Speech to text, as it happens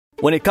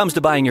When it comes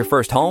to buying your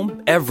first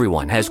home,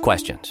 everyone has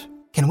questions.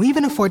 Can we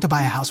even afford to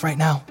buy a house right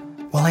now?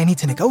 Well, I need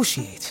to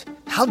negotiate.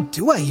 How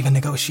do I even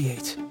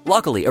negotiate?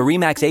 Luckily, a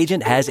RE/MAX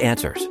agent has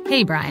answers.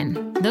 Hey,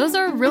 Brian, those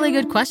are really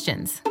good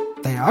questions.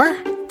 They are?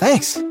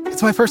 Thanks.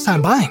 It's my first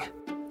time buying.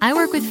 I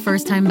work with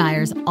first-time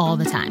buyers all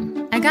the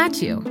time. I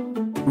got you.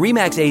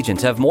 RE/MAX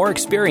agents have more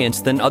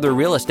experience than other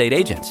real estate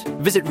agents.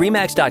 Visit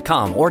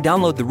RE/MAX.com or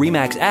download the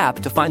RE/MAX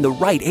app to find the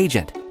right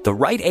agent. The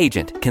right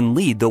agent can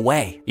lead the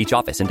way. Each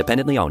office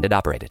independently owned and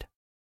operated.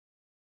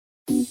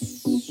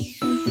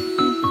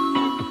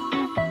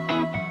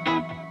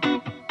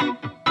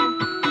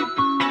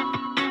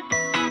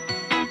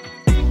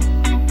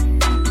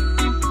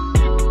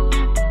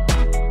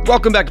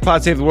 Welcome back to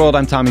Pod Save the World.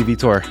 I'm Tommy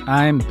Vitor.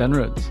 I'm Ben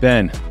Rhodes.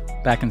 Ben.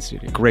 Back in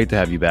studio. Great to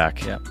have you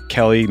back. Yeah.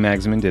 Kelly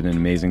Magsamen did an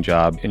amazing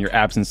job in your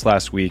absence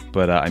last week,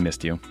 but I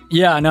missed you.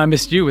 Yeah, no, I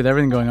missed you with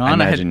everything going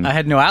on. I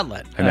had no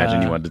outlet. I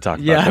imagine you wanted to talk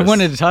about this. Yeah, I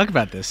wanted to talk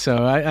about this,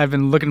 so I've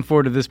been looking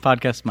forward to this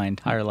podcast my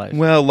entire life.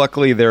 Well,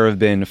 luckily there have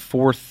been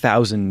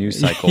 4,000 news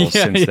cycles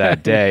since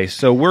that day,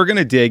 so we're going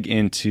to dig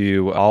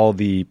into all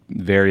the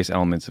various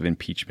elements of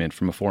impeachment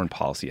from a foreign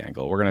policy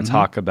angle. We're going to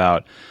talk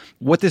about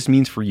what this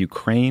means for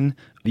Ukraine,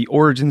 the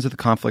origins of the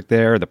conflict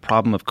there, the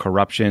problem of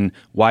corruption,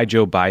 why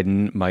Joe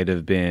Biden might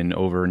have been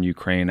over in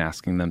Ukraine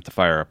asking them to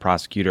fire a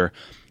prosecutor.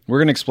 We're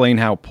going to explain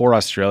how poor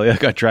Australia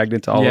got dragged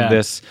into all of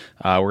this.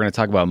 We're going to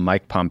talk about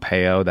Mike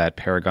Pompeo, that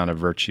paragon of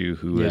virtue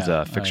who is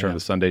a fixture of the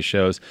Sunday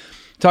shows.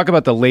 Talk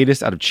about the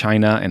latest out of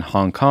China and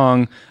Hong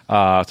Kong.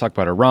 Talk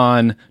about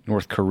Iran,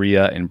 North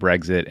Korea, and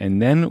Brexit.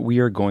 And then we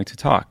are going to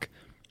talk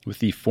with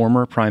the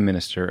former Prime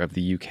Minister of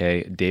the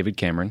UK, David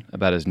Cameron,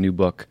 about his new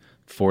book,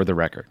 For the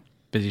Record.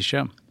 Busy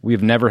show.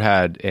 We've never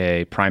had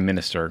a prime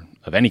minister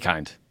of any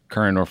kind,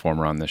 current or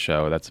former, on this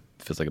show. That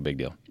feels like a big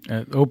deal.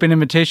 Open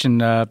invitation.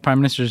 Prime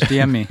Ministers,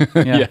 DM me.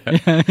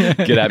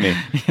 Get at me.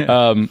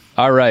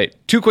 All right.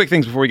 Two quick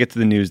things before we get to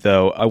the news,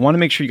 though. I want to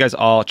make sure you guys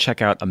all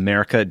check out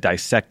America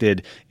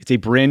Dissected. It's a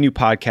brand new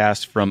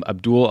podcast from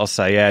Abdul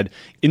El-Sayed.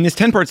 In this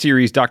 10-part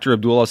series, Dr.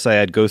 Abdul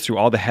El-Sayed goes through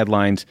all the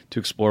headlines to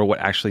explore what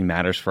actually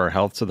matters for our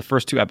health. So the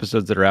first two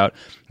episodes that are out,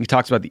 he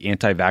talks about the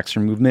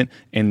anti-vaxxer movement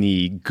and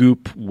the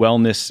Goop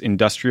wellness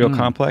industrial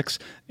complex.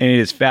 And it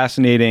is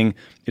fascinating.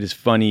 It is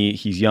funny.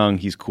 He's young.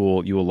 He's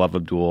cool. You will love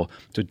Abdul.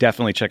 So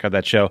definitely check out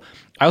that show.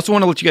 I also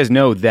want to let you guys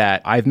know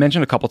that I've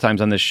mentioned a couple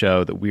times on this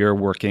show that we are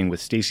working with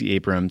Stacey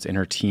Abrams and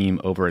her team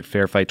over at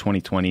Fair Fight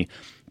 2020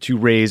 to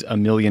raise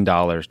 $1 million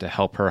to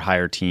help her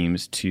hire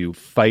teams to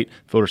fight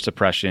voter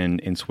suppression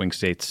in swing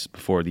states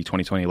before the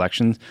 2020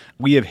 elections.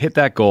 We have hit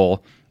that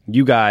goal.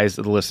 You guys,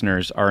 the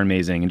listeners, are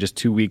amazing. In just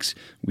 2 weeks,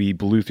 we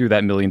blew through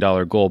that $1 million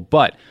goal.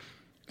 But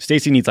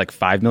Stacey needs like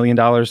 $5 million.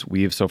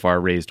 We have so far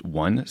raised $1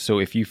 million. So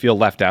if you feel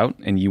left out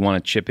and you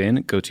want to chip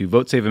in, go to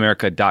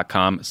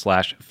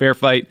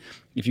votesaveamerica.com/fairfight.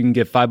 If you can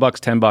give $5,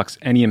 $10,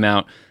 any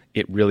amount,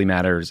 it really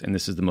matters. And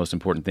this is the most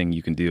important thing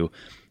you can do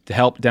to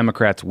help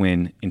Democrats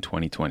win in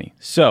 2020.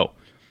 So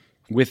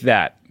with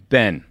that,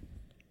 Ben,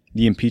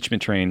 the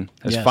impeachment train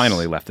has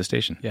finally left the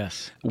station.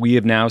 Yes. We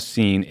have now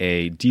seen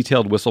a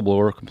detailed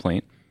whistleblower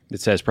complaint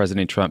that says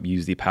President Trump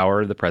used the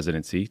power of the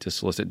presidency to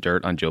solicit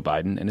dirt on Joe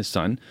Biden and his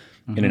son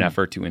in an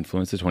effort to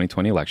influence the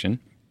 2020 election.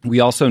 We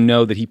also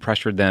know that he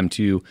pressured them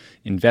to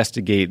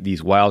investigate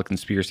these wild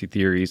conspiracy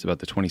theories about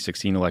the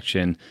 2016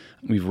 election.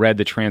 We've read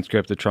the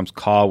transcript of Trump's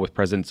call with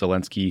President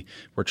Zelensky,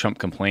 where Trump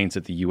complains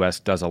that the U.S.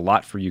 does a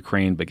lot for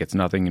Ukraine but gets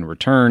nothing in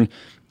return.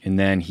 And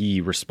then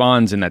he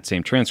responds in that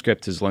same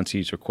transcript to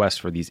Zelensky's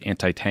request for these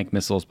anti-tank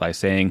missiles by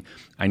saying,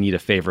 "I need a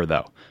favor,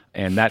 though."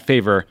 And that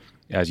favor,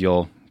 as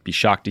you'll be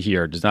shocked to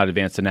hear, does not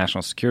advance the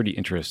national security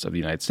interests of the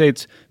United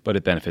States, but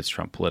it benefits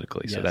Trump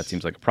politically. So that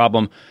seems like a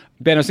problem.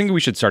 Ben, I was thinking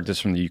we should start this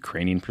from the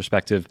Ukrainian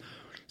perspective.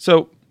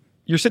 So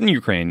you're sitting in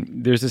Ukraine.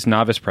 There's this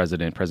novice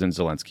president, President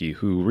Zelensky,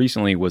 who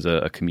recently was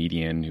a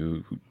comedian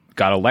who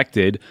got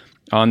elected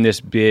on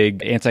this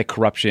big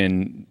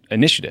anti-corruption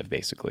initiative,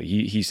 basically.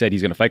 He said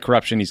he's going to fight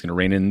corruption. He's going to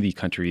rein in the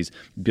country's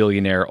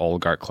billionaire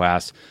oligarch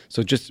class.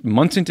 So just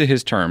months into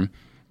his term,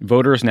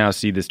 voters now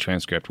see this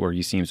transcript where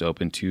he seems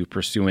open to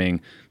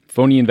pursuing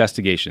phony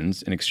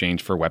investigations in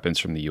exchange for weapons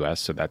from the U.S.,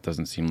 so that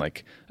doesn't seem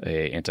like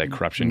a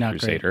anti-corruption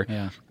crusader.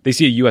 Yeah. They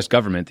see a U.S.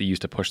 government that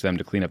used to push them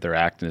to clean up their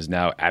act and is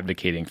now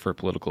advocating for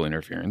political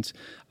interference.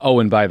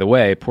 Oh, and by the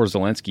way, poor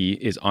Zelensky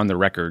is on the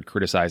record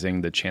criticizing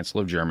the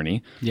Chancellor of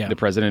Germany, the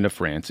President of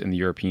France, and the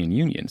European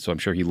Union, so I'm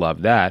sure he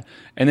loved that.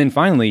 And then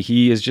finally,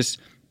 he is just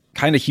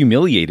kind of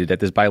humiliated at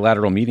this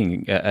bilateral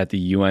meeting at the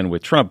UN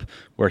with Trump,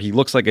 where he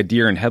looks like a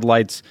deer in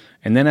headlights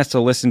and then has to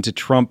listen to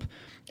Trump,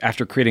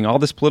 after creating all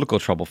this political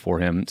trouble for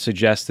him,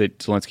 suggests that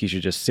Zelensky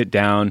should just sit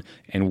down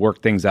and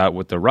work things out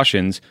with the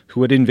Russians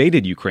who had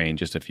invaded Ukraine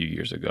just a few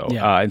years ago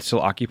and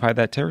still occupy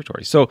that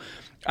territory. So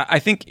I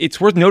think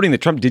it's worth noting that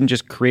Trump didn't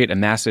just create a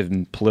massive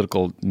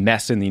political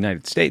mess in the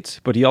United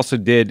States, but he also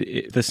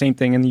did the same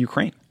thing in the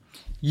Ukraine.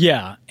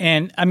 Yeah.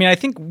 And I mean, I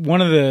think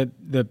one of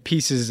the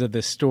pieces of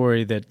this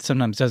story that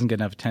sometimes doesn't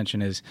get enough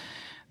attention is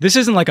this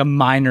isn't like a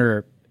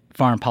minor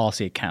foreign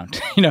policy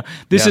account.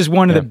 This is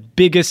one of the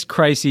biggest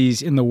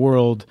crises in the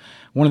world,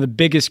 one of the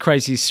biggest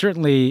crises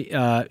certainly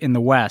in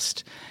the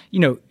West.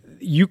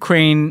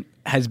 Ukraine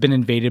has been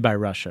invaded by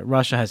Russia.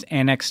 Russia has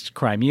annexed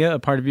Crimea, a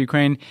part of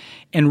Ukraine,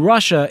 and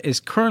Russia is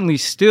currently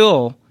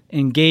still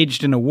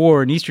engaged in a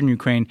war in eastern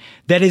Ukraine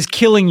that is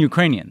killing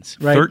Ukrainians.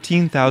 Right?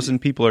 13,000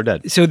 people are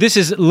dead. So this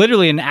is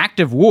literally an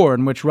active war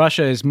in which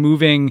Russia is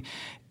moving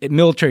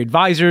military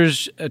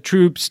advisors,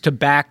 troops to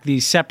back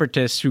these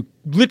separatists who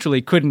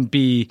literally couldn't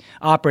be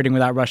operating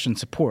without Russian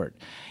support.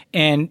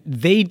 And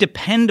they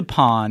depend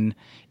upon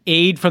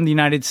aid from the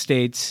United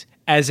States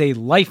as a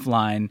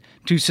lifeline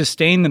to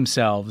sustain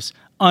themselves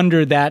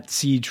under that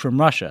siege from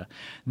Russia.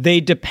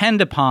 They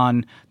depend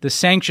upon the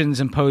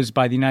sanctions imposed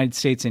by the United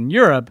States and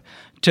Europe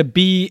to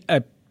be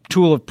a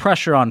tool of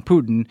pressure on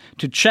Putin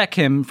to check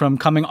him from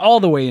coming all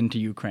the way into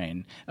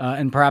Ukraine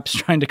and perhaps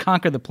trying to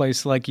conquer the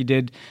place like he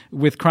did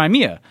with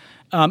Crimea.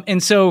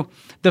 And so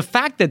the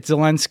fact that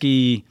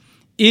Zelensky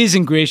is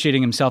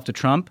ingratiating himself to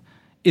Trump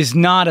is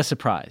not a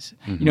surprise.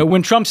 Mm-hmm.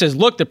 When Trump says,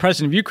 look, the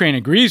president of Ukraine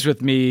agrees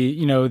with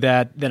me,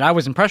 that I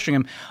wasn't pressuring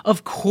him,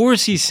 of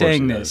course he's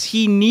saying this.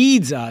 He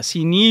needs us.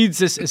 He needs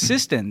this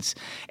assistance.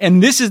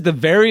 And this is the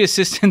very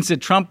assistance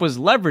that Trump was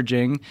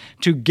leveraging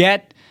to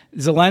get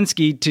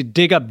Zelensky to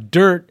dig up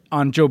dirt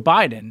on Joe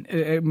Biden.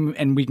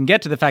 And we can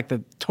get to the fact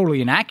that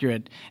totally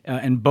inaccurate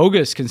and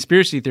bogus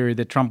conspiracy theory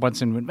that Trump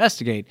wants him to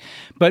investigate.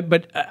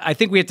 But I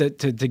think we have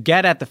to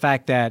get at the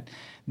fact that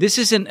this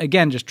isn't,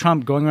 again, just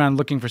Trump going around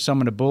looking for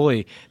someone to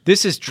bully.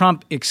 This is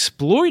Trump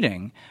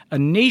exploiting a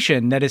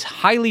nation that is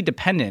highly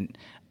dependent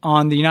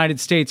on the United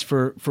States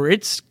for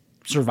its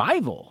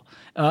survival.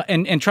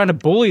 And trying to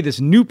bully this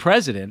new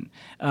president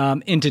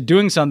into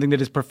doing something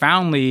that is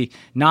profoundly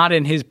not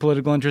in his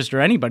political interest or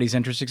anybody's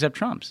interest except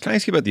Trump's. Can I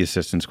ask you about the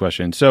assistance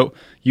question? So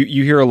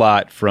you hear a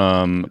lot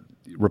from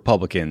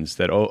Republicans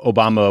that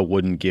Obama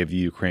wouldn't give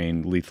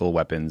Ukraine lethal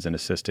weapons and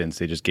assistance.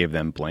 They just gave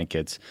them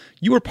blankets.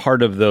 You were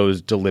part of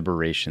those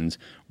deliberations.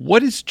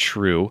 What is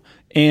true?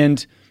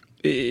 And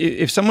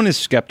if someone is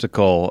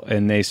skeptical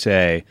and they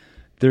say,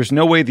 there's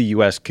no way the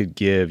U.S. could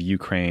give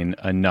Ukraine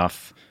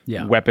enough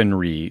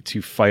weaponry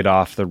to fight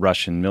off the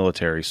Russian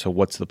military. So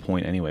what's the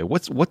point anyway?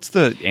 What's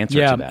the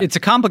answer to that? It's a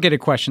complicated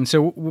question.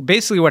 So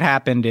basically what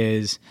happened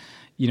is,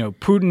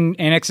 Putin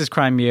annexes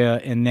Crimea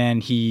and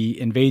then he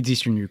invades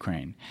eastern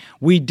Ukraine.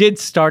 We did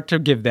start to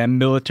give them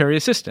military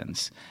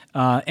assistance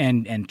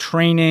and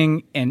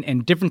training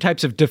and different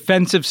types of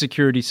defensive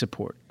security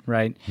support,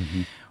 right?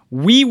 Mm-hmm.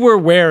 We were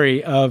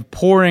wary of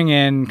pouring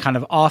in kind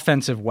of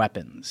offensive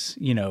weapons,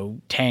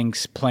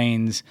 tanks,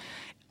 planes,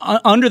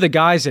 under the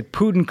guise that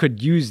Putin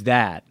could use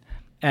that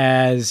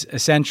as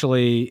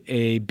essentially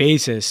a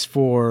basis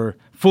for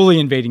fully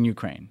invading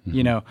Ukraine.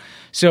 Mm-hmm.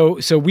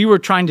 So we were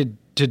trying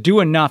to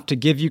do enough to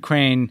give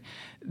Ukraine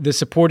the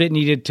support it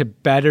needed to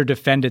better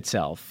defend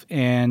itself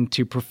and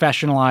to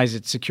professionalize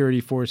its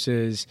security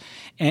forces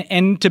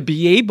and to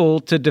be able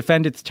to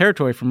defend its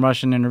territory from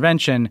Russian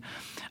intervention.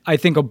 I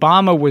think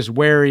Obama was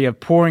wary of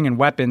pouring in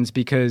weapons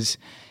because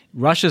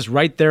Russia's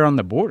right there on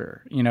the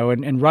border,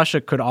 and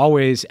Russia could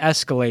always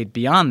escalate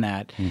beyond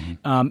that.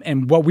 Mm-hmm.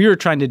 And what we were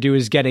trying to do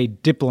is get a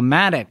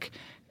diplomatic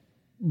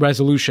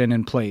resolution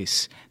in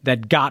place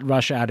that got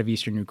Russia out of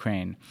eastern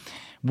Ukraine.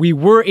 We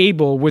were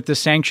able, with the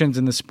sanctions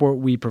and the support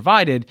we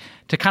provided,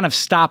 to kind of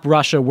stop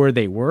Russia where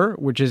they were,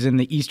 which is in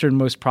the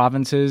easternmost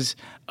provinces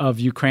of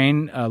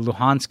Ukraine,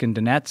 Luhansk and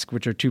Donetsk,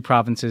 which are two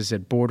provinces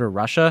that border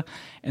Russia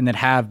and that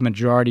have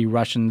majority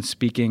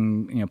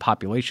Russian-speaking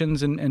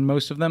populations in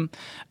most of them.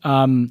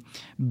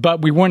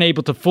 But we weren't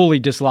able to fully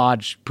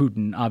dislodge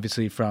Putin,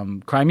 obviously,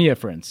 from Crimea,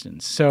 for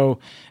instance. So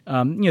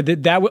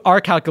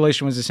our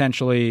calculation was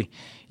essentially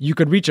you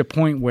could reach a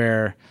point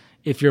where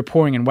if you're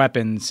pouring in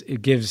weapons,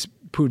 it gives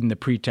Putin the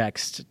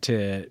pretext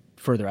to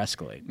further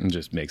escalate. It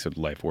just makes it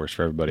life worse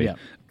for everybody. Yeah.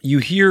 You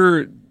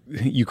hear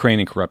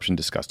Ukrainian corruption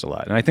discussed a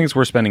lot, and I think it's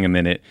worth spending a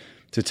minute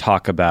to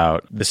talk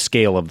about the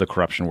scale of the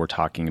corruption we're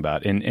talking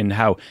about and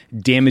how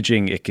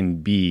damaging it can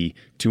be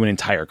to an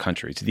entire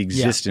country, to the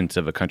existence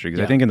of a country.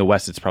 Because I think in the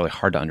West, it's probably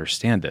hard to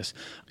understand this.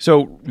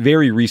 So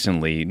very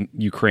recently,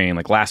 Ukraine,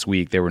 like last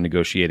week, they were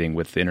negotiating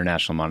with the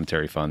International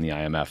Monetary Fund, the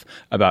IMF,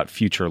 about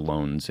future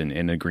loans and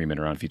an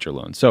agreement around future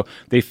loans. So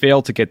they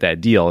failed to get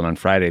that deal. And on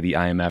Friday, the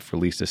IMF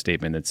released a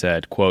statement that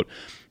said, quote,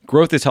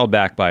 "Growth is held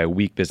back by a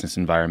weak business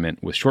environment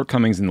with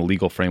shortcomings in the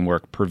legal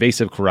framework,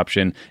 pervasive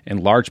corruption,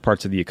 and large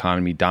parts of the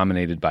economy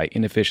dominated by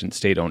inefficient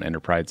state-owned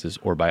enterprises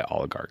or by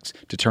oligarchs,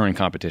 deterring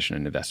competition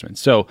and investment."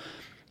 So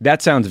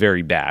that sounds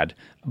very bad,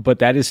 but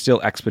that is still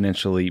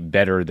exponentially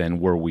better than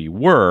where we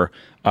were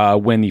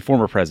when the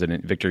former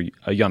president, Viktor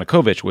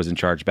Yanukovych, was in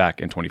charge back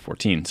in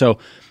 2014. So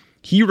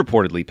he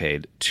reportedly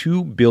paid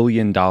 $2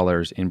 billion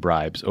in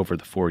bribes over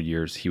the 4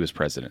 years he was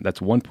president.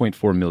 That's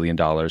 $1.4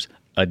 million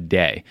a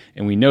day.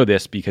 And we know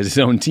this because his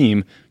own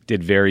team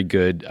did very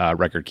good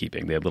record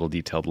keeping. They had little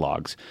detailed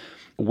logs.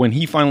 when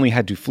he finally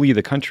had to flee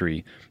the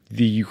country,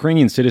 the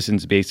Ukrainian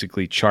citizens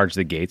basically charged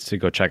the gates to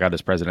go check out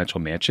his presidential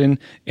mansion,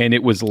 and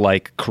it was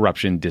like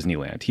corruption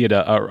Disneyland. He had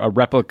a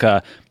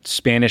replica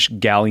Spanish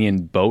galleon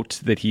boat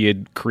that he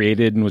had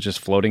created and was just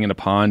floating in a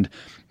pond.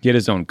 He had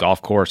his own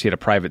golf course. He had a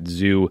private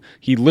zoo.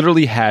 He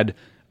literally had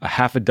a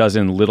half a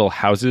dozen little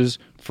houses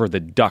for the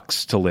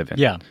ducks to live in.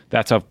 Yeah.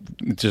 It's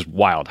just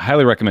wild.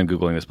 Highly recommend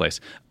Googling this place.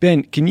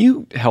 Ben, can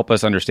you help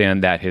us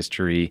understand that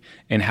history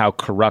and how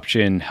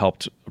corruption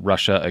helped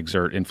Russia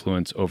exert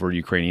influence over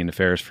Ukrainian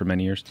affairs for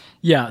many years?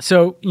 Yeah.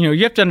 So,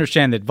 you have to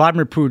understand that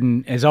Vladimir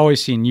Putin has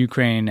always seen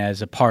Ukraine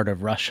as a part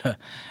of Russia.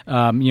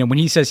 When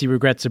he says he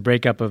regrets the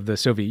breakup of the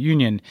Soviet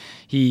Union,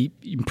 he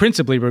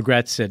principally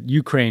regrets that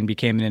Ukraine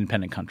became an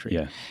independent country.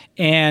 Yeah.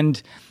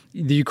 And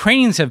the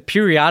Ukrainians have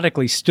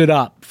periodically stood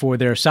up for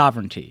their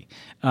sovereignty,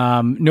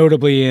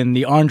 notably in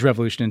the Orange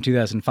Revolution in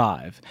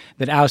 2005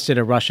 that ousted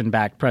a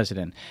Russian-backed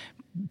president.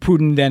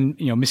 Putin then,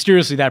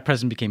 mysteriously that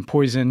president became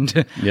poisoned,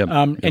 and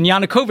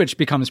Yanukovych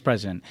becomes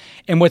president.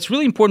 And what's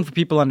really important for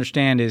people to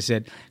understand is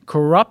that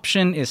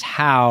corruption is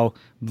how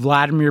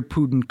Vladimir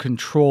Putin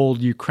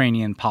controlled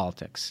Ukrainian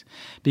politics.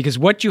 Because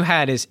what you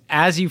had is,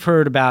 as you've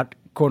heard about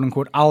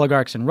quote-unquote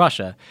oligarchs in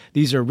Russia.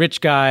 These are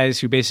rich guys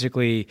who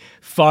basically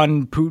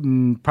fund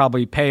Putin,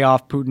 probably pay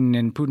off Putin,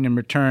 and Putin in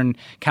return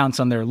counts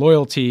on their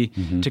loyalty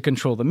to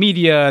control the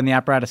media and the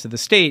apparatus of the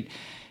state.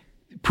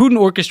 Putin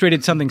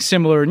orchestrated something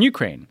similar in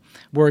Ukraine,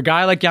 where a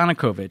guy like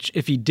Yanukovych,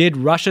 if he did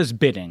Russia's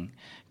bidding,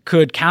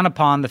 could count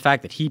upon the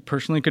fact that he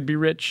personally could be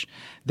rich,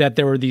 that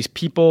there were these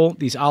people,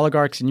 these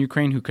oligarchs in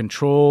Ukraine who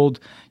controlled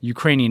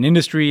Ukrainian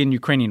industry and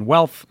Ukrainian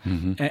wealth,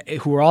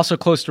 who were also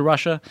close to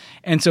Russia.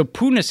 And so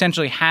Putin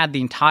essentially had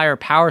the entire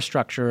power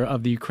structure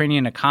of the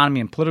Ukrainian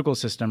economy and political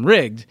system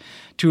rigged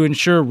to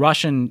ensure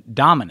Russian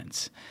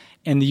dominance.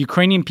 And the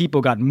Ukrainian people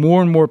got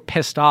more and more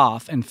pissed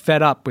off and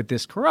fed up with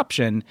this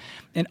corruption.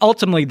 And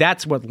ultimately,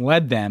 that's what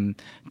led them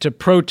to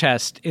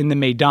protest in the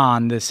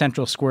Maidan, the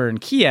central square in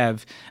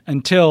Kiev,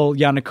 until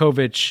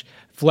Yanukovych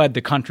fled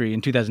the country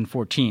in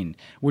 2014,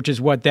 which is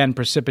what then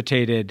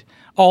precipitated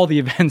all the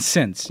events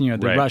since, the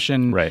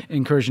Russian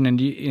incursion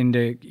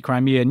into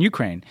Crimea and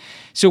Ukraine.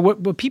 So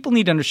what people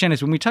need to understand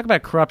is when we talk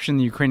about corruption in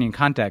the Ukrainian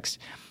context,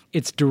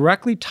 it's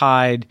directly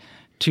tied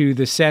to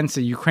the sense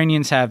that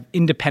Ukrainians have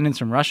independence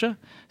from Russia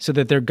so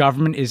that their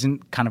government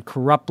isn't kind of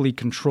corruptly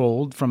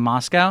controlled from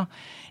Moscow,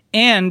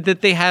 and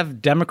that they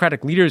have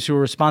democratic leaders who are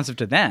responsive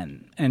to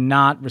them and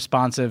not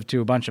responsive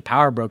to a bunch of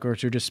power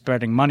brokers who are just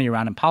spreading money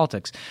around in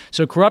politics.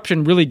 So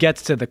corruption really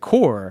gets to the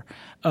core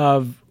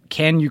of,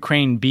 can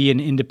Ukraine be an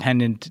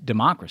independent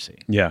democracy?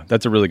 Yeah,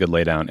 that's a really good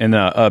laydown.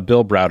 And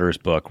Bill Browder's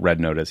book, Red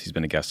Notice, he's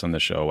been a guest on the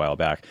show a while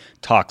back,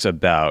 talks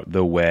about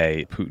the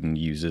way Putin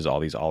uses all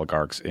these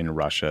oligarchs in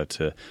Russia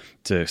to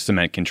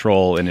cement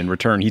control, and in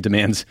return, he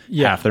demands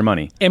half their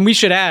money. And we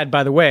should add,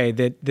 by the way,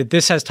 that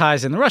this has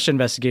ties in the Russia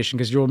investigation,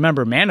 because you'll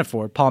remember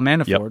Paul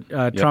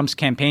Manafort, Trump's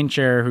campaign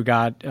chair who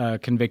got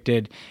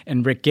convicted,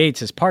 and Rick Gates,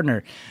 his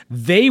partner,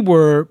 they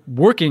were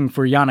working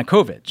for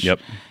Yanukovych. Yep.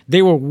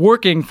 They were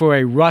working for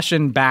a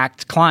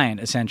Russian-backed client,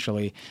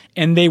 essentially,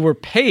 and they were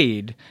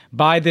paid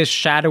by this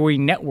shadowy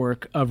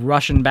network of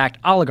Russian-backed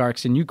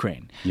oligarchs in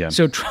Ukraine. Yeah.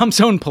 So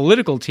Trump's own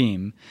political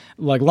team,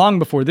 like long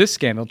before this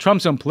scandal,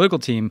 Trump's own political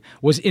team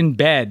was in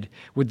bed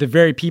with the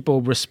very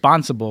people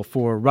responsible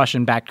for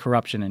Russian-backed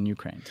corruption in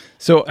Ukraine.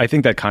 So I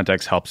think that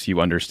context helps you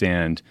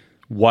understand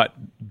what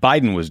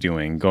Biden was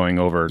doing going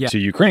over to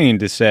Ukraine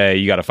to say,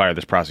 you got to fire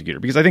this prosecutor.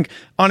 Because I think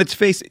on its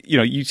face,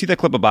 you see that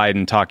clip of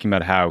Biden talking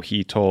about how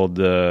he told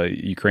the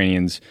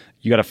Ukrainians,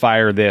 you got to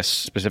fire this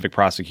specific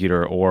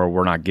prosecutor or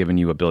we're not giving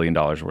you $1 billion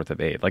worth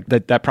of aid. Like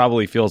that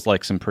probably feels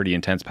like some pretty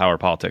intense power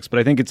politics. But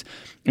I think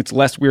it's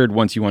less weird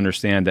once you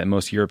understand that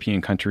most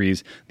European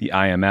countries, the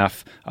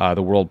IMF,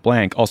 the World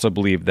Bank, also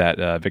believe that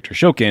Viktor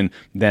Shokin,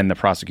 then the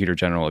prosecutor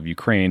general of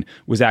Ukraine,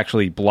 was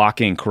actually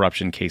blocking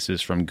corruption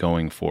cases from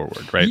going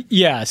forward, right?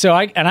 Yeah. So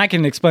I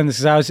can explain this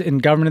because I was in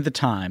government at the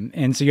time.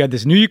 And so you had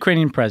this new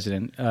Ukrainian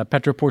president,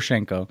 Petro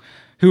Poroshenko,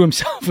 who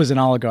himself was an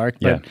oligarch,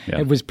 but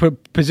was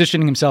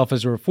positioning himself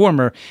as a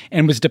reformer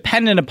and was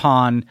dependent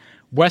upon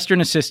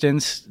Western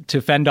assistance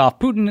to fend off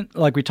Putin,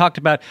 like we talked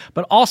about,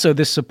 but also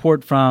this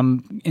support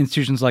from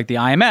institutions like the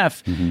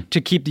IMF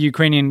to keep the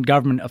Ukrainian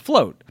government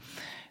afloat.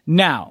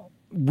 Now,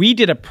 we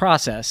did a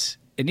process,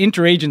 an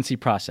interagency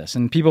process,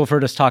 and people have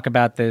heard us talk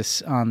about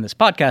this on this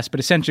podcast, but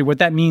essentially what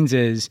that means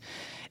is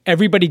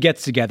everybody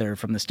gets together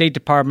from the State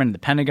Department, the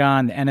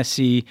Pentagon, the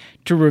NSC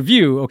to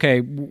review,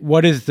 okay,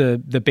 what is the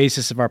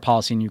basis of our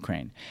policy in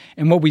Ukraine?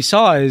 And what we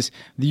saw is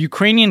the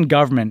Ukrainian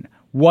government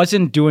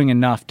wasn't doing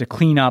enough to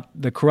clean up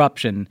the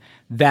corruption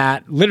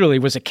that literally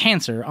was a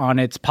cancer on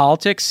its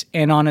politics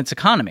and on its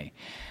economy.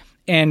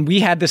 And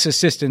we had this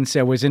assistance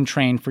that was in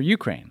train for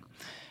Ukraine.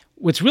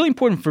 What's really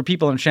important for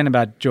people to understand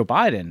about Joe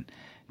Biden,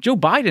 Joe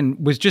Biden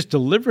was just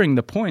delivering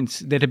the points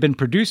that had been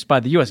produced by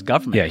the U.S.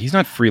 government. Yeah, he's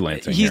not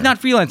freelancing. He's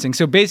not freelancing.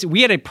 So basically,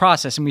 we had a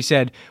process and we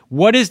said,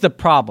 what is the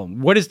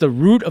problem? What is the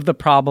root of the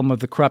problem of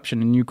the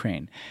corruption in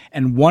Ukraine?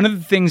 And one of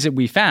the things that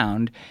we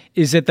found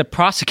is that the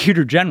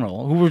prosecutor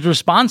general, who was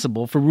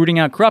responsible for rooting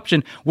out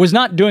corruption, was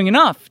not doing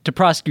enough to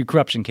prosecute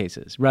corruption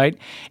cases, right?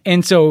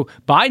 And so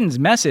Biden's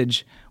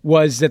message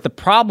was that the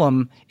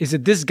problem is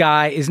that this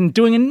guy isn't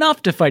doing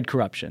enough to fight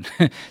corruption.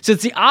 So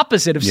it's the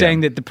opposite of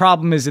saying that the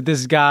problem is that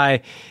this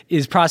guy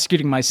is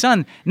prosecuting my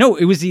son. No,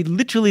 it was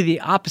literally the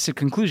opposite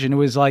conclusion. It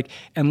was like,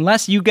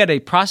 unless you get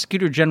a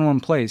prosecutor general in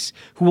place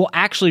who will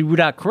actually root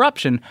out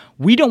corruption,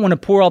 we don't want to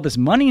pour all this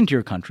money into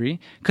your country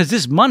because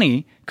this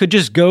money could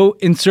just go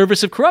in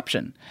service of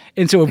corruption.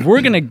 And so if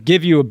we're going to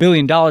give you $1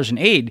 billion in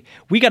aid,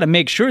 we got to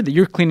make sure that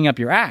you're cleaning up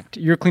your act,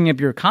 you're cleaning up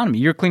your economy,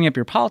 you're cleaning up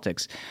your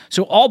politics.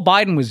 So all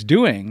Biden was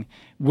doing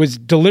was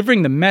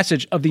delivering the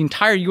message of the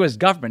entire U.S.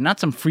 government, not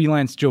some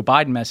freelance Joe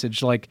Biden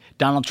message like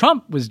Donald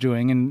Trump was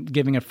doing and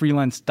giving a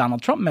freelance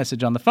Donald Trump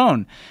message on the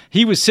phone.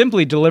 He was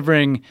simply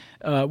delivering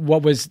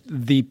what was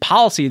the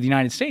policy of the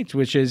United States,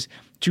 which is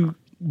to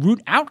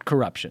root out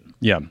corruption.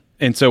 Yeah.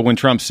 And so when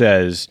Trump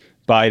says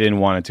Biden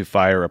wanted to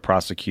fire a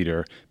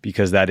prosecutor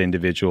because that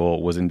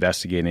individual was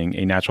investigating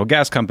a natural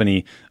gas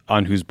company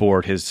on whose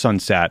board his son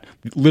sat,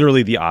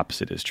 literally the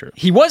opposite is true.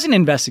 He wasn't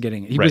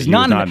investigating it. He was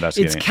not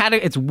investigating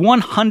it. It's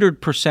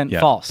 100%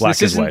 false.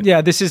 Black and white.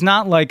 Yeah, this is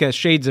not like a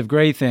shades of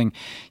gray thing.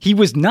 He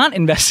was not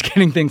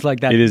investigating things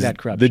like that. It is that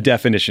corruption. The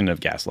definition of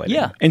gaslighting.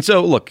 Yeah. And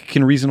so, look,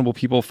 can reasonable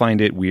people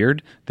find it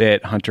weird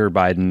that Hunter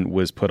Biden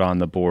was put on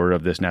the board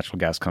of this natural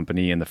gas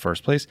company in the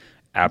first place?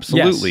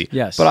 Absolutely.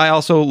 Yes. But I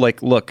also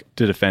look,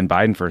 to defend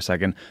Biden for a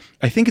second,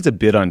 I think it's a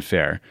bit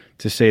unfair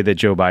to say that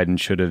Joe Biden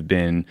should have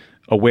been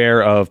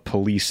aware of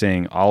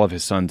policing all of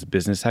his son's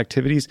business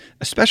activities,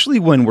 especially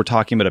when we're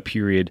talking about a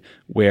period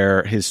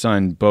where his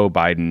son, Beau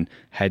Biden,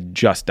 had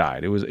just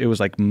died. It was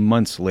like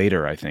months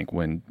later, I think,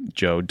 when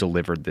Joe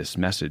delivered this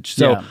message.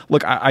 So,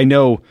 look, I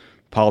know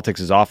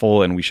politics is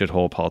awful and we should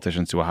hold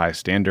politicians to a high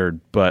standard,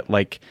 but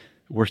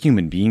we're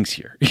human beings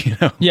here, you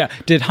know? Yeah.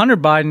 Did Hunter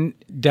Biden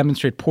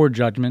demonstrate poor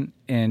judgment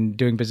in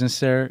doing business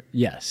there?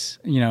 Yes.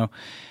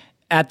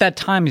 At that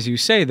time, as you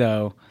say,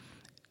 though,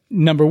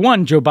 number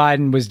one, Joe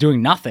Biden was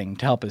doing nothing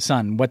to help his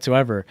son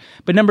whatsoever.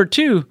 But number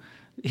two,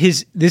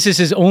 this is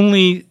his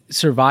only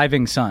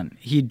surviving son.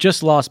 He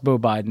just lost Beau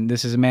Biden.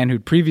 This is a man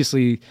who'd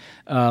previously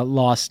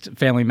lost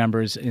family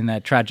members in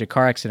that tragic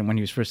car accident when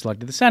he was first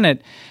elected to the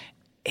Senate.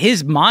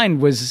 His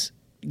mind was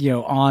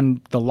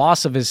on the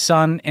loss of his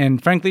son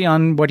and frankly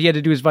on what he had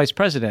to do as vice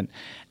president.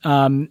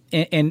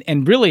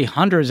 And really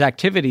Hunter's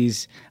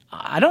activities,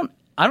 I don't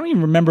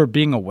even remember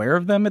being aware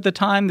of them at the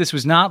time. This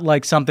was not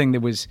like something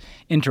that was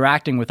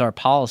interacting with our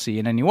policy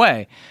in any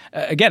way.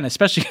 Again,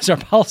 especially because our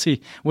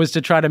policy was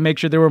to try to make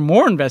sure there were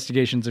more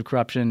investigations of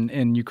corruption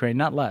in Ukraine,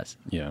 not less.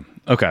 Yeah.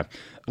 Okay.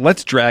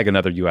 Let's drag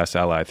another U.S.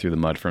 ally through the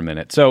mud for a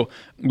minute. So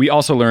we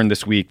also learned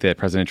this week that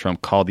President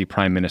Trump called the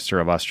Prime Minister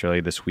of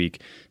Australia this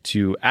week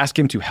to ask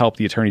him to help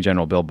the Attorney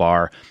General, Bill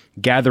Barr,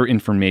 gather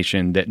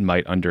information that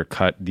might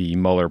undercut the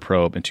Mueller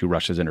probe into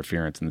Russia's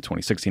interference in the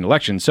 2016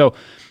 election. So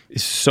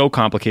it's so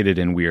complicated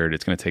and weird.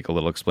 It's going to take a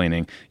little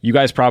explaining. You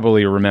guys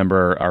probably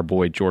remember our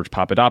boy George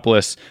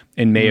Papadopoulos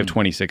in May of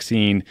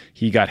 2016.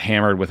 He got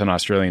hammered with an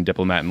Australian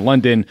diplomat in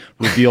London,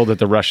 revealed that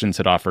the Russians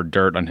had offered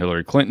dirt on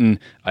Hillary Clinton,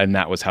 and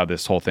that was how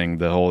this whole thing,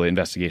 the whole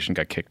investigation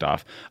got kicked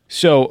off.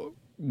 So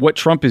what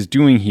Trump is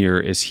doing here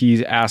is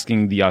he's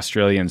asking the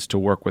Australians to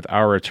work with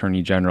our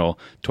Attorney General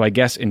to, I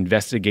guess,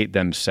 investigate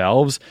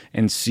themselves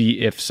and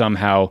see if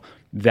somehow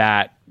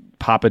that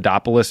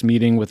Papadopoulos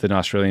meeting with an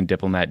Australian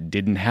diplomat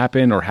didn't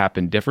happen or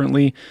happened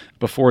differently.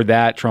 Before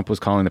that, Trump was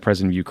calling the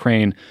president of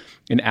Ukraine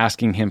and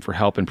asking him for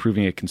help in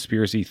proving a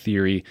conspiracy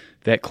theory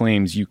that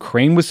claims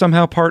Ukraine was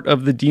somehow part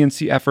of the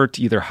DNC effort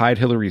to either hide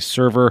Hillary's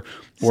server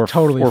or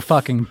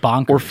fucking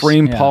bonkers. Or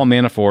frame Paul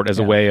Manafort as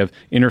a way of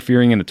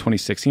interfering in the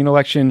 2016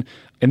 election.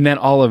 And then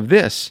all of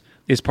this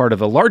is part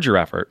of a larger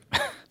effort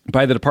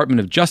by the Department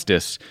of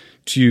Justice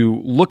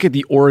to look at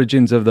the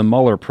origins of the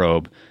Mueller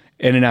probe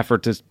in an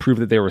effort to prove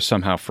that they were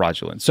somehow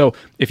fraudulent. So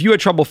if you had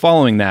trouble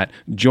following that,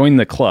 join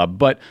the club.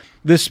 But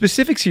the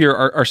specifics here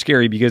are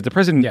scary because the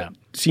president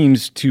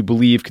seems to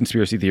believe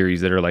conspiracy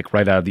theories that are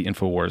right out of the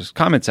InfoWars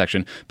comment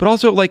section. But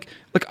also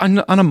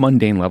on a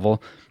mundane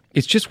level,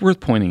 it's just worth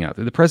pointing out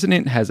that the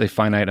president has a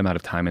finite amount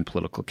of time and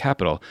political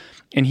capital,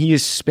 and he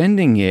is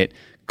spending it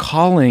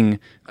calling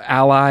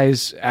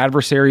allies,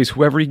 adversaries,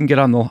 whoever he can get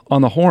on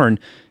the horn,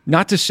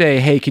 not to say,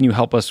 hey, can you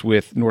help us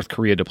with North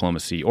Korea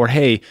diplomacy? Or,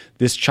 hey,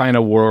 this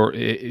China war,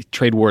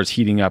 trade war is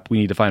heating up. We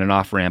need to find an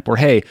off-ramp. Or,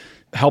 hey,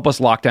 help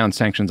us lock down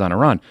sanctions on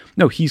Iran.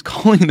 No, he's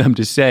calling them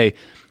to say,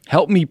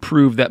 help me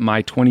prove that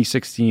my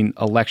 2016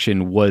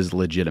 election was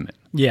legitimate.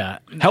 Yeah.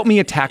 Help me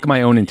attack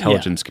my own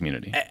intelligence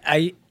community.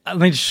 Let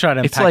me just try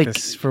to unpack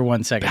this for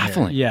 1 second.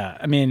 Baffling. Here. Yeah.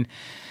 I mean,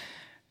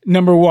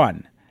 number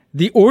one,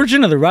 the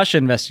origin of the Russia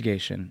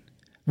investigation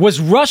was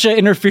Russia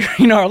interfering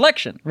in our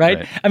election,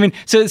 right? I mean,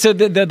 so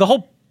the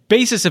whole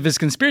basis of his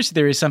conspiracy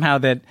theory is somehow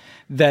that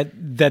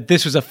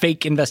this was a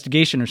fake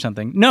investigation or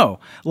something.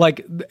 No,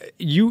 like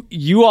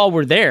you all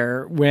were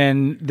there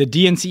when the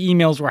DNC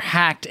emails were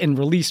hacked and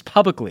released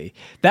publicly.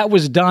 That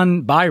was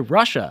done by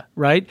Russia,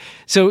 right?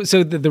 So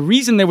the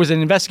reason there was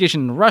an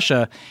investigation in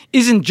Russia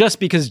isn't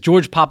just because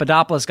George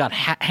Papadopoulos got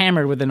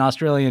hammered with an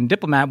Australian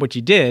diplomat, which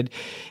he did.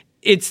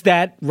 It's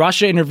that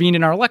Russia intervened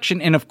in our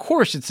election, and of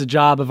course it's the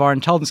job of our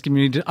intelligence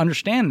community to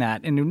understand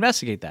that and to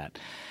investigate that.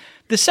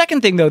 The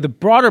second thing, though, the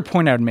broader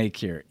point I would make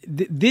here,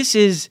 this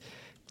is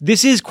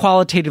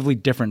qualitatively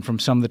different from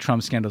some of the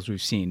Trump scandals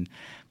we've seen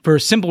for a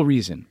simple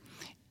reason.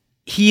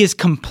 He has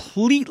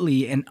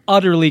completely and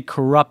utterly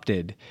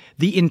corrupted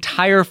the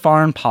entire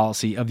foreign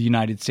policy of the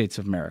United States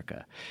of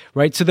America,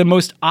 right? So the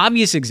most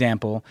obvious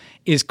example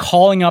is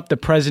calling up the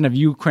president of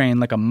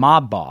Ukraine like a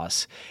mob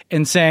boss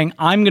and saying,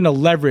 I'm going to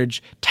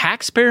leverage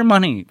taxpayer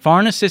money,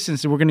 foreign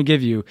assistance that we're going to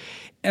give you,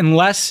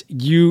 unless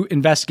you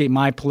investigate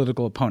my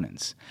political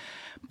opponents.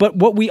 But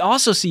what we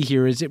also see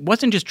here is it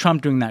wasn't just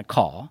Trump doing that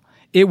call.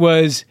 It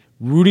was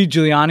Rudy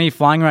Giuliani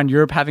flying around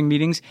Europe having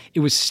meetings.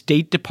 It was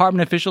State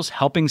Department officials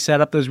helping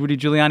set up those Rudy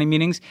Giuliani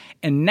meetings.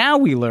 And now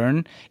we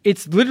learn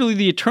it's literally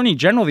the Attorney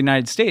General of the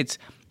United States,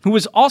 who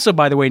was also,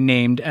 by the way,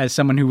 named as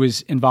someone who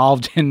was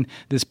involved in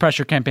this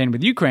pressure campaign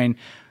with Ukraine.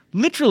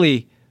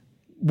 Literally,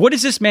 what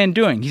is this man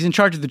doing? He's in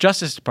charge of the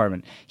Justice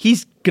Department.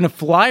 He's going to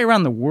fly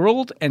around the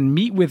world and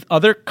meet with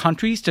other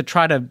countries to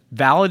try to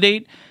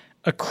validate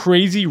a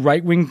crazy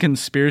right-wing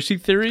conspiracy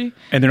theory.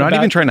 And they're not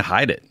even trying to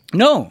hide it.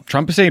 No.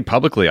 Trump is saying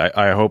publicly,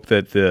 I hope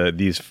that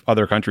these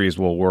other countries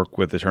will work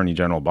with Attorney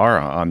General Barr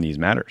on these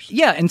matters.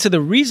 Yeah, and so the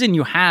reason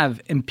you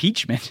have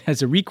impeachment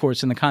as a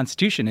recourse in the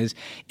Constitution is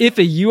if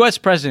a U.S.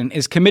 president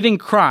is committing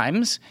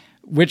crimes,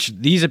 which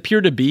these appear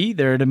to be,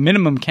 they're at a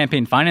minimum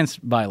campaign finance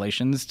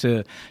violations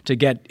to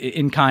get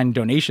in-kind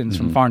donations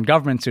from foreign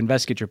governments to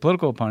investigate your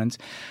political opponents.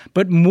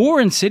 But more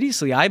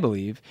insidiously, I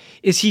believe,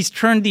 is he's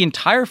turned the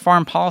entire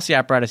foreign policy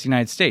apparatus of the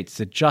United States,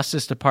 the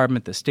Justice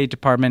Department, the State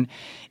Department,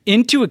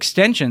 into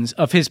extensions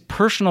of his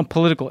personal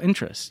political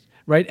interests,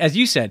 right? As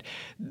you said,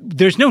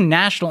 there's no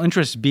national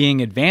interest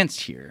being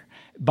advanced here,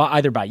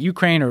 either by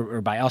Ukraine or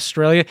by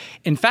Australia.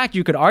 In fact,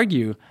 you could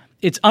argue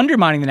it's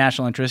undermining the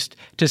national interest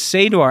to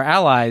say to our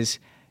allies,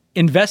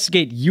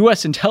 investigate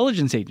U.S.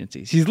 intelligence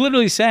agencies. He's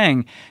literally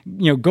saying,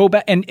 go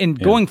back and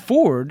going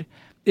forward,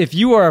 if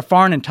you are a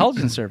foreign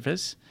intelligence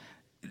service,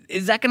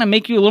 is that going to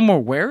make you a little more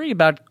wary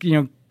about,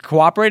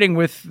 cooperating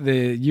with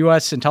the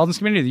U.S. intelligence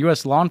community, the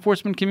U.S. law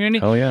enforcement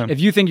community? Oh, yeah. If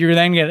you think you're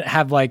then going to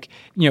have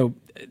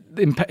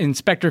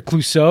Inspector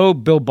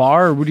Clouseau, Bill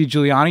Barr, or Rudy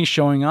Giuliani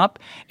showing up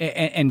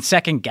and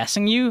second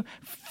guessing you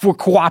for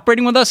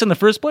cooperating with us in the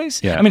first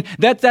place. Yeah. I mean,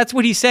 that's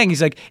what he's saying.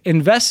 He's like,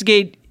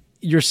 investigate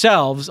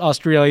yourselves,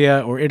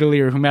 Australia or Italy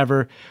or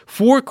whomever,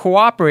 for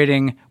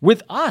cooperating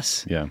with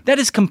us. Yeah. That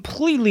is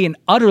completely and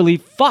utterly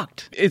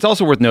fucked. It's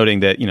also worth noting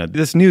that,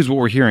 this news, what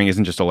we're hearing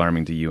isn't just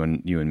alarming to you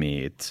and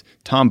me. It's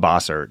Tom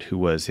Bossert, who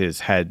was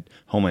his head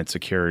Homeland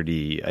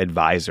Security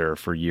advisor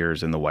for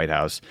years in the White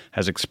House,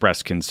 has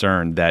expressed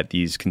concern that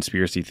these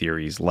conspiracy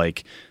theories,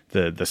 like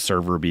the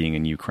server being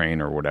in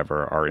Ukraine or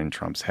whatever, are in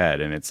Trump's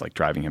head, and it's like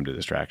driving him to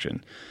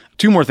distraction.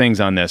 Two more things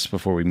on this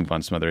before we move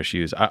on to some other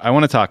issues. I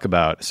want to talk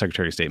about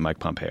Secretary of State Mike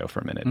Pompeo for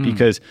a minute,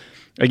 because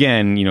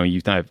again,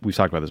 we've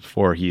talked about this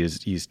before.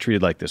 He's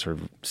treated like this sort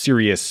of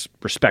serious,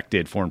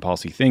 respected foreign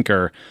policy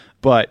thinker,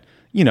 but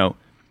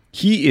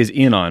he is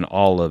in on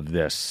all of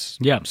this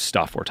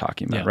stuff we're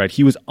talking about, right?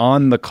 He was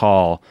on the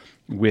call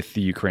with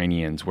the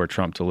Ukrainians where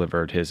Trump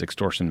delivered his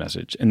extortion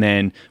message. And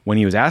then when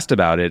he was asked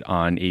about it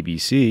on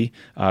ABC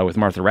with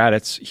Martha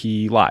Raddatz,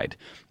 he lied.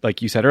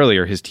 Like you said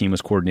earlier, his team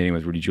was coordinating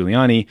with Rudy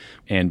Giuliani.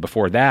 And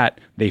before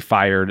that, they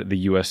fired the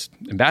U.S.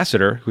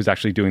 ambassador who's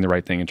actually doing the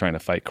right thing and trying to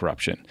fight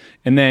corruption.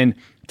 And then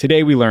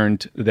today we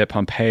learned that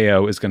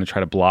Pompeo is going to try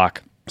to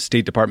block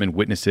State Department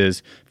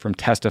witnesses from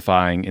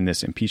testifying in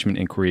this impeachment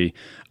inquiry.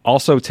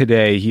 Also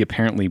today, he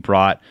apparently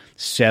brought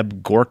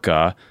Seb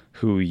Gorka,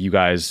 who you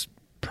guys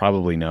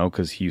probably know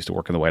because he used to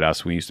work in the White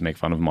House. We used to make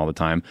fun of him all the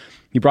time.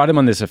 He brought him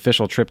on this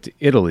official trip to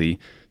Italy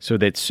so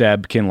that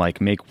Seb can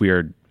make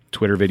weird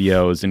Twitter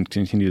videos and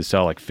continue to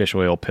sell fish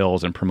oil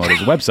pills and promote his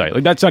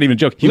website. That's not even a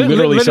joke. He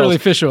literally sells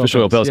fish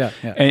oil pills. Yeah.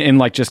 And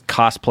just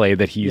cosplay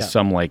that he's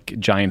some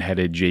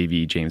giant-headed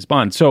JV James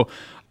Bond. So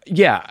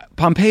yeah,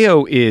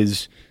 Pompeo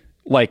is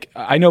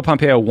I know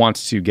Pompeo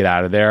wants to get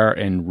out of there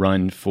and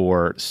run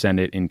for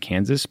Senate in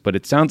Kansas, but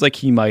it sounds like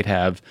he might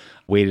have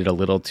waited a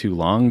little too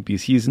long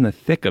because he's in the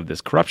thick of this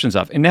corruption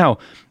stuff. And now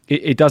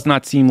it does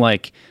not seem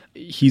like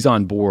he's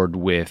on board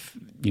with,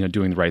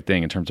 doing the right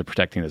thing in terms of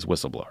protecting this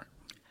whistleblower.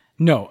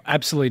 No,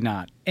 absolutely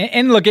not.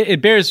 And look,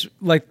 it bears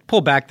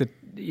pull back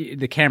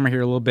the camera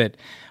here a little bit.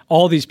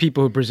 All these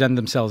people who present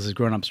themselves as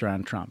grown-ups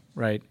around Trump,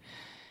 right?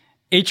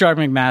 H.R.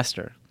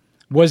 McMaster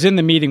was in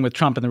the meeting with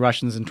Trump and the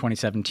Russians in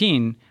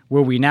 2017,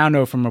 where we now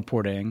know from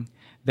reporting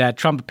that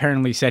Trump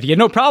apparently said he had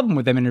no problem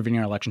with them intervening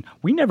in our election.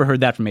 We never heard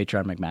that from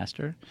H.R.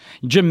 McMaster.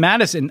 Jim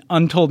Mattis in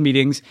untold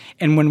meetings,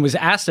 and when was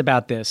asked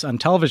about this on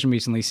television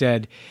recently,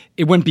 said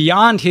it went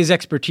beyond his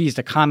expertise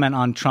to comment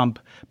on Trump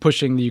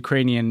pushing the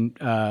Ukrainians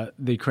to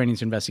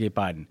investigate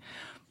Biden.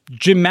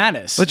 Jim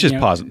Mattis. Let's just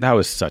pause. That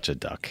was such a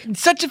duck.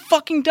 Such a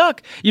fucking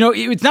duck.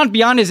 It's not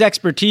beyond his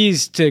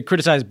expertise to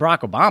criticize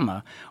Barack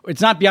Obama.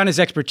 It's not beyond his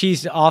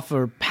expertise to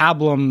offer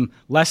pablum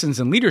lessons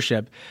in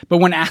leadership. But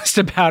when asked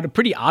about a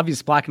pretty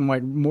obvious black and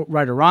white,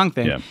 right or wrong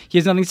thing, he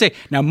has nothing to say.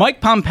 Now, Mike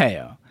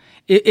Pompeo,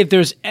 if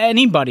there's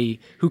anybody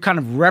who kind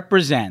of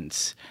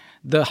represents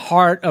the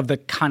heart of the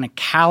kind of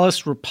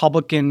callous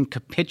Republican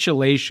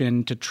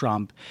capitulation to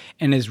Trump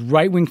and his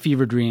right-wing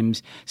fever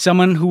dreams,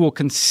 someone who will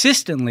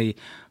consistently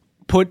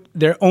put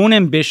their own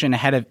ambition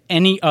ahead of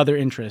any other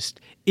interest,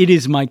 it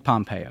is Mike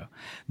Pompeo.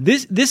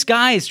 This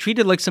guy is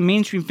treated like some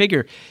mainstream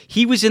figure.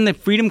 He was in the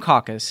Freedom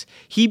Caucus.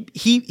 He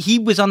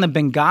was on the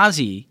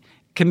Benghazi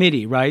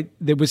committee, right,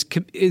 that was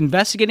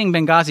investigating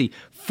Benghazi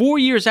 4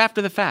 years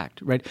after the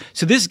fact, right?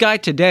 So this guy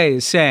today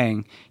is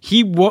saying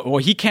he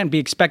can't be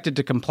expected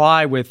to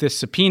comply with this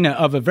subpoena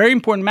of a very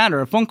important matter,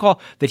 a phone call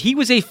that he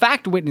was a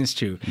fact witness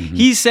to. Mm-hmm.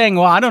 He's saying,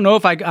 well, I don't know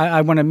if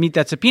I want to meet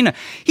that subpoena.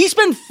 He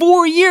spent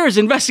 4 years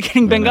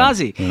investigating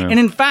Benghazi. And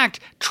in fact,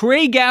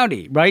 Trey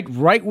Gowdy,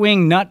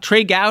 right-wing nut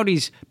Trey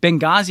Gowdy's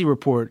Benghazi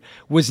report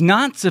was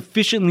not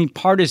sufficiently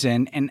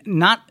partisan and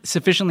not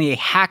sufficiently a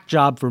hack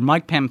job for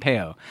Mike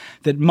Pompeo,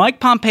 that Mike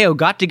Pompeo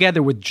got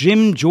together with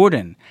Jim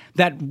Jordan,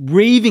 that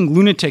raving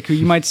lunatic who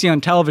you might see on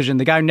television,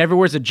 the guy who never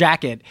wears a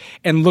jacket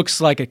and looks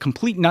like a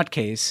complete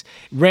nutcase,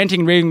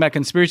 ranting and raving about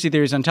conspiracy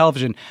theories on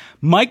television.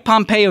 Mike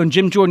Pompeo and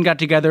Jim Jordan got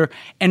together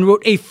and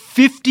wrote a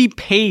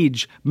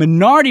 50-page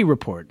minority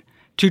report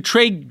to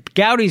Trey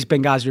Gowdy's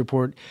Benghazi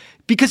report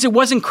because it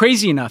wasn't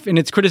crazy enough in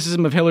its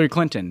criticism of Hillary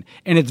Clinton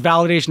and its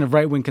validation of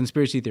right-wing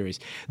conspiracy theories.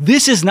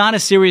 This is not a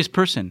serious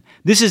person.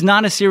 This is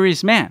not a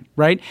serious man,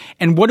 right?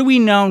 And what do we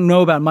now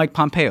know about Mike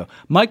Pompeo?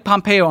 Mike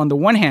Pompeo, on the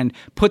one hand,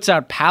 puts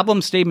out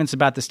pablum statements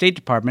about the State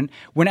Department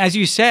when, as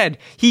you said,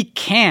 he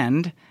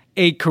canned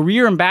a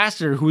career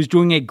ambassador who was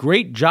doing a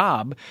great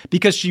job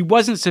because she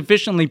wasn't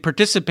sufficiently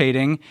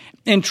participating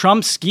in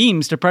Trump's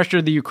schemes to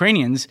pressure the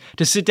Ukrainians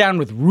to sit down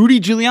with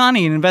Rudy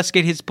Giuliani and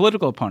investigate his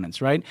political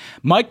opponents, right?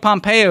 Mike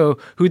Pompeo,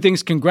 who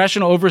thinks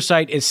congressional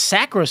oversight is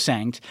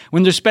sacrosanct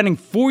when they're spending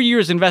 4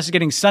 years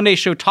investigating Sunday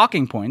show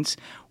talking points,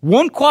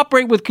 won't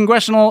cooperate with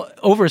congressional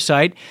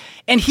oversight,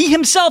 and he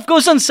himself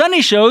goes on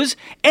Sunday shows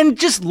and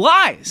just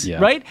lies,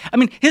 right? I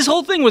mean, his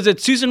whole thing was that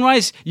Susan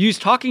Rice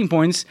used talking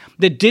points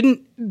that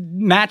didn't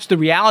match the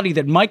reality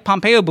that Mike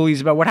Pompeo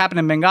believes about what happened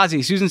in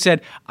Benghazi. Susan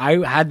said,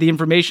 I had the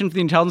information for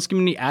the intelligence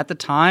community at the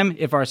time.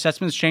 If our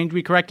assessments changed,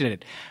 we corrected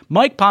it.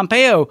 Mike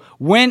Pompeo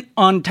went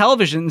on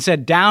television and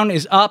said, down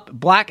is up,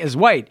 black is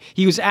white.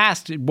 He was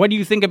asked, what do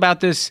you think about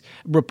this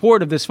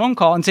report of this phone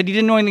call? And said he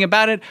didn't know anything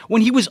about it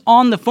when he was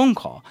on the phone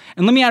call.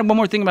 And let me add one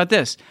more thing about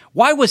this.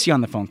 Why was he on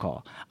the phone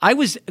call?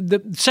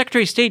 The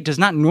Secretary of State does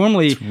not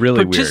normally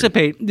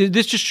participate. Weird.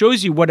 This just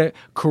shows you what a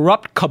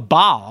corrupt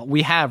cabal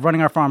we have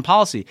running our foreign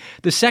policy.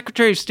 The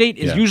Secretary of State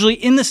is usually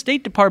in the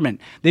State Department.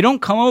 They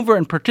don't come over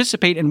and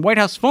participate in White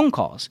House phone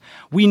calls.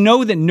 We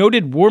know that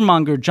noted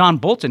warmonger John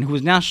Bolton, who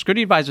was National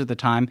Security Advisor at the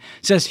time,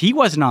 says he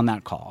wasn't on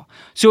that call.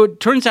 So it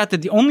turns out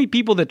that the only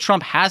people that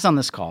Trump has on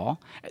this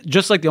call,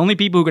 just like the only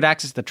people who could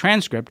access the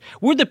transcript,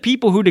 were the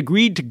people who'd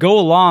agreed to go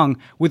along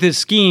with his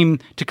scheme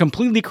to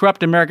completely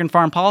corrupt American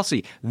foreign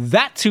policy.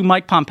 That's who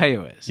Mike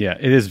Pompeo is. Yeah,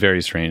 it is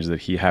very strange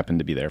that he happened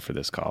to be there for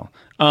this call.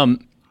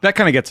 That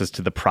kind of gets us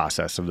to the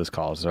process of this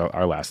call. So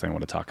our last thing I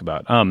want to talk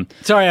about.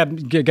 Sorry, I'm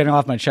getting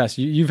off my chest.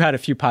 You've had a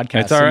few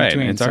podcasts. It's all right. In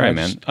between, it's all right,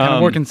 man. Kind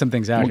of working some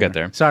things out. We'll here. get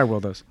there. Sorry,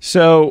 Wildos.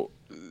 So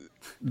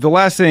the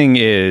last thing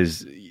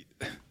is,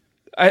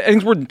 I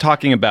think we're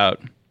talking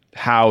about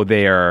how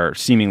they are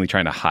seemingly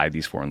trying to hide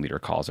these foreign leader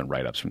calls and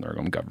write-ups from their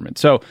own government.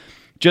 So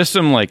just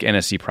some like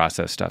NSC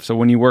process stuff. So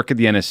when you work at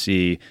the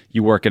NSC,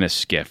 you work in a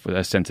SCIF,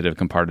 a sensitive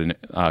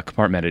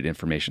compartmented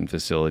information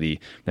facility.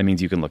 That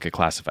means you can look at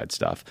classified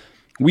stuff.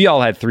 We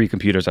all had 3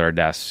 computers at our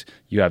desks.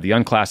 You have the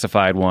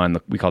unclassified one.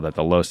 We call that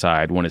the low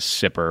side. One is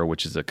SIPR,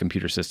 which is a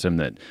computer system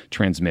that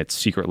transmits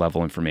secret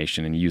level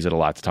information, and you use it a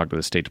lot to talk to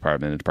the State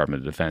Department and the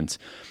Department of Defense.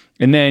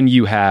 And then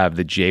you have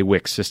the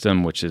JWIC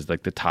system, which is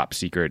like the top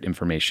secret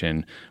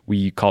information.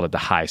 We called it the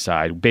high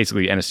side.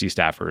 Basically, NSC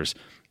staffers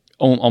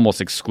almost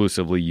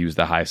exclusively use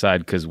the high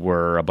side because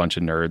we're a bunch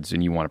of nerds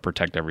and you want to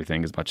protect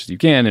everything as much as you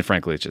can. And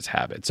frankly, it's just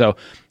habit. So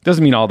it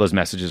doesn't mean all those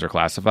messages are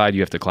classified. You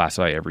have to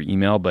classify every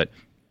email, but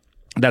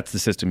that's the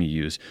system you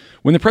use.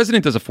 When the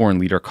president does a foreign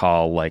leader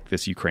call like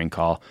this Ukraine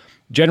call,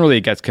 generally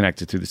it gets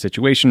connected to the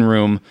Situation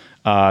Room.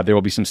 There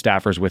will be some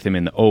staffers with him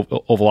in the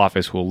Oval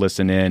Office who will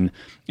listen in.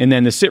 And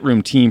then the sit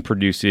room team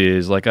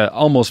produces like a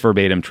almost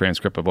verbatim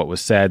transcript of what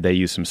was said. They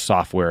use some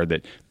software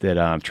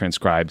that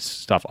transcribes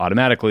stuff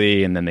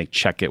automatically, and then they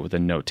check it with a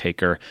note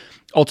taker.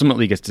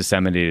 Ultimately gets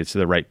disseminated to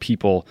the right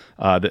people.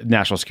 The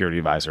National Security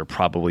Advisor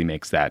probably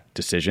makes that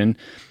decision.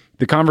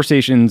 The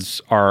conversations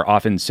are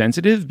often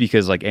sensitive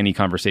because like any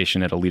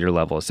conversation at a leader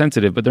level is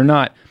sensitive, but they're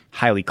not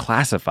highly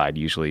classified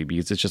usually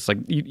because it's just like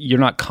you're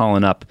not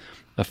calling up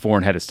a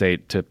foreign head of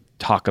state to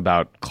talk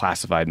about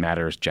classified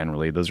matters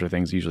generally. Those are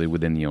things usually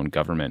within the own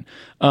government.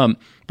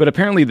 But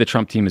apparently the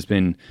Trump team has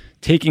been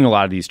taking a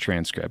lot of these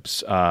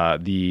transcripts,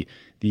 the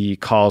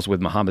calls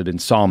with Mohammed bin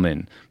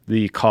Salman,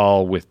 the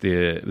call with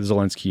the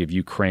Zelensky of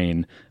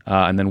Ukraine,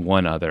 and then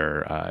one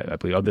other, I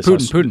believe,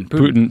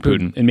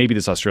 Putin, and maybe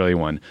this Australia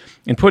one,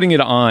 and putting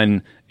it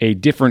on a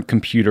different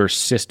computer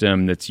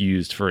system that's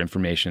used for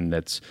information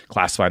that's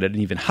classified at an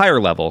even higher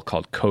level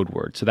called code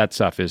word. So that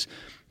stuff is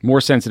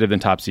more sensitive than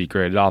top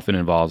secret. It often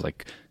involves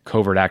like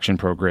covert action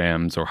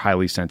programs or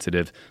highly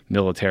sensitive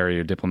military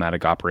or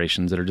diplomatic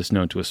operations that are just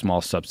known to a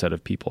small subset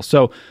of people.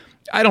 So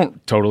I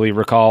don't totally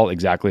recall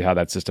exactly how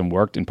that system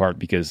worked, in part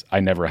because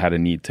I never had a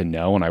need to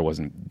know and I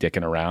wasn't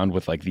dicking around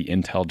with like the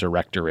Intel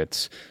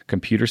Directorate's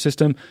computer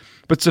system.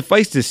 But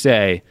suffice to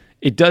say,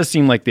 it does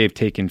seem like they've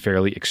taken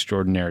fairly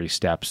extraordinary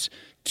steps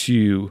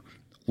to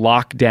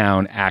lock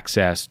down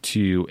access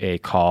to a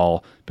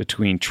call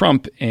between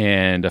Trump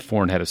and a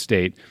foreign head of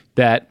state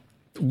that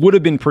would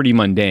have been pretty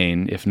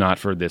mundane if not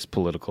for this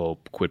political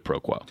quid pro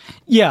quo.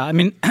 Yeah, I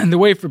mean, the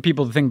way for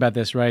people to think about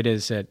this, right,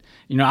 is that,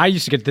 I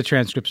used to get the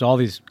transcripts of all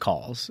these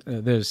calls.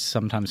 They're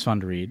sometimes fun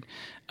to read.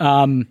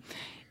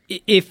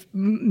 If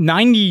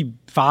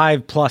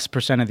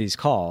 95+% of these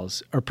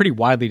calls are pretty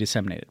widely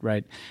disseminated,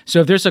 right?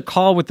 So if there's a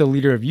call with the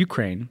leader of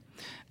Ukraine,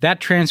 that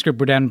transcript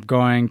would end up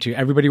going to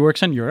everybody who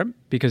works on Europe,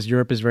 because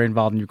Europe is very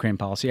involved in Ukraine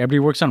policy. Everybody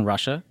who works on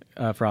Russia,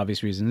 for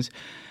obvious reasons.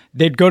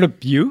 They'd go to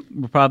you,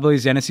 probably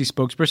as NSC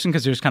spokesperson,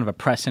 because there's kind of a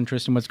press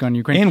interest in what's going on in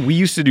Ukraine. And we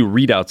used to do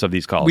readouts of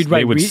these calls.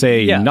 They would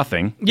say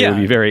nothing. Yeah. It would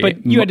be very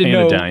but you had to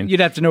anodyne.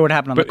 You'd have to know what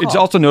happened on the call. But it's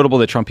also notable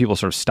that Trump people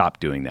sort of stopped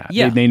doing that.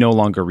 Yeah. They no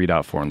longer read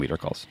out foreign leader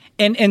calls.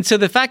 And so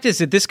the fact is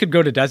that this could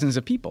go to dozens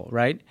of people,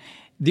 right?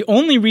 The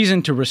only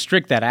reason to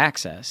restrict that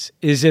access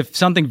is if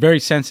something very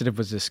sensitive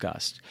was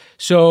discussed.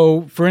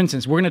 So, for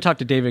instance, we're going to talk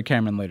to David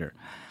Cameron later.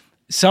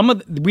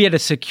 We had a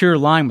secure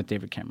line with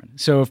David Cameron.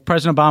 So if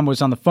President Obama was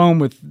on the phone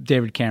with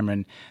David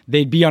Cameron,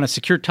 they'd be on a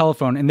secure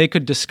telephone and they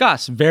could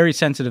discuss very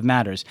sensitive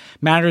matters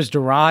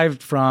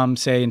derived from,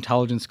 say,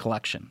 intelligence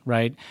collection,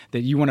 right? That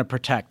you want to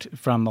protect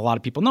from a lot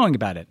of people knowing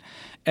about it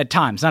at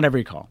times, not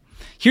every call.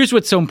 Here's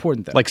what's so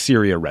important, though. Like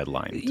Syria red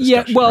line.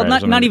 Yeah, well,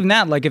 right? not even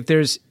that. Like if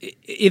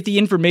the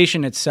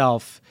information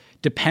itself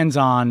depends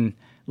on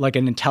like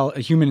a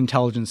human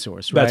intelligence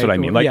source, right? That's what I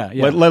mean. Like,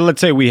 let's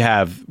say we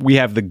have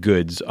the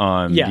goods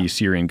on the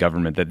Syrian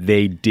government that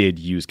they did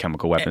use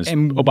chemical weapons.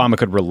 And Obama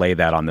could relay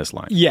that on this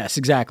line. Yes,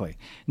 exactly.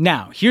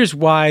 Now, here's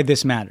why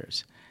this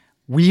matters.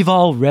 We've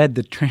all read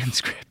the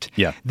transcript.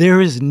 Yeah. There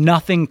is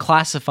nothing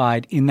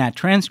classified in that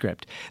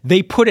transcript.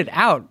 They put it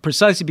out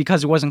precisely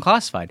because it wasn't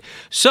classified.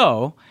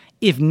 So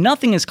if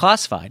nothing is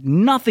classified,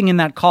 nothing in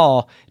that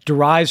call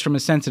derives from a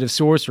sensitive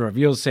source or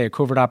reveals, say, a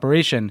covert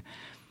operation,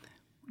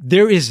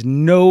 there is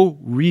no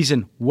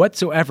reason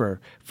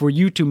whatsoever for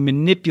you to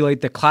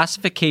manipulate the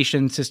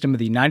classification system of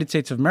the United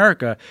States of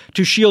America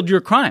to shield your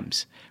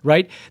crimes,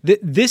 right?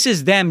 This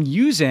is them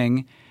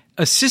using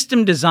a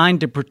system designed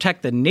to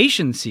protect the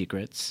nation's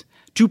secrets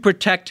to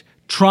protect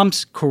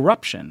Trump's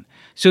corruption.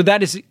 So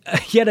that is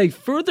yet a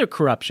further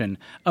corruption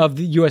of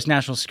the U.S.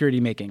 national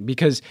security making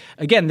because,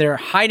 again, they're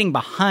hiding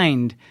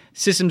behind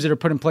systems that are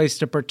put in place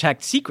to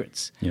protect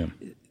secrets,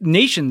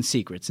 nation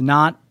secrets,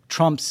 not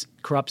Trump's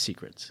corrupt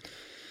secrets.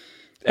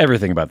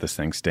 Everything about this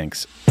thing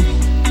stinks.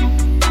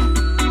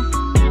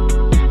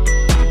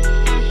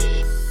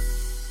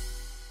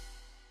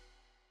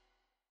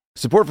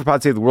 Support for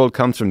Pod Save the World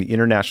comes from the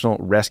International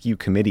Rescue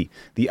Committee.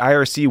 The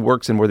IRC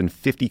works in more than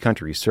 50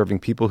 countries, serving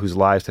people whose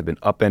lives have been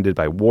upended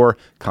by war,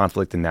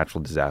 conflict, and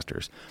natural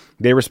disasters.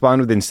 They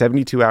respond within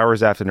 72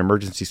 hours after an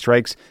emergency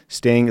strikes,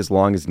 staying as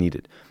long as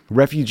needed.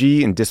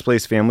 Refugee and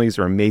displaced families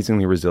are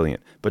amazingly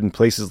resilient, but in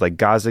places like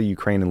Gaza,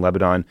 Ukraine, and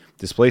Lebanon,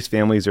 displaced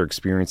families are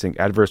experiencing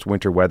adverse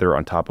winter weather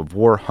on top of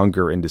war,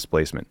 hunger, and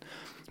displacement.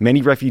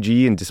 Many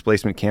refugee and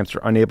displacement camps are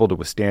unable to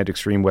withstand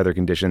extreme weather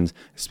conditions,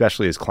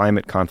 especially as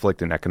climate,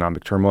 conflict, and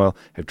economic turmoil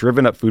have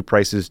driven up food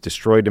prices,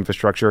 destroyed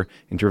infrastructure,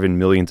 and driven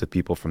millions of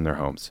people from their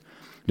homes.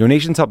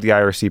 Donations help the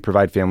IRC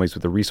provide families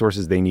with the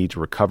resources they need to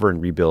recover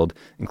and rebuild,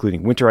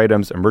 including winter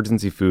items,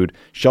 emergency food,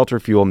 shelter,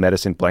 fuel,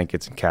 medicine,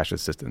 blankets, and cash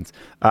assistance.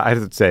 I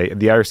have to say,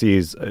 the IRC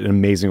is an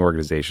amazing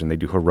organization. They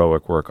do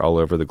heroic work all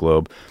over the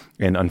globe.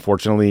 And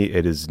unfortunately,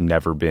 it has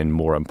never been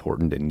more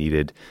important and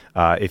needed.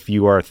 If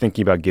you are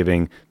thinking about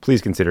giving,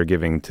 please consider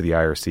giving to the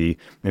IRC.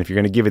 And if you're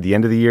going to give at the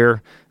end of the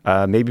year,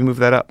 maybe move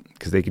that up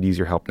because they could use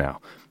your help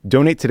now.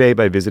 Donate today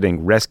by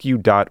visiting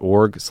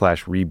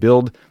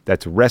rescue.org/rebuild.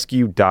 That's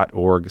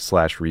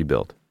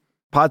rescue.org/rebuild.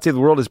 Pod Save the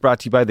World is brought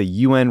to you by the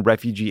UN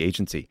Refugee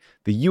Agency.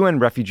 The UN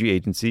Refugee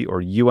Agency,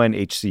 or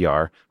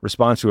UNHCR,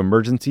 responds to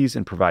emergencies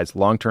and provides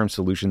long-term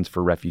solutions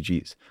for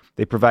refugees.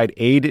 They provide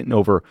aid in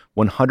over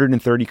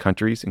 130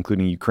 countries,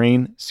 including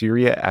Ukraine,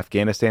 Syria,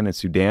 Afghanistan, and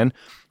Sudan,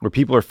 where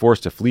people are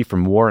forced to flee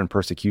from war and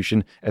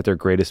persecution at their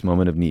greatest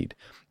moment of need.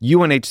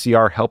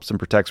 UNHCR helps and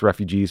protects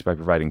refugees by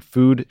providing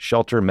food,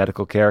 shelter,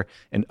 medical care,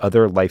 and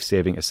other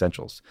life-saving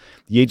essentials.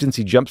 The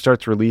agency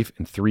jumpstarts relief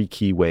in 3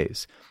 key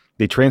ways.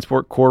 They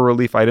transport core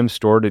relief items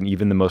stored in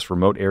even the most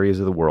remote areas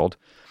of the world.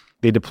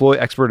 They deploy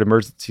expert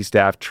emergency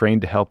staff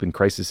trained to help in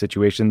crisis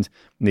situations,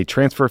 and they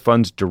transfer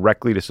funds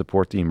directly to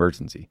support the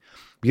emergency.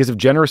 Because of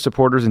generous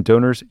supporters and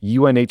donors,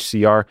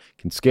 UNHCR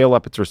can scale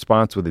up its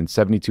response within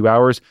 72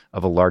 hours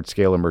of a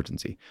large-scale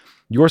emergency.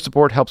 Your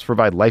support helps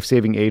provide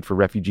life-saving aid for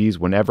refugees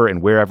whenever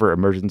and wherever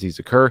emergencies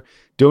occur.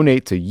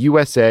 Donate to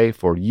USA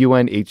for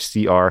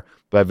UNHCR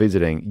by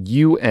visiting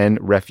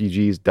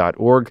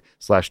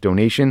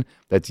unrefugees.org/donation.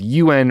 That's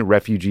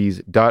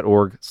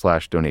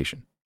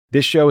unrefugees.org/donation.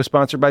 This show is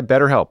sponsored by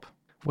BetterHelp.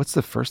 What's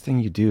the first thing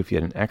you do if you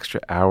had an extra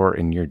hour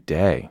in your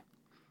day?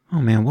 Oh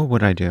man, what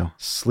would I do?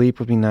 Sleep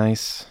would be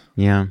nice.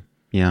 Yeah.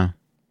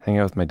 Hang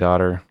out with my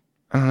daughter.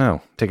 I don't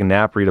know. Take a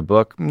nap, read a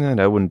book. No,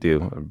 I wouldn't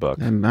do a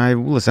book. I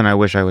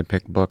wish I would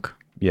pick a book.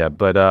 Yeah,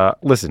 but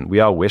listen, we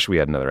all wish we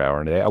had another hour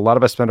in a day. A lot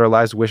of us spend our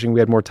lives wishing we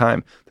had more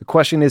time. The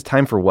question is,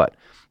 time for what?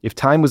 If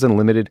time was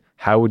unlimited,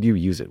 how would you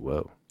use it?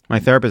 Whoa.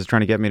 My therapist is trying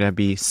to get me to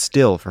be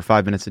still for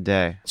 5 minutes a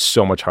day.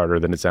 So much harder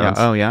than it sounds.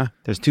 Yeah. Oh, yeah?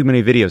 There's too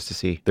many videos to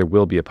see. There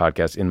will be a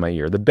podcast in my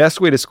ear. The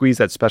best way to squeeze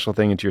that special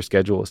thing into your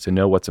schedule is to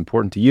know what's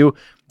important to you,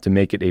 to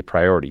make it a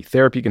priority.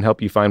 Therapy can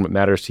help you find what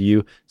matters to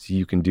you so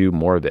you can do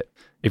more of it.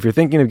 If you're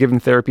thinking of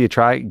giving therapy a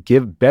try,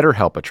 give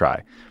BetterHelp a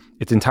try.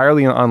 It's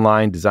entirely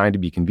online, designed to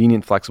be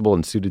convenient, flexible,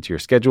 and suited to your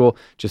schedule.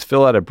 Just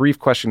fill out a brief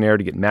questionnaire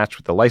to get matched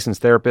with a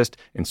licensed therapist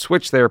and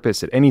switch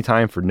therapists at any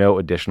time for no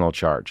additional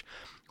charge.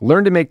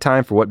 Learn to make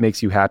time for what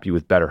makes you happy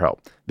with BetterHelp.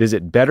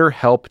 Visit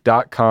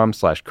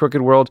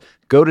betterhelp.com/crookedworld.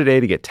 Go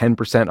today to get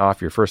 10%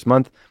 off your first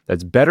month.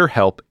 That's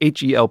BetterHelp,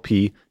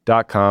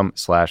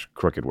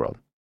 HELP.com/crookedworld.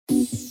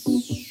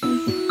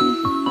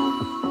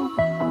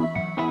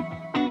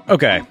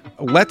 Okay,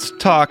 let's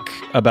talk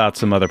about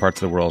some other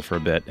parts of the world for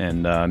a bit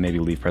and maybe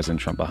leave President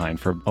Trump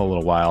behind for a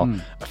little while.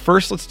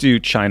 First, let's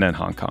do China and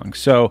Hong Kong.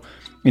 So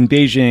in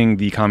Beijing,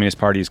 the Communist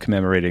Party is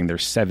commemorating their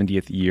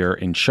 70th year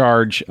in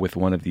charge with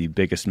one of the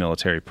biggest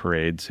military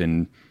parades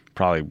in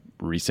probably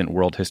recent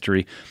world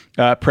history.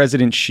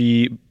 President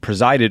Xi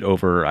presided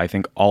over, I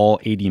think, all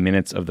 80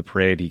 minutes of the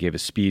parade. He gave a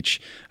speech.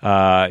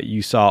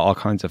 You saw all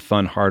kinds of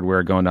fun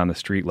hardware going down the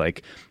street,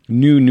 like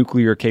new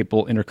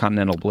nuclear-capable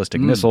intercontinental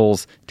ballistic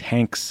missiles,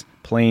 tanks,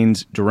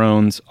 planes,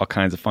 drones, all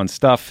kinds of fun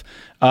stuff.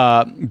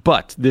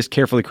 But this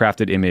carefully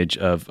crafted image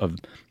of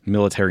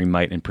military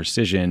might and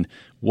precision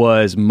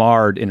was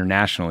marred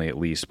internationally, at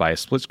least, by a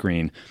split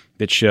screen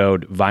that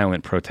showed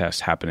violent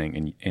protests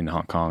happening in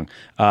Hong Kong.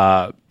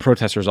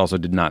 Protesters also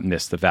did not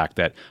miss the fact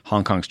that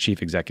Hong Kong's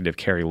chief executive,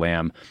 Carrie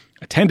Lam,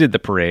 attended the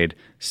parade,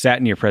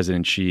 sat near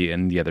President Xi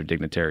and the other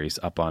dignitaries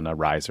up on a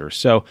riser.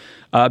 So,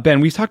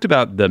 Ben, we've talked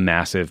about the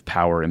massive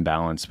power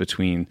imbalance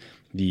between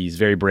these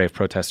very brave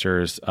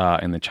protesters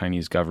and the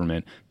Chinese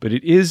government, but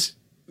it is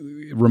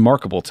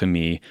remarkable to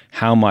me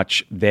how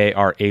much they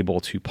are able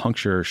to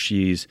puncture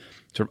Xi's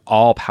sort of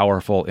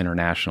all-powerful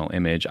international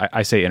image.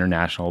 I say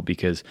international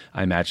because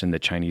I imagine the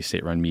Chinese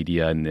state-run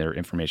media and their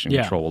information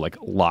control will like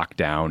lock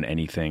down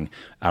anything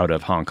out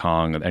of Hong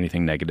Kong,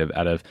 anything negative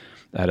out of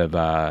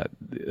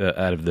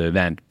the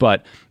event.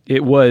 But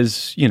it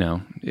was,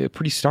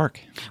 pretty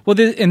stark. Well,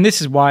 and this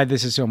is why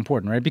this is so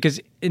important, right? Because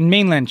in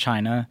mainland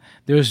China,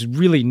 there's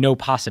really no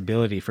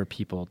possibility for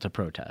people to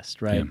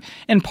protest, right? Yeah.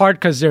 In part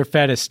because they're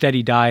fed a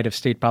steady diet of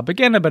state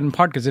propaganda, but in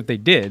part because if they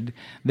did,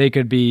 they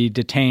could be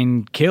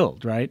detained,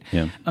 killed, right?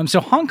 Yeah. So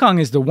Hong Kong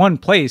is the one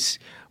place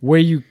where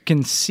you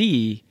can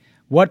see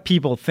what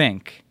people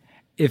think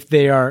if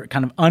they are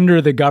kind of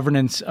under the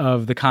governance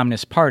of the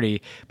Communist Party,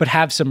 but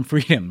have some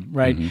freedom,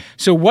 right? Mm-hmm.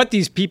 So what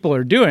these people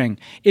are doing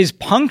is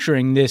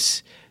puncturing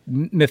this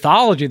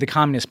mythology of the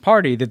Communist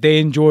Party that they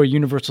enjoy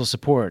universal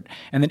support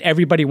and that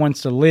everybody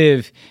wants to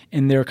live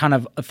in their kind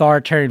of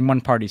authoritarian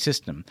one-party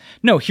system.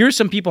 No, here's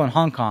some people in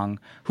Hong Kong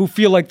who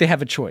feel like they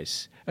have a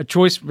choice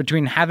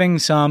between having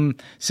some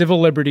civil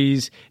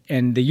liberties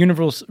and the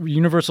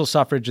universal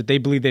suffrage that they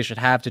believe they should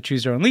have to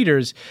choose their own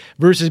leaders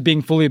versus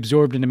being fully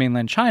absorbed into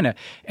mainland China.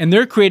 And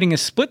they're creating a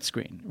split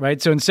screen,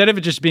 right? So instead of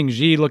it just being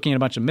Xi looking at a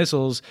bunch of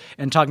missiles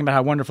and talking about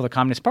how wonderful the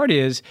Communist Party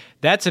is,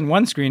 that's in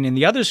one screen. And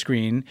the other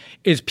screen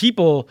is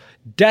people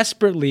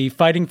desperately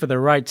fighting for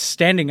their rights,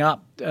 standing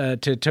up to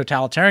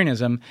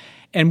totalitarianism.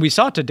 And we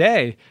saw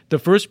today the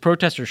first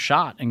protester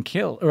shot and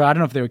killed, or I don't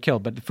know if they were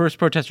killed, but the first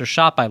protester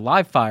shot by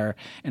live fire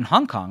in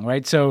Hong Kong,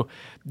 right? So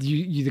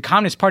the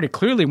Communist Party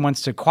clearly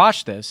wants to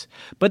quash this,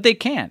 but they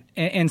can't.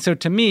 And so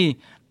to me,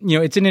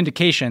 it's an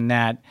indication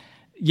that,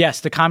 yes,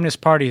 the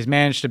Communist Party has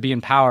managed to be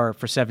in power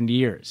for 70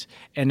 years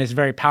and is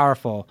very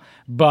powerful,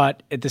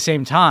 but at the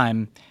same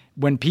time,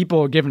 when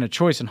people are given a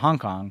choice in Hong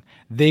Kong,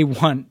 they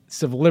want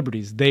civil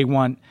liberties. They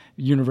want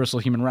universal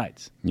human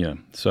rights. Yeah.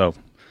 So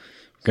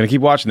going to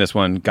keep watching this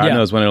one. God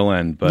knows when it'll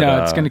end. But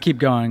no, it's going to keep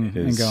going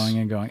and going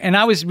and going. And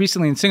I was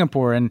recently in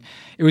Singapore, and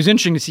it was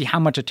interesting to see how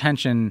much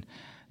attention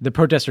the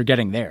protests are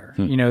getting there.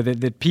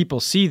 That people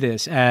see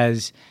this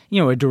as,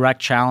 a direct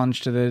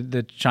challenge to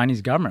the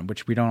Chinese government,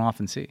 which we don't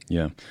often see.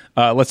 Yeah.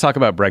 Let's talk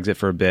about Brexit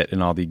for a bit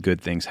and all the good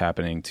things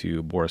happening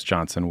to Boris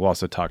Johnson. We'll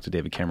also talk to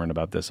David Cameron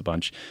about this a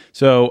bunch.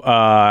 So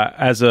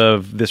as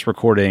of this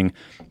recording,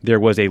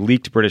 there was a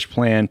leaked British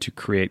plan to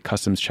create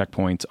customs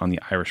checkpoints on the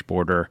Irish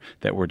border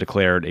that were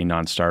declared a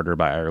non-starter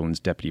by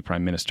Ireland's Deputy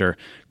Prime Minister.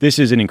 This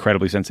is an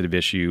incredibly sensitive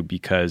issue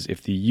because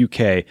if the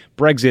UK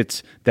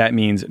Brexits, that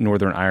means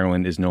Northern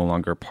Ireland is no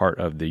longer part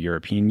of the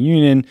European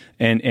Union.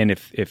 And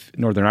if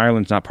Northern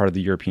Ireland's not part of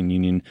the European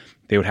Union,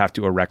 they would have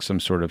to erect some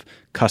sort of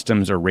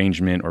customs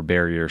arrangement or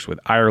barriers with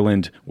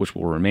Ireland, which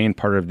will remain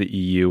part of the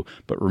EU.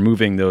 But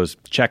removing those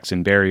checks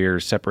and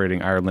barriers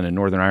separating Ireland and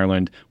Northern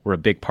Ireland were a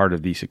big part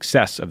of the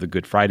success of the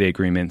Good Friday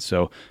Agreement.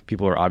 So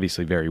people are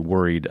obviously very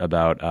worried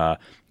about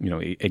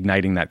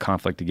igniting that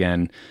conflict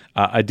again.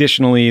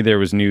 Additionally, there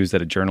was news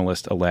that a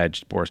journalist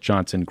alleged Boris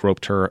Johnson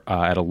groped her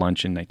at a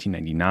lunch in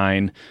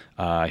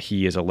 1999.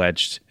 He is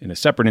alleged in a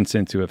separate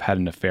incident to have had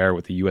an affair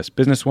with a U.S.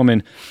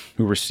 businesswoman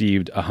who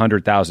received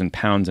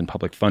 £100,000 in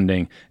public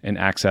funding and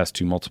access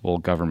to multiple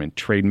government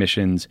trade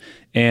missions.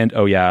 And,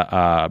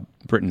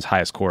 Britain's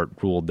highest court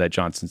ruled that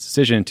Johnson's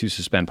decision to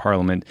suspend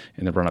Parliament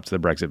in the run-up to the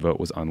Brexit vote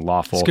was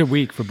unlawful. It's a good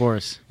week for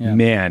Boris. Yeah.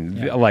 Man,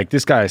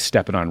 this guy is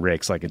stepping on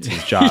rakes like it's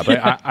his job.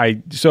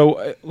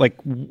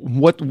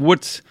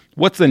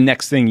 What's the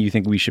next thing you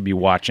think we should be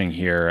watching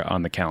here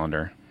on the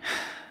calendar?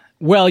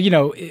 Well,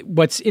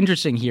 what's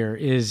interesting here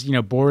is,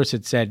 Boris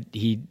had said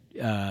he'd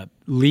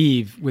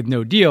leave with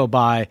no deal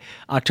by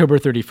October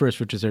 31st,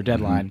 which is their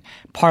deadline.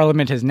 Mm-hmm.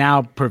 Parliament has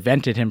now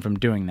prevented him from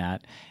doing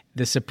that.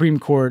 The Supreme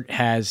Court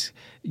has,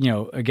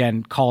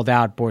 again, called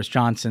out Boris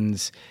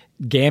Johnson's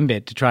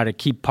gambit to try to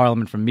keep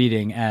Parliament from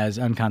meeting as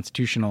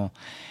unconstitutional.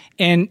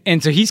 And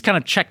so he's kind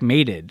of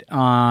checkmated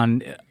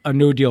on a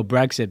no-deal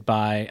Brexit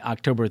by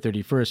October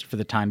 31st for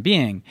the time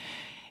being.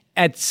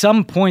 At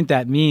some point,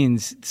 that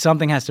means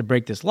something has to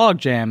break this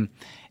logjam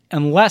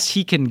unless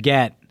he can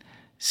get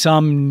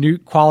some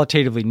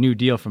qualitatively new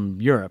deal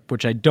from Europe,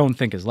 which I don't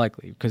think is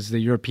likely because the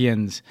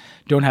Europeans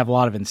don't have a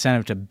lot of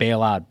incentive to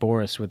bail out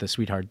Boris with a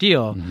sweetheart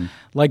deal. Mm-hmm.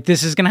 Like,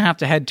 this is going to have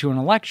to head to an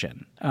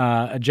election,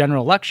 a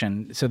general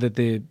election, so that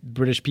the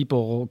British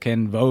people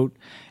can vote,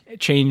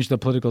 change the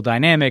political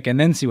dynamic, and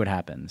then see what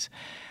happens.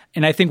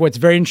 And I think what's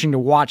very interesting to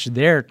watch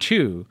there,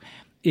 too,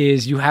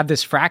 is you have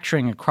this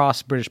fracturing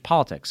across British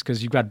politics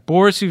because you've got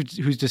Boris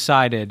who's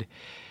decided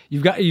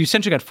you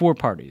essentially got four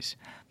parties.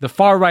 The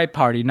far-right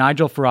party,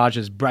 Nigel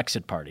Farage's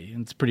Brexit party,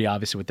 and it's pretty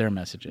obvious what their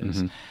message is.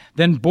 Mm-hmm.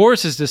 Then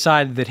Boris has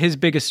decided that his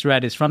biggest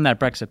threat is from that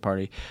Brexit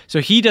party. So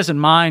he doesn't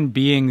mind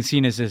being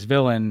seen as this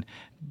villain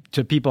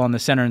to people on the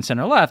center and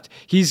center-left.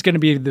 He's going to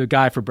be the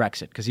guy for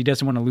Brexit because he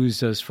doesn't want to lose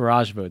those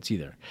Farage votes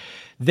either.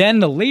 Then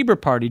the Labour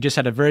Party just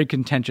had a very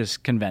contentious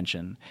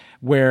convention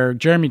where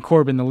Jeremy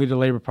Corbyn, the leader of the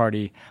Labour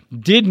Party,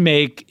 did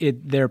make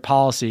it their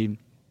policy,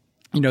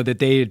 that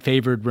they had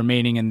favored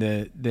remaining in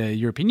the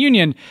European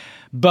Union.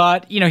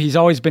 But, he's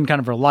always been kind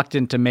of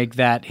reluctant to make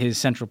that his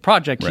central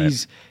project. Right.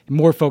 He's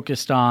more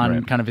focused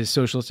on kind of his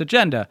socialist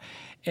agenda.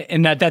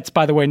 And that's,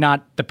 by the way,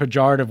 not the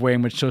pejorative way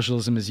in which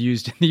socialism is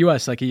used in the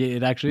U.S. Like,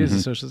 it actually is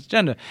a socialist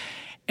agenda.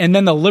 And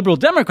then the Liberal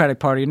Democratic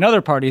Party,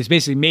 another party, has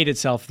basically made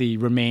itself the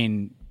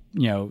Remain,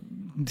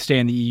 stay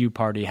in the EU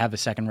party, have a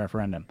second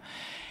referendum.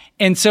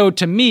 And so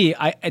to me,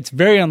 it's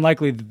very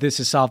unlikely that this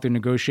is solved through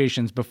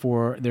negotiations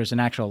before there's an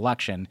actual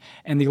election.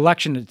 And the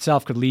election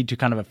itself could lead to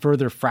kind of a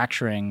further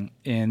fracturing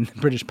in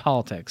British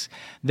politics.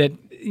 That,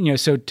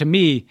 so to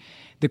me,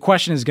 the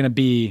question is going to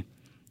be,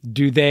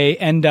 do they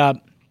end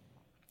up,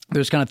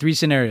 there's kind of three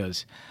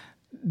scenarios.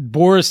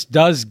 Boris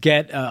does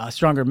get a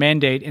stronger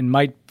mandate and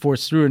might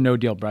force through a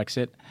no-deal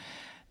Brexit.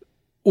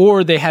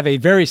 Or they have a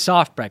very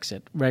soft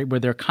Brexit, right, where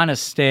they're kind of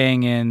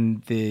staying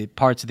in the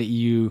parts of the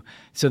EU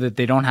so that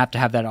they don't have to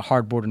have that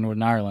hard border in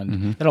Northern Ireland.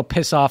 Mm-hmm. That'll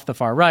piss off the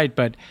far right,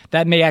 but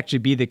that may actually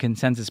be the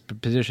consensus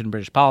position in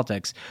British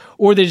politics.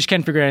 Or they just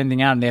can't figure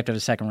anything out and they have to have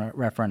a second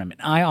referendum.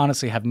 And I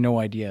honestly have no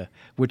idea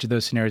which of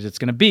those scenarios it's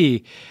going to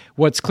be.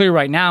 What's clear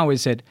right now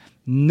is that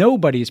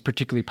nobody is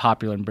particularly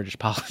popular in British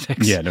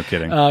politics. Yeah, no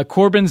kidding.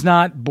 Corbyn's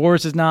not,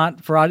 Boris is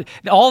not, Farage.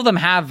 All of them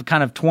have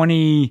kind of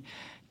 20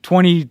 to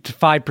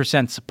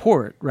 5%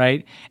 support,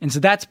 right? And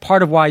so that's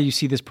part of why you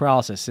see this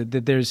paralysis,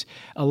 that there's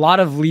a lot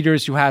of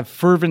leaders who have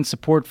fervent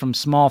support from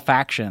small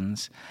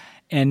factions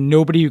and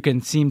nobody who can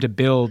seem to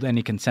build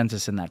any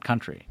consensus in that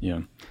country. Yeah.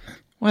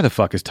 Why the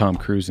fuck is Tom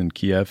Cruise in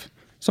Kiev?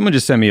 Someone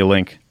just sent me a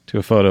link to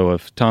a photo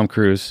of Tom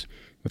Cruise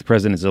with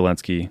President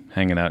Zelensky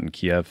hanging out in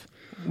Kiev.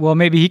 Well,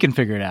 maybe he can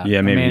figure it out. Yeah,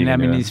 maybe. I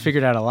mean, he's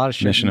figured out a lot of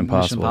shit. Mission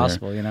Impossible,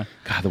 God,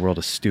 the world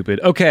is stupid.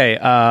 Okay,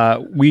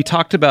 we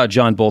talked about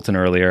John Bolton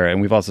earlier,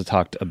 and we've also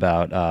talked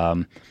about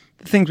the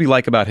things we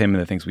like about him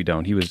and the things we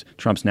don't. He was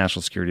Trump's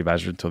national security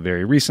advisor until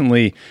very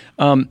recently.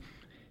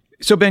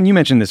 So, Ben, you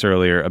mentioned this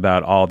earlier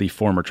about all the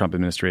former Trump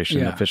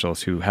administration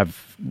officials who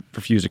have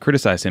refused to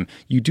criticize him.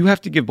 You do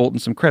have to give Bolton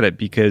some credit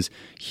because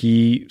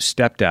he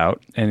stepped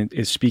out and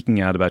is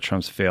speaking out about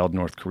Trump's failed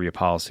North Korea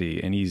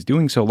policy. And he's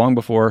doing so long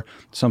before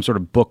some sort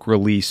of book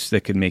release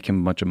that could make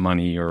him a bunch of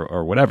money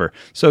or whatever.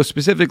 So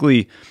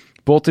specifically,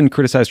 Bolton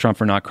criticized Trump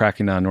for not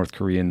cracking down North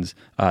Koreans'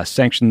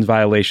 sanctions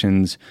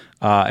violations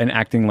and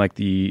acting like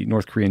the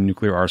North Korean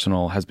nuclear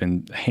arsenal has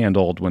been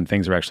handled when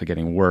things are actually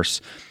getting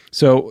worse.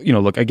 So,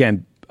 look,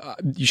 again,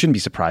 you shouldn't be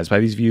surprised by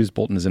these views.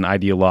 Bolton is an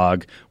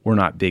ideologue. We're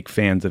not big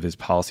fans of his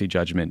policy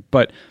judgment.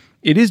 But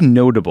it is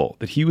notable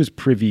that he was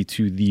privy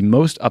to the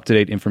most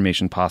up-to-date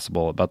information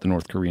possible about the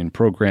North Korean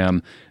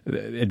program,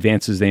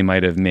 advances they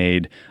might have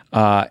made.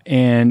 So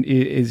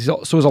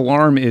his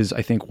alarm is,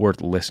 I think,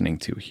 worth listening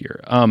to here.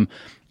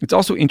 It's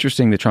also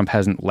interesting that Trump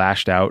hasn't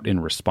lashed out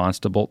in response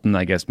to Bolton.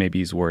 I guess maybe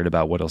he's worried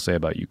about what he'll say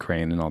about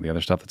Ukraine and all the other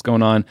stuff that's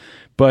going on.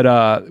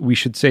 But we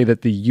should say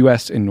that the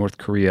U.S. and North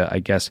Korea, I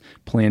guess,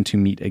 plan to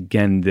meet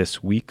again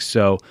this week.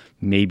 So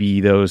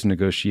maybe those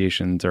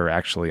negotiations are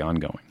actually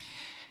ongoing.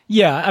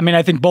 Yeah, I mean,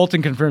 I think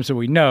Bolton confirms what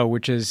we know,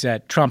 which is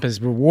that Trump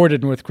has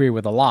rewarded North Korea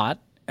with a lot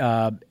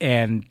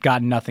and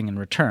gotten nothing in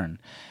return.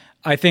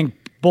 I think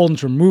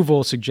Bolton's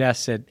removal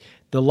suggests that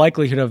the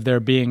likelihood of there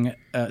being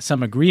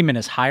some agreement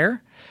is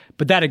higher.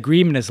 But that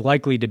agreement is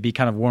likely to be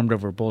kind of warmed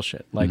over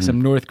bullshit, like some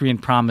North Korean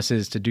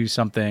promises to do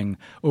something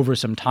over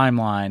some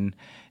timeline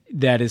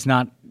that is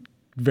not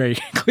very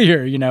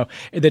clear,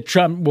 that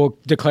Trump will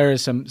declare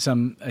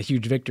a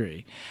huge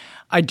victory.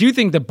 I do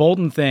think the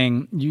Bolton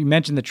thing, you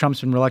mentioned that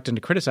Trump's been reluctant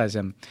to criticize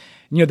him.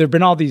 There have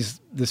been all this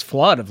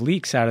flood of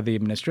leaks out of the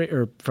administration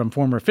or from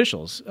former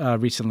officials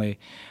recently.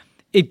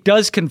 It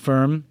does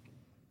confirm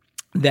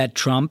that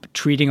Trump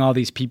treating all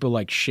these people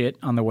like shit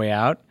on the way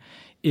out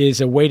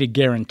is a way to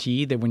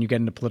guarantee that when you get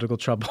into political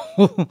trouble,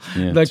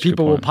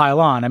 people will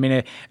pile on. I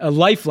mean, a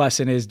life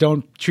lesson is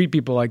don't treat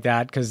people like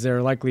that because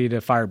they're likely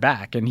to fire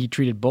back. And he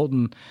treated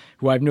Bolton,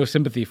 who I have no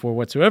sympathy for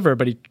whatsoever,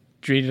 but he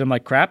treated him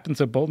like crap, and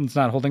so Bolton's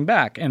not holding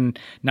back. And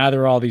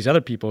neither are all these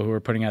other people who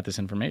are putting out this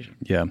information.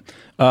 Yeah.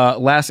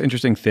 Last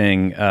interesting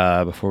thing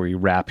before we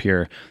wrap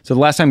here. So the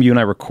last time you and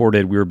I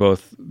recorded, we were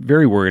both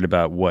very worried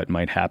about what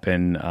might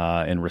happen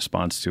in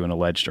response to an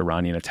alleged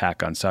Iranian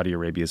attack on Saudi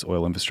Arabia's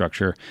oil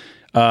infrastructure.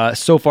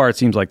 So far, it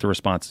seems like the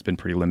response has been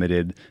pretty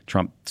limited.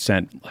 Trump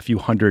sent a few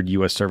hundred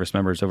U.S. service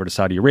members over to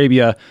Saudi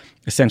Arabia,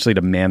 essentially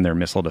to man their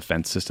missile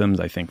defense systems.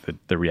 I think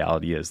that the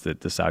reality is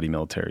that the Saudi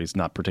military is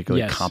not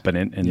particularly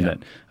competent and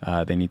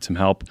that they need some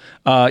help.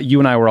 You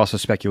and I were also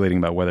speculating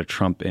about whether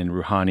Trump and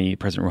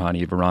President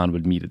Rouhani of Iran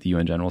would meet at the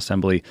UN General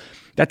Assembly.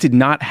 That did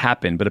not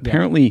happen, but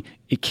apparently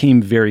it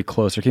came very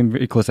close. It came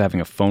very close to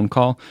having a phone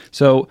call.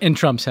 So in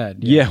Trump's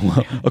head.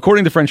 Well,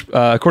 according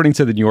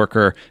to the New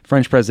Yorker,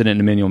 French President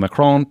Emmanuel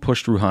Macron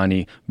pushed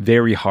Rouhani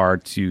very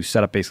hard to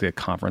set up basically a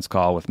conference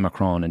call with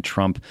Macron and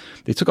Trump.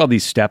 They took all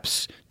these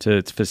steps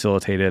to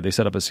facilitate it. They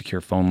set up a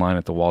secure phone line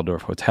at the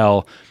Waldorf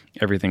Hotel.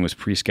 Everything was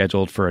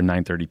pre-scheduled for a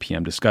 9:30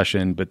 p.m.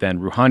 discussion, but then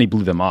Rouhani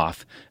blew them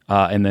off.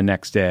 And the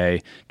next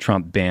day,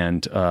 Trump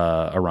banned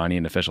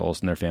Iranian officials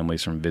and their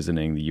families from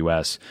visiting the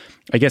U.S.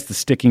 I guess the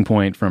sticking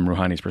point from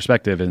Rouhani's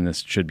perspective, and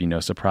this should be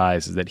no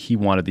surprise, is that he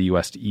wanted the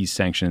U.S. to ease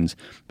sanctions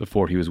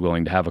before he was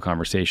willing to have a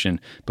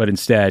conversation. But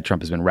instead,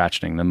 Trump has been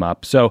ratcheting them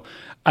up. So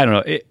I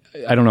don't know.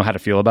 I don't know how to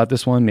feel about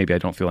this one. Maybe I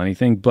don't feel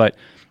anything, but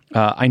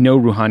I know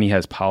Rouhani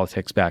has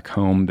politics back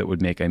home that would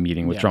make a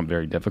meeting with Trump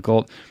very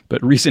difficult, but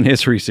recent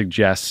history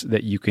suggests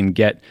that you can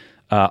get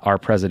our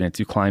president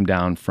to climb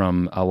down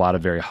from a lot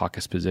of very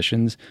hawkish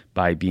positions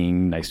by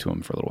being nice to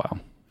him for a little while.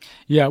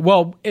 Yeah,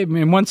 well, I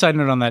mean, one side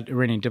note on that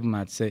Iranian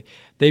diplomats,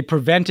 they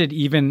prevented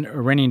even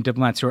Iranian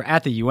diplomats who are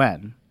at the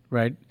UN,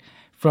 right,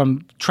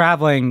 from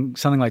traveling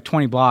something like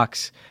 20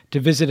 blocks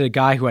to visit a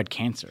guy who had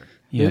cancer.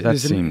 Yeah,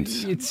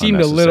 it seemed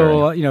a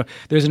little,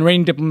 there's an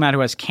Iranian diplomat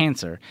who has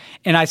cancer.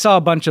 And I saw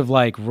a bunch of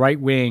like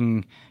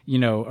right-wing,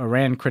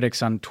 Iran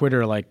critics on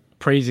Twitter like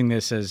praising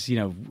this as,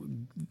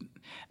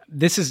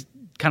 this is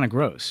kind of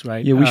gross,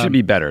 right? Yeah, we should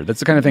be better. That's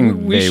the kind of thing they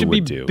would do. We should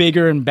be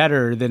bigger and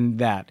better than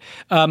that.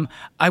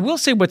 I will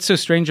say what's so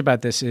strange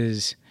about this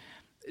is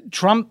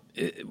Trump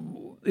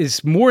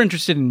is more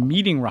interested in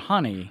meeting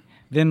Rouhani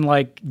than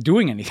like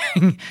doing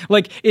anything.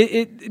 Like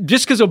it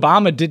just because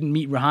Obama didn't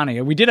meet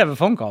Rouhani, we did have a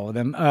phone call with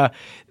him.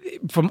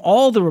 From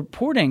all the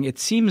reporting, it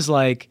seems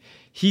like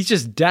he's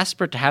just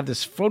desperate to have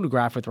this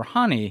photograph with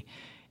Rouhani.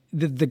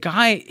 The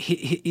guy,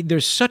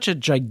 there's such a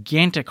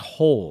gigantic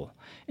hole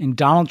in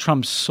Donald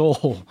Trump's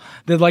soul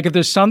that like if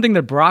there's something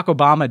that Barack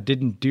Obama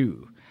didn't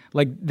do,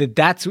 like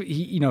that's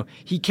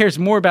he cares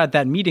more about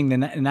that meeting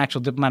than an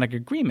actual diplomatic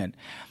agreement.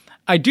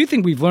 I do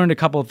think we've learned a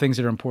couple of things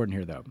that are important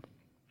here, though.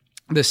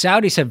 The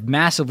Saudis have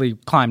massively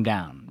climbed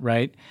down,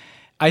 right?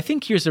 I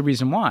think here's the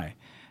reason why.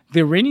 The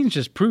Iranians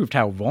just proved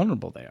how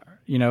vulnerable they are.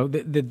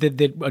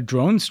 That a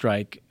drone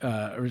strike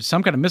or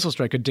some kind of missile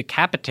strike could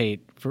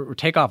decapitate or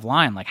take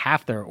offline like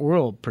half their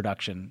oil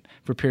production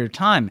for a period of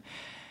time.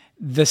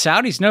 The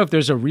Saudis know if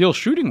there's a real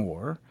shooting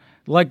war,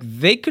 like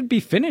they could be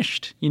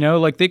finished,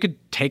 like they could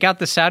take out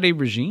the Saudi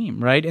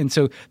regime, right? And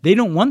so they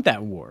don't want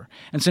that war.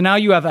 And so now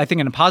you have, I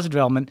think in a positive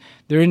development,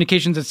 there are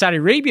indications that Saudi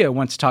Arabia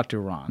wants to talk to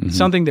Iran,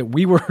 something that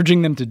we were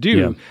urging them to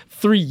do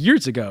 3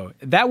 years ago.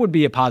 That would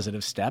be a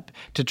positive step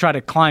to try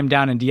to climb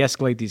down and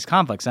de-escalate these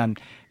conflicts. And,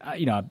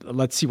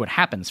 let's see what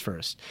happens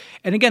first.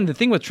 And again, the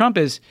thing with Trump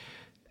is,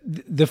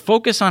 the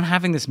focus on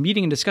having this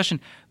meeting and discussion,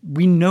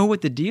 we know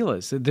what the deal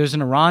is. There's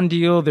an Iran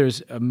deal.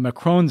 There's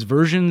Macron's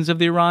versions of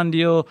the Iran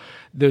deal.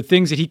 There are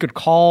things that he could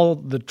call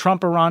the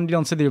Trump-Iran deal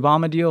instead of the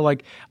Obama deal.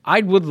 Like, I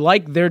would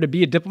like there to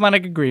be a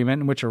diplomatic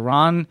agreement in which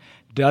Iran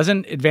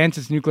doesn't advance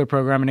its nuclear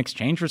program in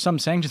exchange for some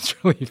sanctions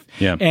relief.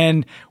 Yeah.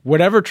 And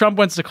whatever Trump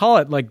wants to call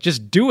it, like,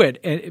 just do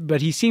it. But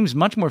he seems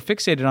much more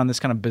fixated on this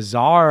kind of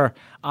bizarre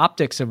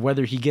optics of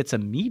whether he gets a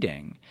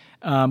meeting.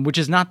 Which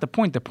is not the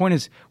point. The point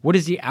is, what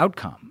is the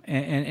outcome?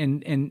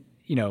 And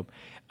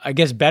I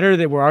guess better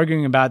that we're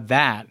arguing about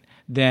that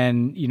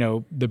than,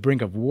 the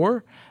brink of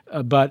war.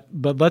 But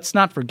let's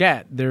not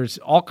forget, there's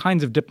all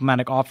kinds of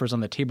diplomatic offers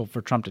on the table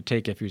for Trump to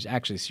take if he was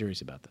actually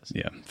serious about this.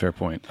 Yeah, fair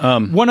point.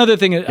 One other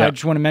thing I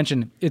just want to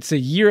mention, it's a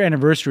year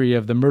anniversary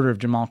of the murder of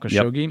Jamal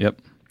Khashoggi. Yep.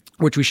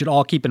 Which we should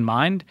all keep in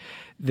mind,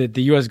 that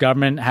the U.S.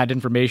 government had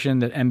information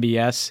that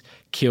MBS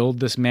killed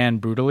this man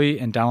brutally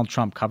and Donald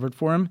Trump covered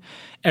for him.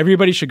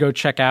 Everybody should go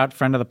check out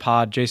friend of the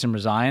pod, Jason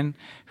Rezaian,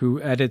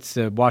 who edits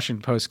the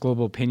Washington Post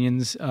Global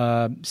Opinions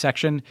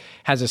section,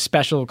 has a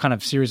special kind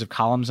of series of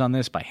columns on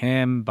this by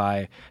him, by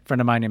a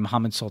friend of mine named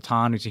Mohammed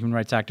Sultan, who's a human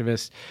rights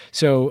activist.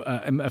 So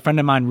a friend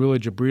of mine, Rula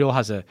Jabril,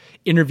 has an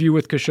interview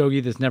with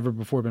Khashoggi that's never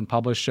before been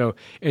published. So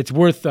it's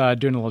worth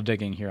doing a little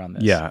digging here on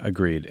this. Yeah,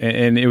 agreed.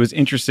 And it was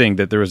interesting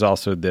that there was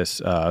also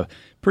this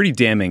pretty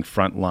damning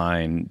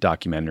frontline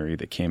documentary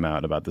that came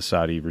out about the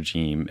Saudi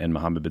regime and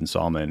Mohammed bin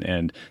Salman.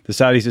 And the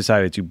Saudis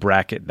decided to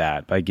bracket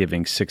that by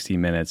giving 60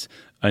 Minutes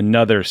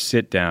another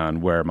sit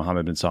down where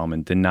Mohammed bin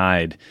Salman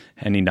denied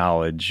any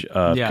knowledge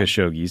of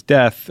Khashoggi's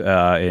death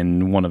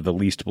in one of the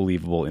least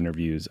believable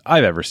interviews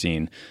I've ever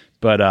seen.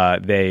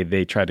 But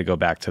they tried to go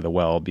back to the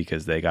well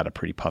because they got a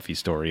pretty puffy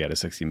story out of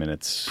 60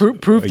 Minutes.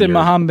 Proof that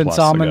Mohammed bin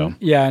Salman,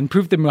 ago. And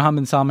proof that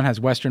Mohammed bin Salman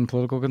has Western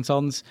political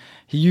consultants.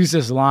 He used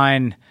this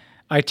line,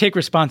 "I take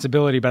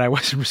responsibility, but I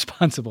wasn't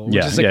responsible,"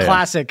 which is a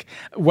classic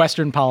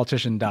Western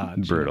politician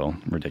dodge. Brutal,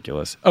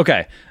 ridiculous.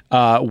 Okay,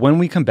 when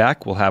we come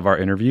back, we'll have our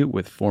interview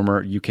with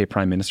former UK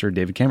Prime Minister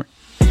David Cameron.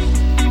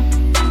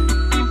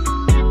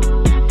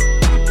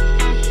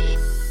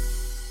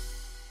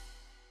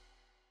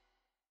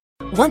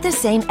 Want the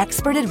same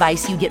expert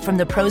advice you get from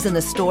the pros in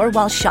the store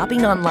while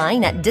shopping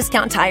online at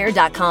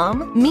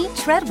DiscountTire.com? Meet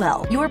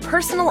Treadwell, your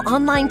personal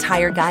online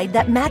tire guide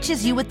that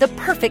matches you with the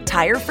perfect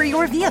tire for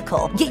your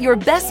vehicle. Get your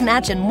best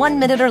match in 1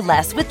 minute or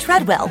less with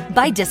Treadwell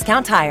by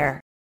Discount Tire.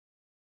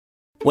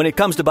 When it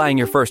comes to buying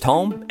your first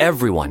home,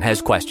 everyone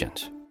has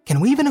questions. Can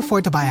we even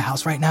afford to buy a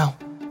house right now?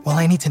 Well,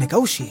 I need to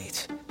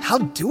negotiate. How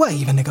do I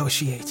even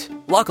negotiate?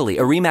 Luckily,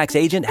 a RE/MAX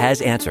agent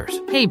has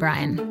answers. Hey,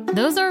 Brian,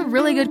 those are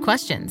really good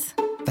questions.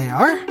 They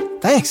are?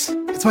 Thanks.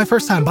 It's my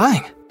first time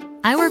buying.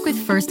 I work with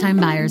first-time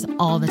buyers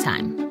all the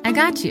time. I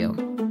got you.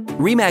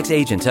 RE/MAX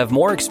agents have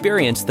more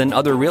experience than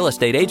other real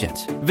estate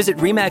agents. Visit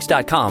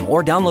RE/MAX.com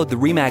or download the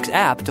RE/MAX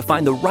app to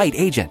find the right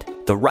agent.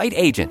 The right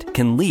agent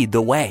can lead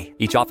the way.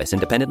 Each office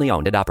independently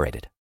owned and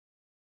operated.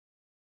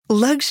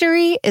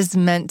 Luxury is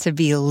meant to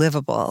be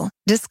livable.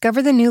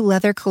 Discover the new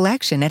leather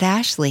collection at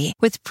Ashley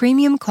with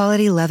premium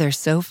quality leather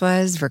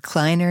sofas,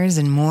 recliners,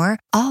 and more,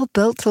 all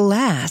built to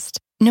last.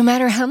 No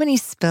matter how many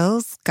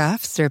spills,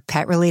 scuffs, or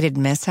pet-related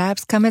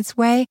mishaps come its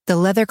way, the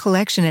leather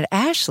collection at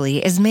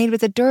Ashley is made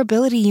with the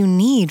durability you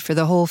need for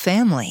the whole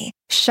family.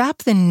 Shop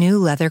the new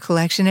leather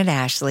collection at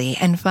Ashley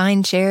and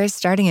find chairs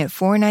starting at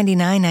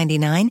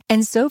 $499.99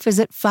 and sofas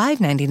at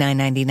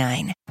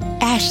 $599.99.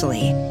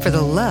 Ashley, for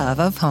the love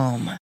of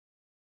home.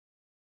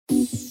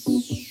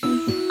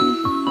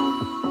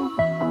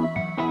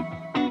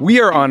 We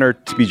are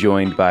honored to be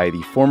joined by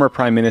the former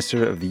Prime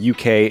Minister of the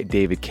UK,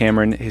 David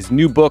Cameron. His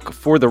new book,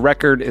 For the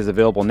Record, is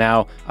available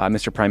now.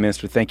 Mr. Prime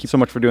Minister, thank you so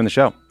much for doing the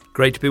show.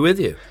 Great to be with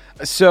you.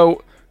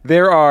 So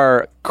there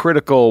are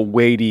critical,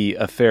 weighty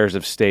affairs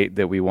of state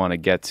that we want to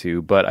get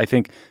to, but I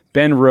think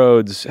Ben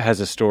Rhodes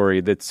has a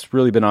story that's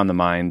really been on the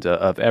mind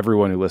of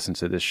everyone who listens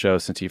to this show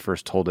since he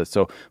first told it.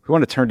 So we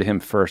want to turn to him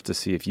first to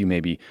see if you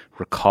maybe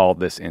recall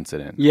this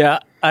incident. Yeah,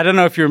 I don't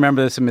know if you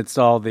remember this amidst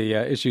all the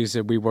issues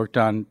that we worked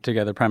on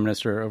together, Prime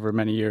Minister, over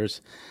many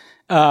years.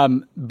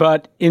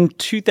 But in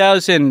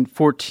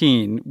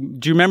 2014,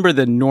 do you remember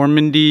the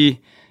Normandy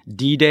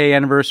D-Day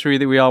anniversary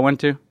that we all went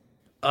to?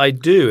 I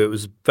do. It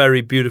was very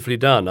beautifully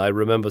done. I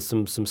remember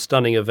some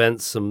stunning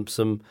events,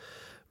 some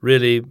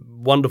really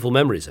wonderful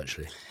memories,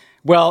 actually.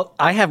 Well,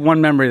 I have one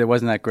memory that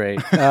wasn't that great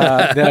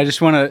that I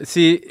just want to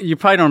see. You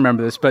probably don't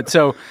remember this, but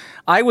so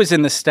I was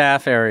in the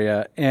staff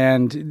area,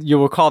 and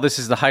you'll recall this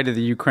is the height of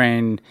the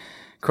Ukraine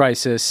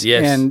crisis.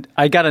 Yes. And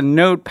I got a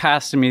note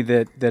passed to me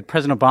that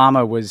President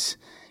Obama was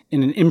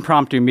in an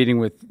impromptu meeting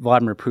with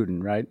Vladimir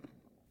Putin, right?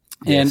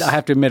 And I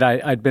have to admit,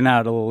 I'd been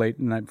out a little late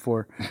the night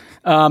before.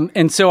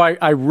 And so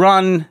I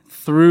run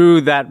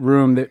through that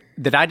room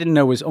that I didn't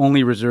know was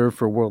only reserved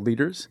for world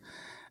leaders.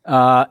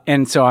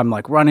 And so I'm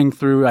like running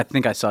through, I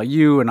think I saw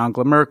you and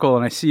Angela Merkel,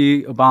 and I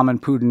see Obama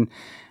and Putin.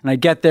 And I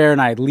get there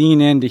and I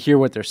lean in to hear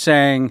what they're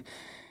saying.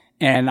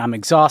 And I'm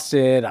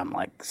exhausted. I'm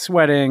like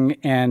sweating.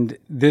 And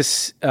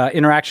this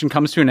interaction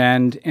comes to an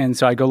end. And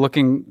so I go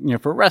looking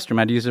for a restroom.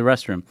 I had to use the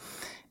restroom.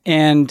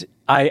 And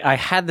I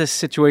had this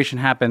situation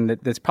happen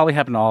that's probably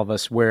happened to all of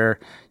us where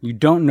you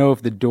don't know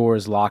if the door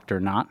is locked or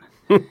not.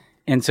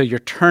 And so you're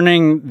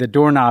turning the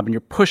doorknob and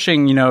you're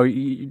pushing,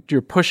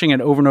 you're pushing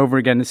it over and over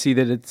again to see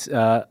that it's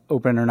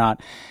open or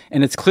not.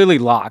 And it's clearly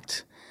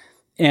locked.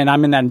 And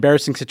I'm in that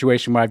embarrassing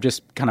situation where I've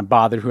just kind of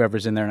bothered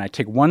whoever's in there. And I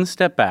take one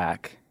step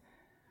back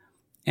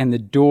and the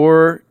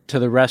door to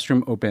the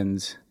restroom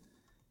opens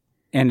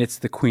and it's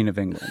the Queen of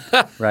England,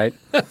 right?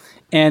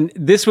 And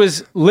this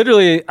was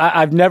literally,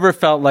 I've never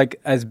felt like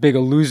as big a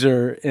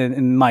loser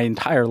in my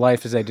entire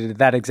life as I did at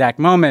that exact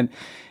moment.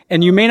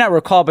 And you may not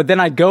recall, but then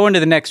I go into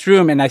the next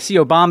room and I see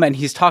Obama and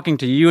he's talking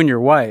to you and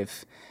your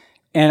wife.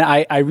 And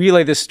I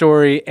relay this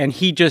story and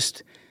he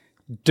just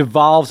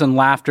devolves in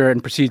laughter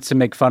and proceeds to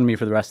make fun of me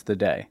for the rest of the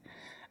day.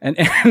 And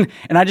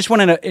I just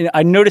want to.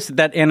 I noticed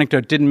that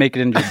anecdote didn't make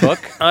it into your book.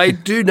 I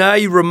do now.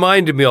 You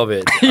reminded me of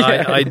it.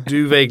 Yeah. I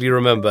do vaguely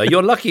remember.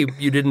 You're lucky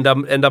you didn't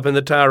end up in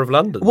the Tower of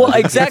London. Well,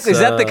 exactly. Is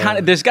that the kind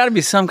of? There's got to be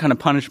some kind of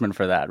punishment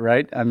for that,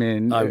 right? I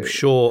mean, I'm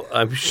sure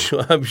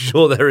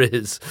there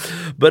is.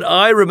 But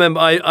I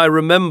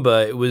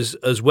remember it was,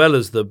 as well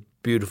as the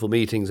beautiful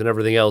meetings and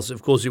everything else.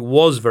 Of course, it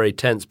was very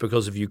tense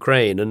because of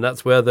Ukraine, and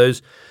that's where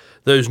those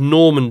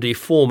Normandy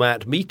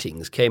format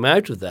meetings came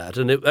out of that.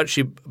 And it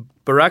actually,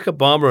 Barack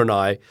Obama and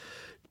I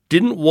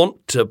didn't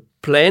want to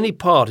play any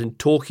part in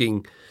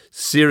talking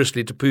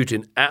seriously to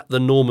Putin at the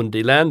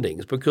Normandy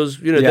landings because,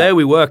 there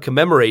we were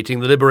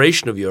commemorating the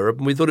liberation of Europe,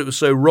 and we thought it was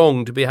so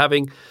wrong to be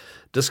having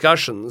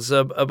discussions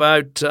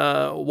about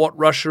what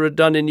Russia had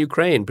done in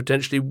Ukraine,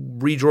 potentially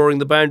redrawing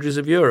the boundaries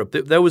of Europe.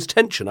 There was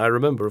tension, I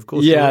remember, of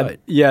course. Yeah, you're right.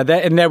 Yeah,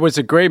 and there was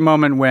a great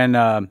moment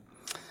when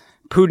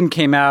Putin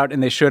came out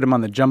and they showed him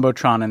on the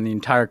Jumbotron and the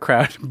entire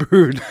crowd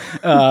booed.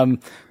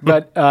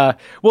 Well,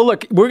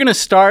 look, we're going to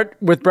start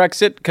with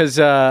Brexit because,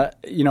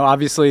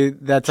 obviously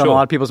that's on a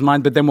lot of people's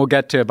mind, but then we'll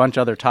get to a bunch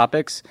of other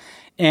topics.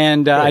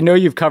 And I know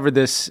you've covered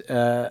this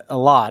a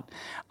lot.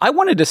 I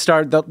wanted to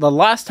start, the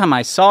last time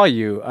I saw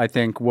you, I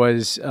think,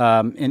 was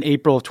in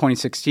April of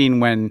 2016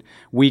 when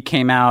we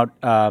came out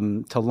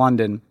to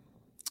London.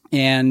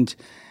 And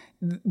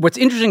what's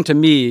interesting to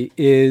me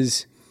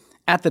is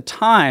at the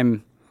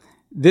time,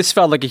 this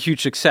felt like a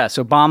huge success.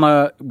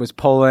 Obama was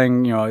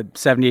polling,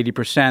 70,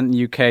 80%. In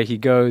the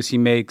UK, he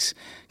makes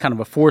kind of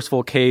a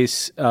forceful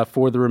case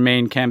for the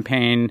Remain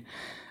campaign.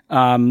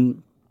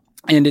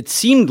 And it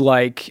seemed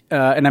like,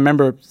 and I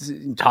remember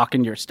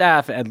talking to your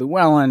staff, Ed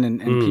Llewellyn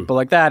and people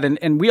like that,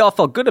 and we all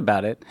felt good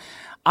about it.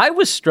 I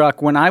was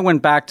struck when I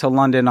went back to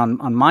London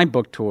on my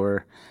book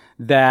tour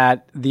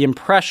that the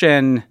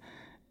impression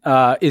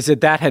is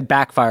that had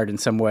backfired in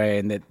some way,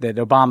 and that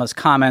Obama's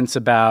comments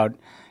about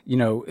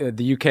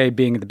the UK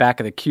being at the back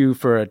of the queue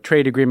for a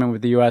trade agreement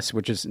with the US,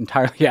 which is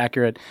entirely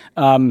accurate,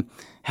 that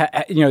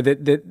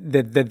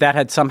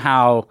had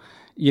somehow,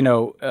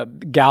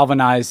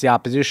 galvanized the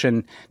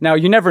opposition. Now,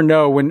 you never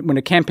know when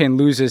a campaign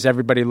loses,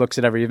 everybody looks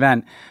at every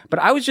event. But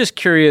I was just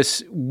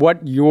curious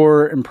what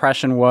your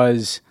impression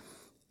was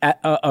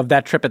of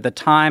that trip at the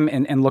time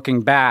and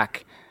looking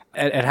back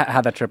at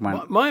how that trip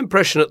went. My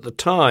impression at the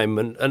time,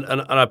 and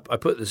I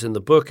put this in the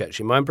book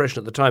actually, my impression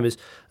at the time is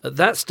at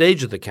that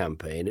stage of the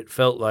campaign, it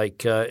felt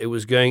like it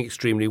was going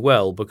extremely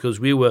well because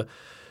we were,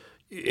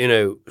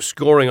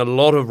 scoring a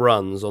lot of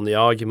runs on the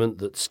argument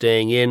that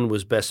staying in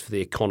was best for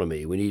the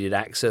economy. We needed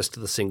access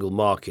to the single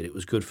market. It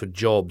was good for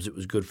jobs. It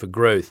was good for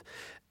growth.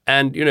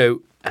 And,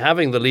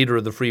 having the leader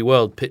of the free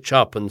world pitch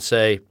up and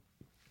say,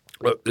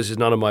 look, this is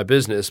none of my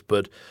business,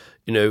 but,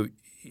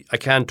 I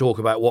can talk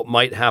about what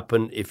might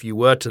happen if you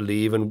were to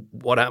leave and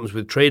what happens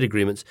with trade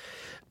agreements.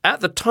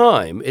 At the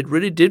time, it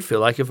really did feel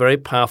like a very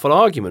powerful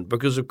argument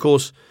because, of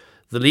course,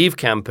 the Leave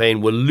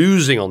campaign were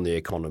losing on the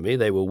economy.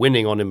 They were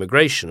winning on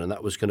immigration, and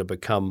that was going to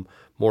become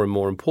more and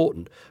more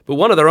important. But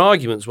one of their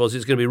arguments was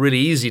it's going to be really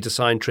easy to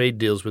sign trade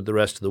deals with the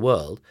rest of the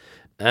world.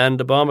 And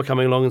Obama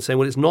coming along and saying,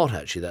 well, it's not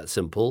actually that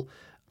simple,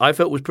 I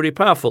felt was pretty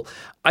powerful.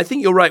 I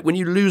think you're right. When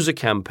you lose a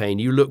campaign,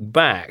 you look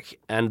back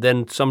and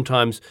then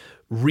sometimes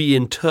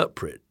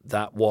reinterpret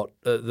that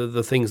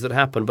the things that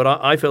happened. But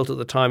I felt at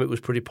the time it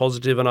was pretty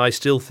positive, and I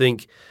still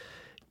think,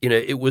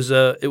 it was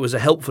a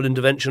helpful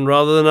intervention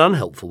rather than an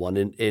unhelpful one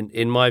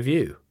in my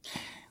view.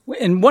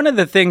 And one of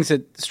the things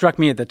that struck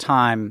me at the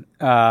time,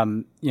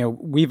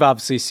 we've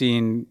obviously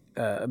seen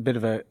a bit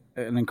of an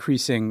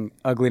increasing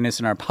ugliness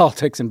in our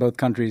politics in both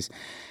countries.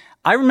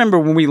 I remember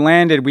when we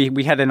landed,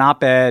 we had an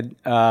op-ed,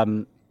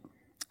 I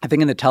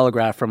think in the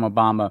Telegraph from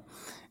Obama.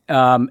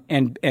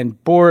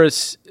 And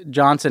Boris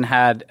Johnson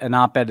had an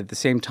op-ed at the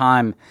same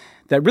time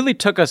that really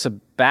took us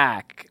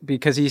aback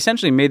because he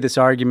essentially made this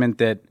argument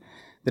that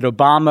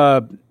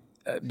Obama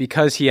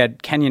because he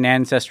had Kenyan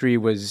ancestry,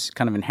 was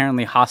kind of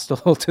inherently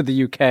hostile to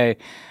the UK.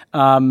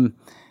 And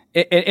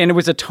it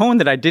was a tone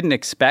that I didn't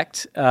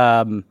expect,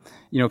 kind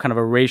of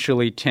a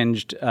racially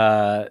tinged,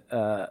 attack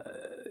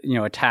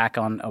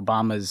on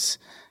Obama's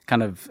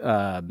kind of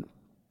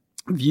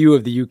view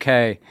of the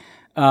UK.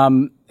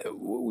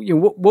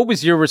 What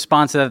was your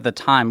response to that at the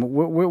time?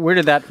 Where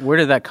did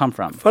that come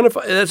from?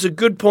 That's a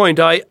good point.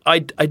 I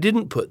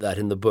didn't put that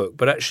in the book,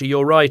 but actually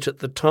you're right. At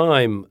the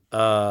time,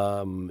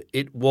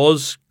 it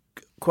was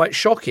quite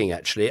shocking,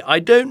 actually. I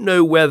don't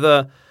know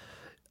whether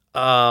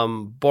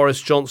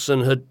Boris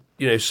Johnson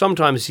had,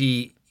 sometimes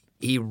he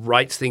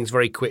writes things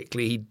very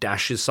quickly, he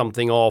dashes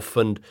something off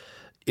and,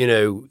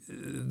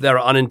 there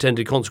are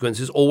unintended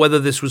consequences, or whether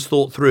this was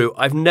thought through.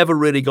 I've never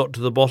really got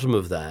to the bottom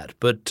of that,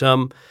 but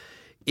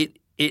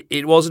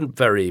it wasn't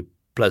very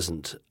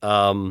pleasant,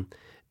 and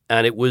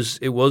it was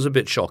a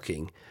bit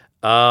shocking.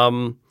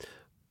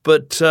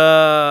 But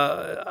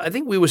I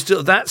think we were still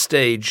at that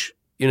stage.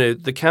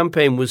 The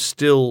campaign was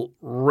still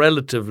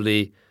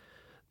relatively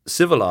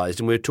civilized,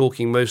 and we were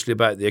talking mostly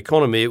about the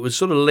economy. It was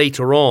sort of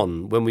later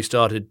on when we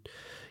started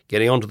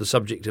getting onto the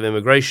subject of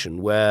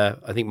immigration, where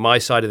I think my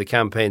side of the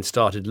campaign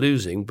started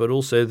losing, but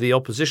also the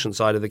opposition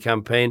side of the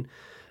campaign,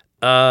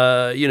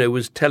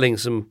 was telling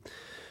some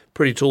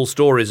pretty tall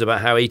stories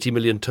about how 80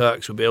 million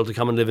Turks would be able to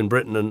come and live in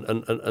Britain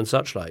and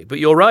such like. But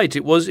you're right,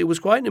 it was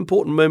quite an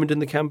important moment in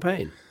the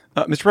campaign.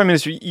 Mr. Prime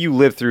Minister, you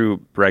lived through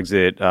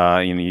Brexit.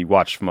 You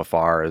watched from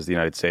afar as the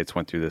United States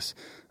went through this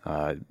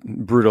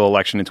brutal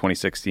election in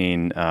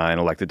 2016 and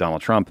elected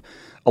Donald Trump.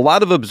 A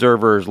lot of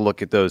observers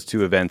look at those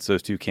two events,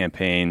 those two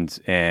campaigns,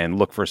 and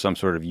look for some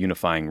sort of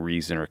unifying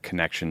reason or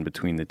connection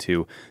between the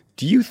two.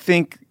 Do you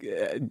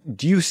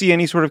see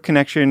any sort of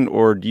connection,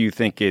 or do you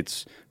think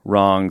it's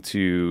wrong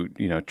to,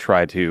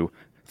 try to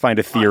find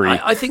a theory?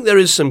 I think there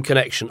is some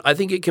connection. I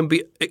think it can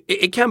be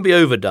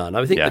overdone.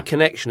 I think the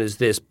connection is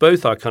this.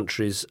 Both our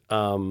countries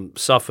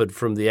suffered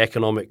from the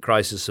economic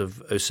crisis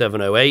of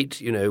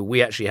 07-08.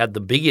 We actually had the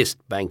biggest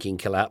banking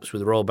collapse with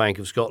the Royal Bank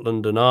of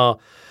Scotland, and our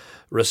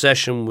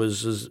recession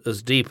was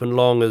as deep and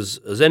long as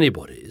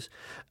anybody's.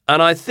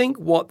 And I think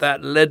what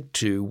that led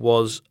to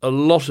was a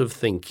lot of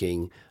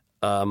thinking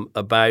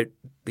about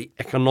the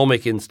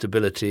economic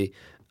instability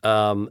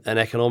and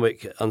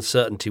economic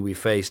uncertainty we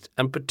faced,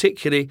 and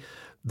particularly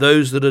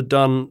those that had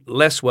done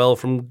less well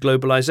from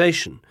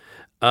globalization.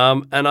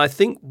 And I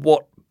think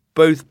what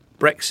both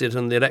Brexit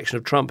and the election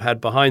of Trump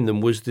had behind them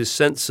was this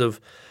sense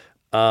of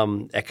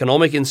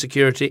economic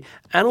insecurity,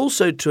 and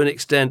also to an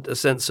extent a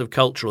sense of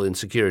cultural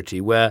insecurity,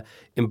 where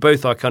in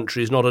both our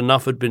countries not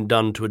enough had been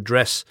done to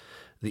address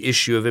the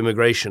issue of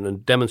immigration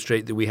and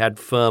demonstrate that we had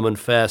firm and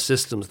fair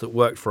systems that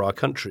worked for our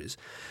countries.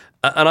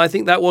 And I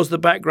think that was the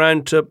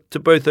background to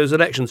both those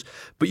elections.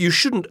 But you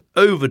shouldn't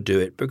overdo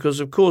it, because,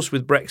 of course,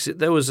 with Brexit,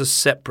 there was a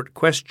separate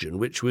question,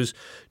 which was,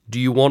 do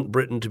you want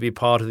Britain to be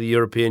part of the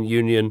European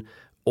Union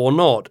or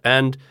not?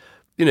 And,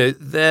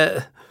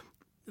 there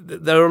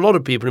are a lot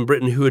of people in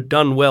Britain who had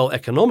done well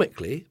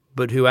economically,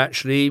 but who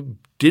actually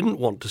didn't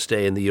want to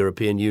stay in the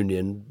European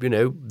Union.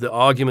 The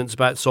arguments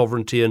about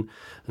sovereignty and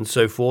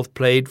so forth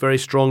played very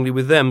strongly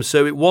with them.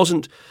 So it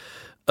wasn't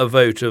a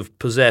vote of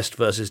possessed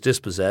versus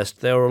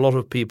dispossessed. There were a lot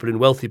of people in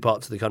wealthy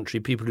parts of the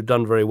country, people who'd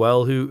done very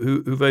well,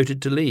 who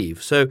voted to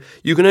leave. So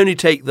you can only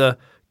take the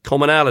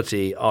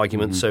commonality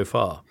argument so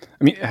far.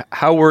 I mean,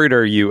 how worried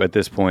are you at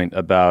this point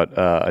about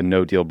a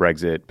no-deal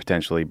Brexit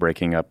potentially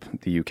breaking up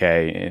the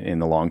UK in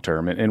the long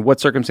term? And what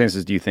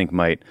circumstances do you think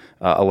might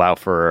allow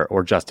for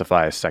or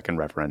justify a second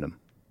referendum?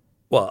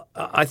 Well,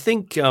 I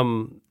think,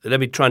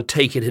 let me try and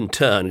take it in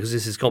turn, because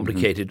this is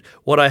complicated.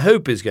 What I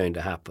hope is going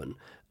to happen,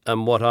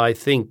 and what I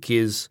think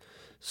is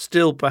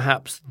still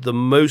perhaps the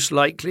most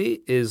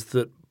likely, is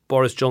that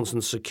Boris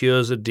Johnson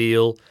secures a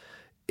deal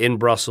in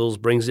Brussels,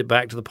 brings it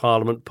back to the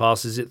Parliament,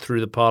 passes it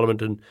through the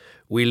Parliament, and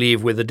we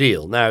leave with a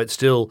deal. Now, it's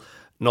still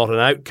not an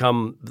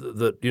outcome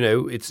that,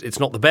 it's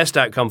not the best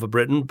outcome for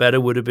Britain. Better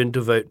would have been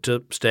to vote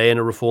to stay in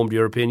a reformed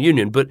European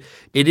Union. But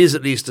it is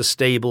at least a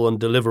stable and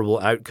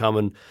deliverable outcome,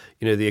 and,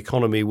 the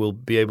economy will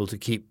be able to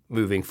keep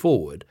moving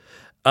forward.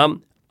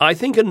 I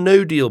think a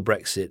no-deal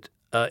Brexit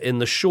in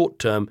the short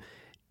term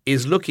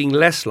is looking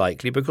less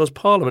likely, because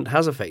Parliament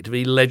has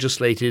effectively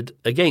legislated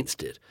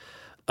against it.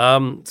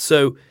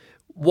 So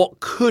what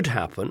could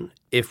happen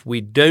if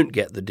we don't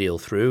get the deal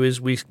through is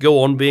we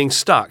go on being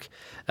stuck,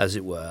 as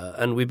it were.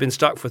 And we've been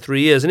stuck for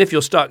 3 years. And if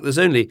you're stuck, there's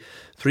only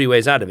three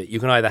ways out of it. You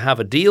can either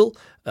have a deal,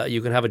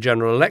 you can have a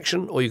general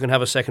election, or you can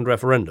have a second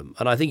referendum.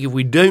 And I think if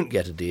we don't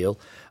get a deal,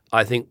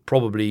 I think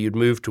probably you'd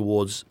move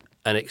towards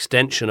an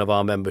extension of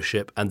our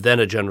membership and then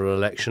a general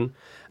election.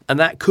 And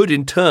that could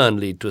in turn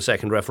lead to a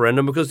second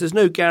referendum, because there's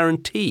no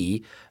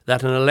guarantee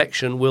that an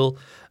election will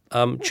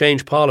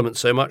change Parliament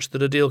so much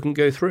that a deal can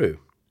go through.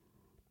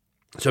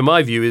 So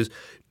my view is,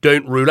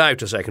 don't rule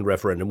out a second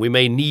referendum. We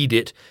may need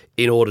it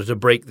in order to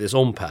break this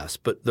impasse,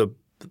 but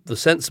the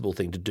sensible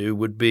thing to do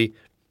would be,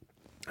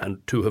 and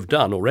to have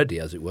done already,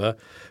 as it were,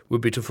 would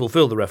be to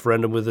fulfil the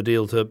referendum with a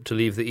deal to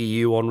leave the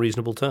EU on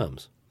reasonable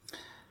terms.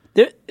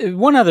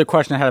 One other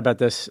question I had about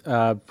this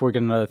before we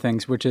get into other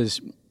things, which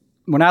is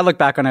when I look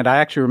back on it, I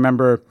actually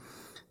remember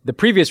the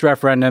previous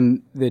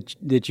referendum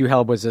that you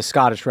held was a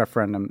Scottish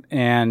referendum.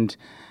 And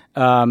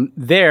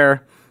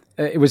there,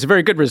 it was a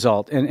very good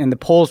result. And the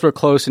polls were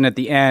close. And at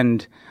the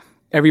end,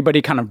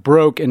 everybody kind of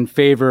broke in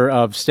favor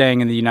of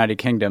staying in the United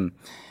Kingdom.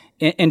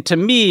 And to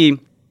me,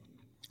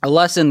 a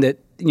lesson that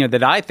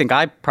I think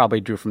I probably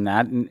drew from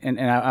that, and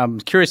I'm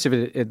curious if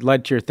it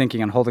led to your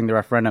thinking on holding the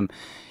referendum.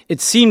 It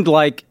seemed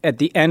like at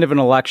the end of an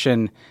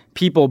election,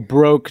 people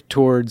broke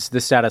towards the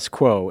status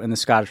quo in the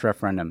Scottish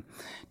referendum.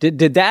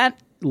 Did that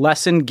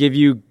lesson give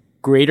you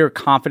greater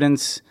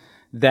confidence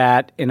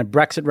that in a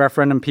Brexit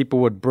referendum, people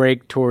would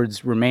break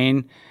towards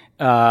Remain?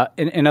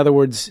 In other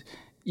words,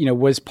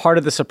 was part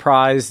of the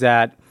surprise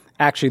that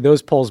actually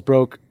those polls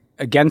broke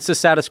against the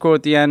status quo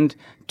at the end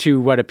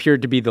to what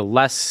appeared to be the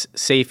less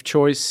safe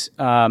choice?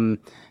 How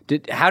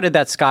did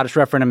that Scottish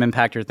referendum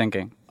impact your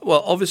thinking?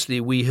 Well, obviously,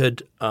 we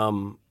had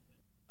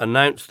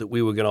announced that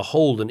we were going to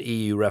hold an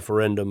EU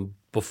referendum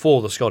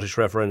before the Scottish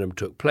referendum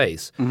took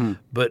place. Mm-hmm.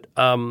 But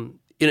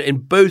in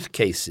both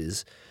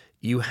cases,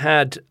 you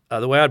had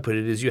the way I'd put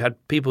it is you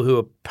had people who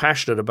were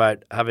passionate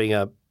about having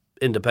a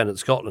independent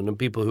Scotland and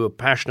people who were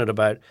passionate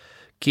about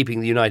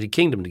keeping the United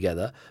Kingdom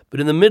together. But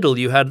in the middle,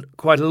 you had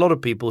quite a lot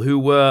of people who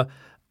were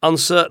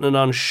uncertain and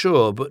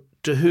unsure, but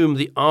to whom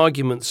the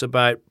arguments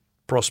about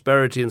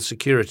prosperity and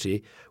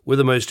security were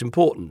the most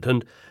important.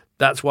 And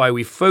that's why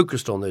we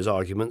focused on those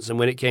arguments. And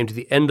when it came to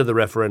the end of the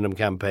referendum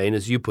campaign,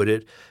 as you put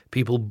it,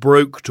 people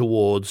broke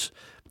towards,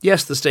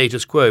 yes, the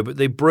status quo, but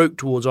they broke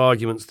towards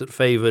arguments that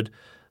favoured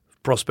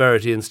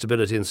prosperity and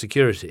stability and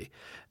security.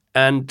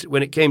 And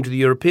when it came to the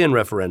European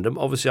referendum,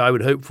 obviously I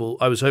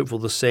was hopeful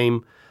the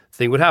same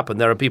thing would happen.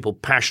 There are people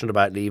passionate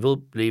about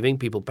leaving,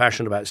 people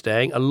passionate about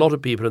staying, a lot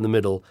of people in the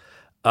middle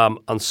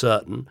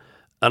uncertain.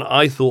 And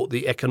I thought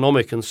the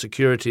economic and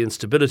security and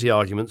stability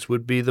arguments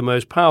would be the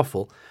most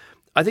powerful.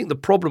 I think the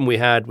problem we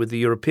had with the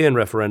European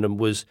referendum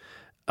was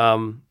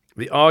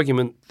the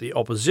argument the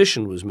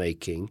opposition was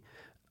making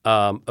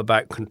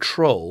about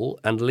control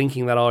and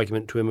linking that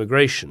argument to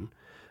immigration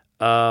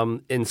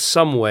in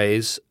some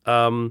ways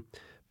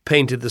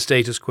painted the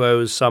status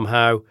quo as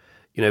somehow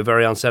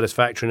very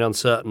unsatisfactory and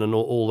uncertain and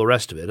all the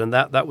rest of it. And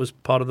that was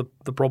part of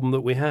the problem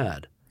that we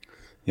had.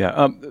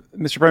 Yeah.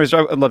 Mr. Prime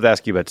Minister, I'd love to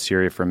ask you about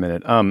Syria for a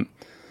minute.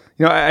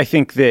 I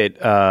think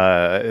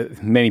that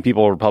many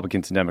people,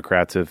 Republicans and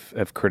Democrats,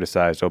 have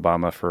criticized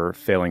Obama for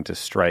failing to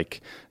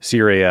strike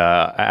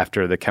Syria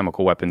after the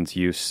chemical weapons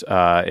use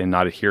and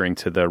not adhering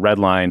to the red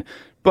line.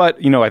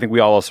 But, I think we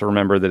all also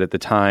remember that at the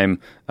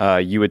time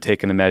you had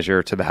taken a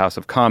measure to the House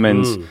of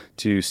Commons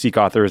to seek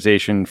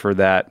authorization for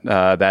that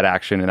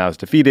action, and that was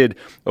defeated.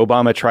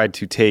 Obama tried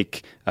to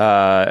take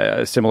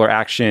similar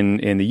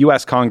action in the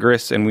U.S.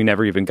 Congress, and we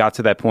never even got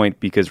to that point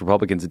because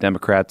Republicans and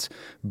Democrats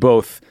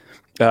both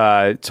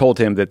told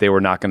him that they were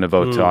not going to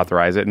vote to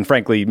authorize it. And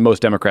frankly,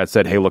 most Democrats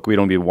said, hey, look, we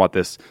don't even want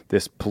this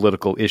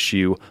political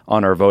issue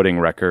on our voting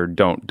record.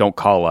 Don't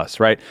call us,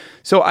 right?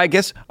 So I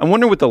guess I'm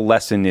wondering what the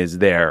lesson is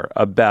there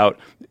about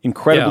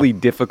incredibly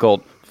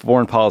difficult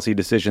foreign policy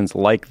decisions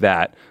like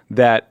that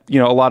a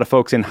lot of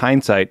folks in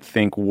hindsight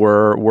think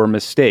were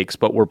mistakes,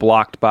 but were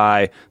blocked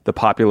by the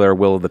popular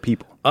will of the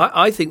people.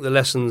 I think the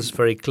lesson's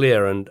very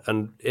clear. And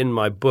in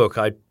my book,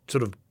 I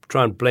sort of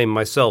try and blame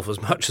myself as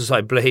much as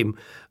I blame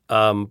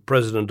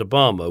President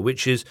Obama,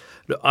 which is,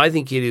 I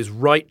think it is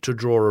right to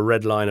draw a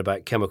red line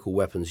about chemical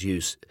weapons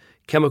use.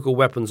 Chemical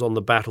weapons on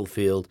the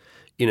battlefield,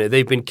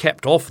 they've been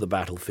kept off the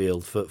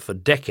battlefield for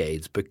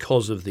decades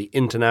because of the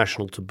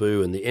international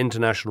taboo and the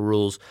international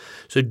rules.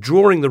 So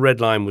drawing the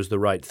red line was the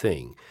right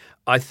thing.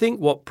 I think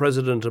what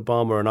President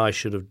Obama and I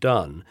should have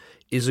done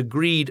is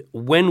agreed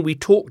when we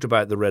talked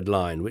about the red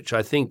line, which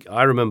I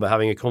remember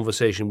having a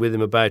conversation with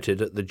him about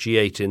it at the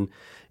G8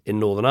 in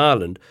Northern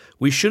Ireland,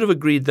 we should have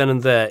agreed then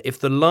and there, if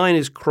the line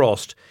is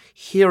crossed,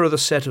 here are the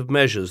set of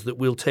measures that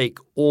we'll take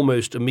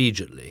almost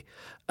immediately.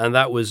 And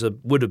that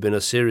would have been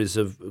a series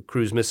of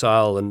cruise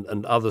missile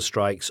and other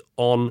strikes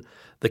on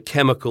the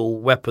chemical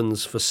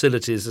weapons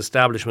facilities,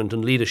 establishment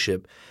and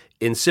leadership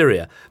in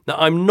Syria. Now,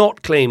 I'm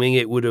not claiming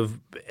it would have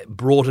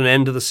brought an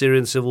end to the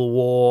Syrian civil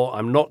war.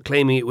 I'm not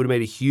claiming it would have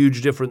made a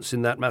huge difference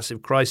in that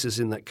massive crisis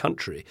in that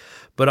country.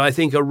 But I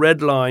think a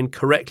red line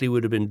correctly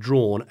would have been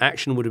drawn,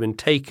 action would have been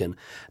taken.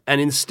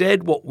 And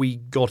instead what we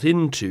got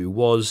into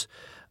was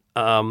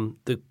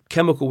the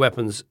chemical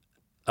weapons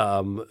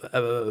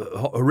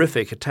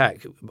horrific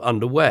attack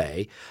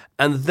underway,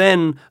 and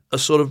then a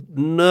sort of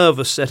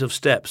nervous set of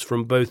steps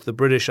from both the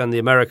British and the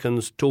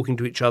Americans talking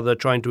to each other,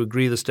 trying to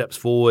agree the steps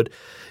forward.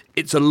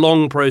 It's a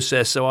long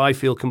process, so I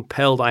feel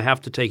compelled I have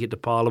to take it to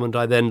Parliament.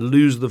 I then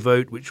lose the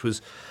vote, which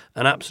was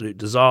an absolute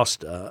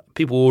disaster.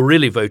 People were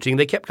really voting.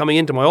 They kept coming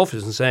into my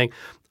office and saying,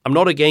 I'm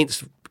not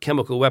against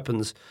chemical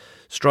weapons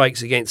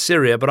strikes against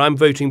Syria, but I'm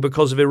voting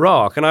because of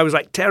Iraq. And I was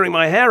like tearing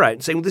my hair out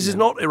and saying, well, this is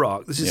not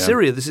Iraq, this is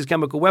Syria, this is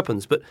chemical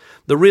weapons. But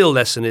the real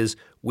lesson is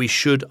we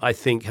should, I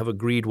think, have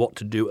agreed what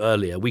to do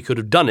earlier. We could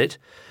have done it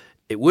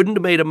It wouldn't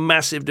have made a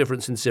massive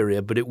difference in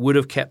Syria, but it would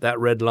have kept that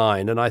red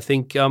line. And I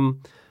think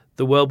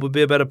the world would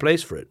be a better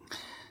place for it.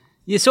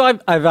 Yeah, so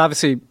I've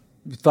obviously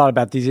thought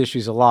about these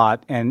issues a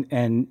lot,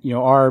 and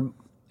our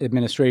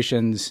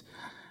administrations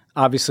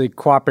obviously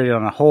cooperated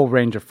on a whole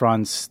range of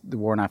fronts: the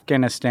war in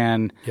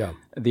Afghanistan,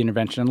 the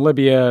intervention in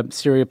Libya,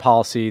 Syria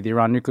policy, the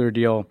Iran nuclear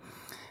deal.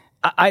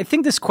 I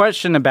think this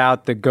question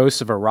about the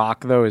ghosts of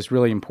Iraq, though, is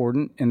really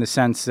important in the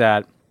sense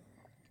that,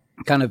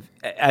 kind of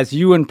as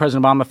you and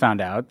President Obama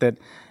found out, that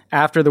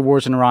after the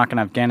wars in Iraq and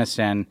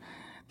Afghanistan,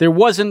 there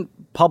wasn't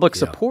public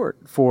support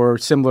for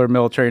similar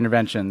military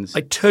interventions. I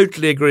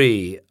totally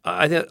agree.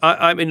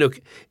 I mean, look,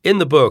 in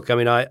the book,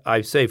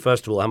 I say,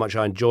 first of all, how much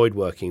I enjoyed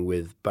working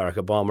with Barack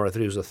Obama. I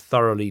thought he was a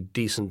thoroughly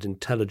decent,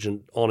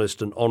 intelligent,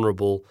 honest, and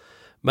honorable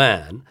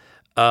man.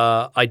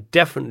 I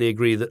definitely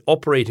agree that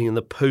operating in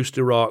the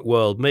post-Iraq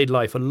world made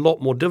life a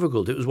lot more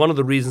difficult. It was one of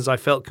the reasons I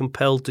felt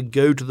compelled to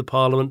go to the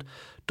parliament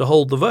to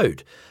hold the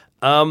vote.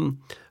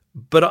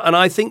 But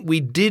I think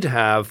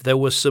there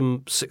were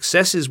some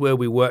successes where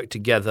we worked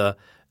together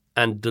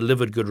and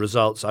delivered good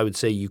results. I would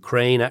say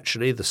Ukraine,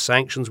 actually, the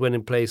sanctions went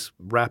in place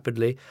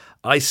rapidly.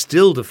 I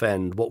still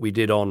defend what we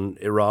did on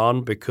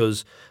Iran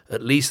because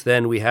at least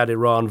then we had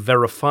Iran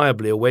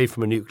verifiably away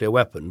from a nuclear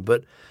weapon.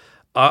 But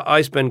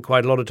I spend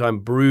quite a lot of time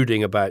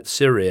brooding about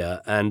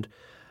Syria and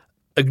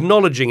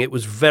acknowledging it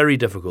was very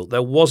difficult.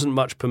 There wasn't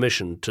much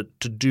permission to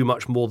do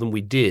much more than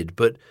we did.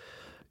 But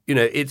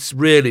it's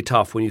really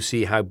tough when you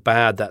see how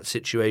bad that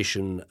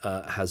situation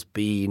has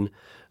been,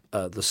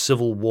 the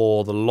civil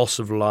war, the loss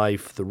of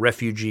life, the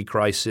refugee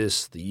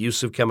crisis, the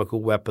use of chemical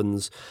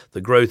weapons,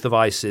 the growth of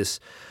ISIS.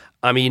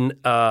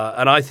 And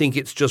I think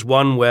it's just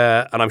one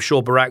where, and I'm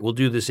sure Barack will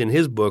do this in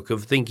his book,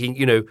 of thinking,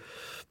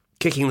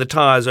 kicking the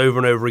tires over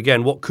and over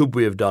again, what could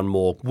we have done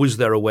more? Was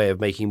there a way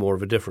of making more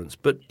of a difference?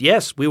 But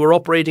yes, we were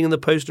operating in the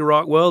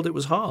post-Iraq world. It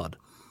was hard.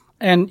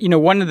 And,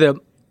 one of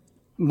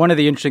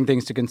the interesting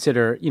things to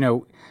consider,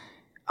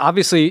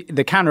 obviously,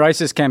 the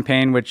counter-ISIS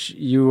campaign, which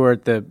you were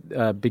at the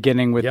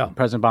beginning with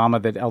President Obama,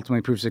 that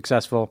ultimately proved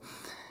successful,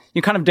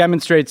 it kind of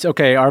demonstrates,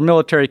 okay, our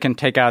military can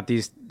take out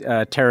these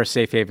terrorist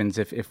safe havens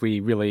if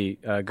we really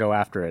go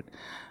after it.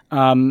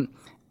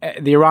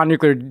 The Iran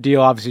nuclear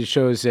deal obviously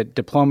shows that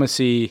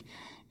diplomacy,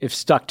 if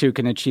stuck to,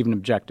 can achieve an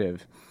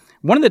objective.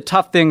 One of the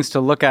tough things to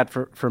look at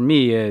for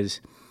me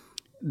is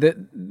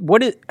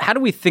how do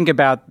we think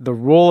about the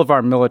role of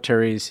our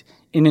militaries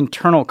in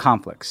internal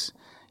conflicts?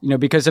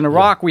 Because in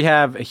Iraq, we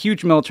have a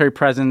huge military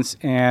presence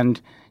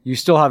and you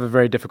still have a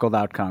very difficult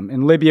outcome.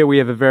 In Libya, we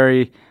have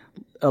a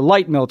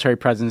light military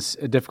presence,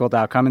 a difficult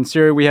outcome. In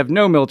Syria, we have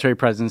no military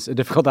presence, a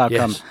difficult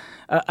outcome.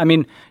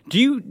 Yes. Do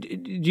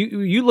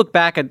you look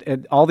back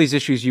at all these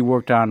issues you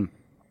worked on?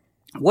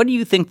 What do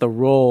you think the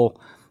role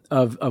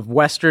of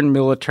Western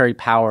military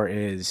power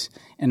is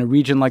in a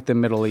region like the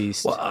Middle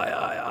East? Well,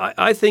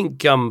 I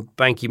think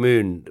Ban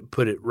Ki-moon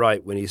put it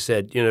right when he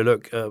said,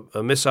 look,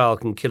 a missile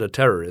can kill a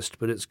terrorist,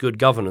 but it's good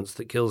governance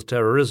that kills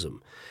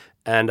terrorism.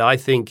 And I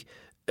think,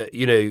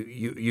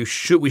 we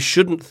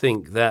shouldn't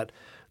think that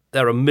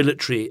there are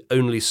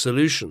military-only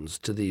solutions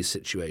to these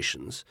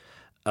situations.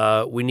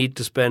 We need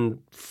to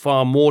spend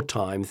far more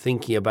time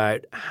thinking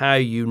about how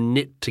you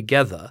knit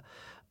together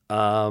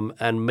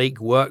and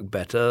make work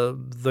better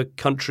the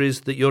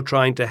countries that you're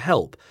trying to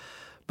help.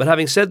 But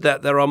having said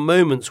that, there are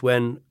moments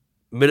when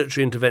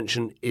military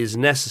intervention is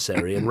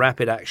necessary and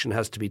rapid action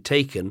has to be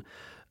taken,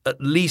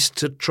 at least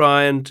to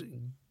try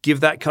and give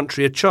that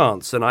country a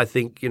chance. And I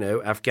think,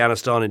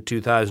 Afghanistan in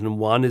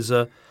 2001 is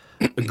a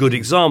good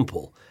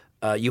example.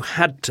 You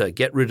had to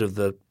get rid of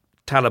the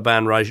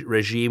Taliban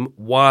regime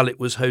while it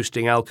was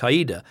hosting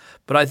al-Qaeda.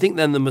 But I think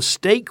then the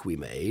mistake we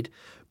made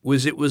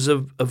was it was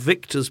a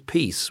victor's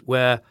peace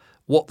where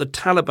what the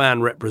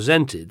Taliban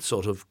represented,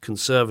 sort of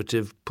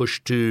conservative,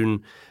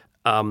 Pashtun,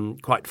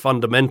 quite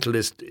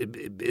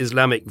fundamentalist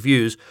Islamic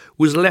views,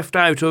 was left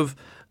out of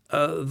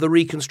the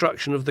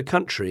reconstruction of the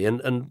country.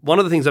 And one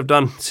of the things I've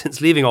done since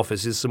leaving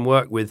office is some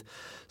work with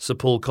Sir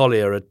Paul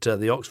Collier at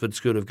the Oxford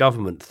School of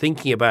Government,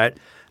 thinking about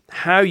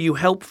how you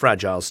help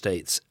fragile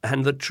states.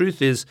 And the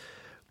truth is,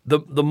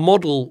 the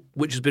model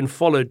which has been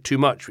followed too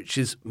much, which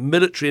is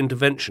military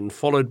intervention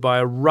followed by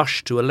a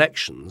rush to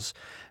elections,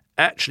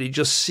 actually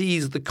just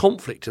sees the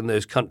conflict in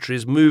those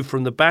countries move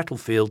from the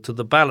battlefield to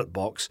the ballot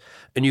box,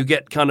 and you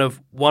get kind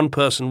of one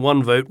person,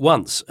 one vote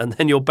once, and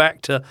then you're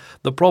back to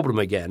the problem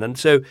again. And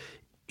so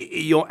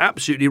you're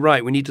absolutely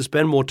right. We need to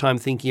spend more time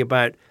thinking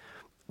about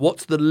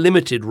what's the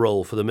limited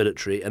role for the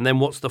military, and then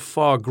what's the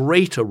far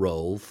greater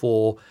role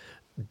for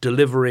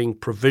delivering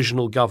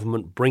provisional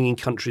government, bringing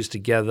countries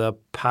together,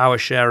 power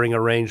sharing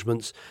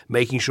arrangements,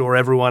 making sure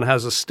everyone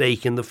has a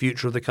stake in the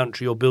future of the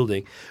country you're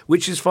building,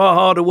 which is far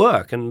harder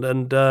work.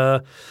 And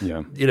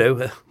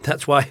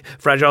that's why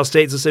fragile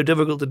states are so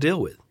difficult to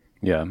deal with.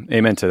 Yeah,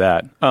 amen to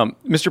that.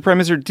 Mr. Prime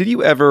Minister, did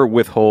you ever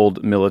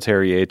withhold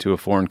military aid to a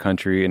foreign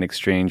country in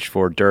exchange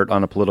for dirt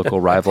on a political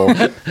rival?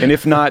 And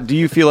if not, do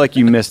you feel like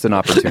you missed an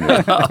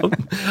opportunity?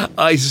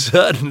 I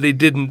certainly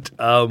didn't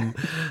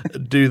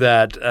do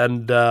that.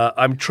 And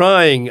I'm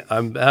trying.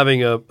 I'm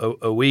having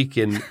a week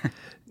in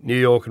New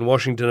York and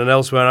Washington and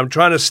elsewhere, and I'm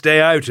trying to stay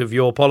out of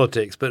your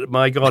politics. But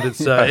my God,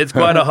 it's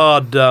quite a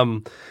hard...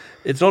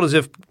 It's not as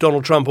if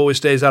Donald Trump always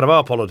stays out of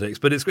our politics,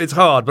 but it's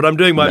hard. But I'm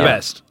doing my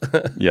best.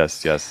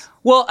 Yes.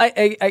 Well,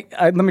 I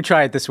let me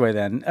try it this way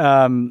then.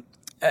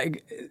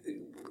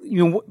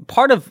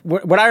 Part of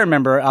what I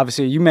remember,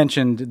 obviously, you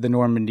mentioned the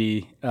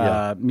Normandy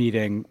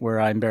meeting where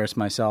I embarrassed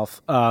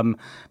myself,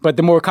 but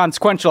the more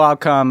consequential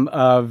outcome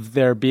of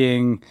there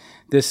being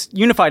this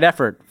unified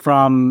effort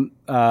from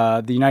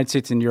the United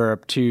States and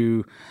Europe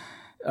to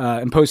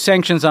impose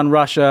sanctions on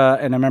Russia,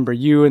 and I remember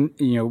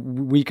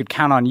we could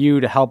count on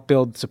you to help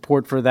build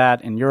support for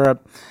that in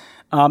Europe,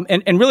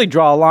 and really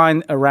draw a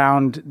line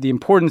around the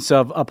importance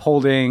of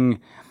upholding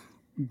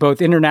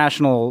both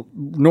international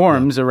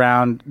norms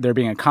around there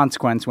being a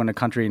consequence when a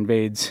country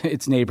invades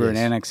its neighbor and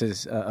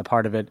annexes a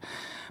part of it,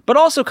 but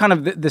also kind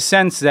of the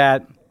sense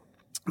that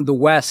the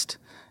West,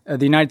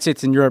 the United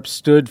States and Europe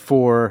stood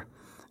for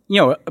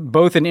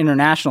both an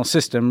international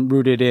system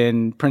rooted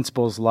in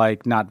principles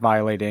like not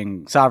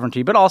violating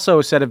sovereignty, but also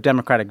a set of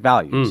democratic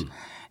values.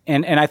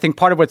 And I think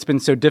part of what's been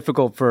so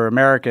difficult for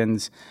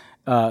Americans,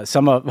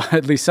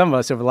 at least some of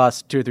us over the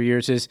last 2 or 3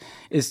 years,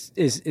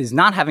 is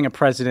not having a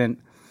president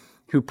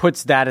who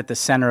puts that at the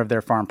center of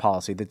their foreign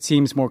policy, that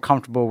seems more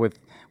comfortable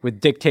with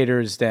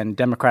dictators than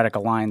democratic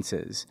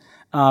alliances.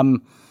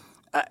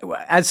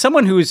 As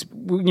someone who was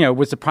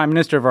the prime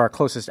minister of our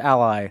closest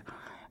ally,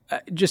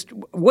 just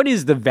what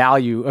is the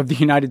value of the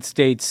United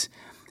States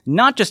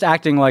not just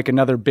acting like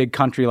another big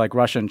country like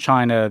Russia and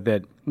China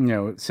that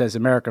says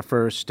America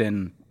first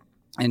and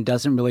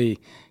doesn't really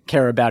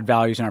care about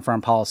values in our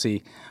foreign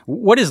policy?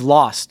 What is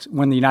lost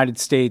when the United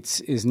States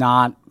is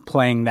not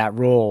playing that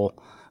role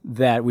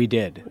that we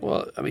did?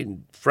 Well, I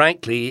mean,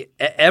 frankly,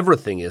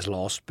 everything is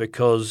lost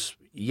because,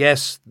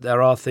 yes,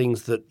 there are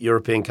things that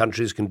European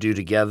countries can do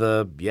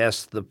together.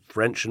 Yes, the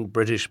French and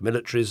British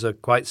militaries are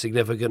quite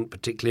significant,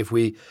 particularly if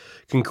we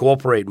can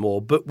cooperate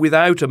more. But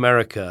without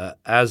America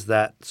as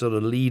that sort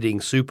of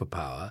leading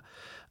superpower,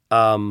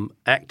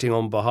 acting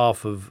on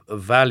behalf of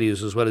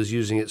values as well as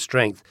using its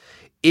strength,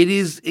 it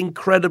is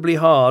incredibly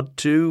hard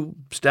to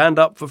stand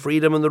up for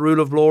freedom and the rule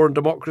of law and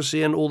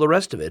democracy and all the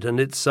rest of it. And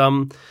it's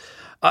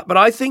but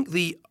I think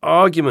the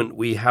argument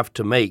we have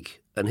to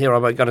make, and here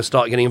I'm going to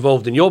start getting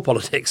involved in your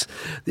politics,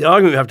 the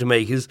argument we have to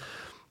make is,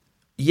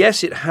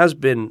 yes, it has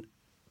been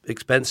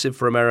expensive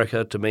for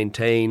America to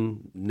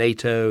maintain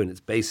NATO and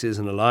its bases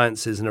and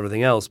alliances and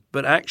everything else,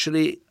 but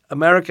actually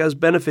America has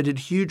benefited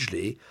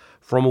hugely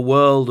from a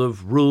world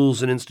of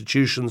rules and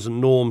institutions and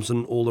norms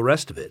and all the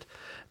rest of it.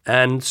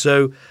 And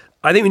so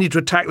I think we need to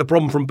attack the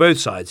problem from both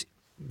sides.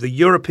 The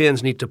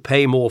Europeans need to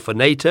pay more for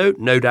NATO,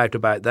 no doubt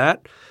about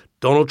that.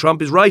 Donald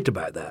Trump is right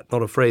about that.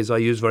 Not a phrase I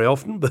use very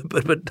often,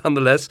 but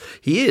nonetheless,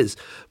 he is.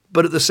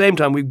 But at the same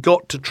time, we've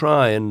got to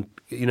try and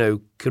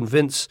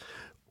convince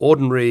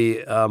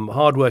ordinary,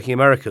 hardworking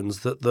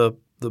Americans that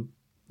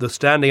the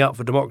standing up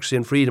for democracy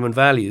and freedom and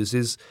values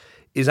is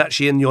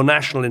actually in your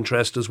national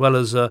interest as well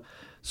as a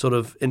sort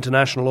of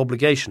international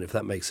obligation, if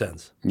that makes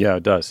sense. Yeah,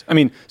 it does. I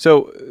mean,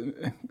 so,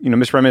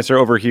 Mr. Prime Minister,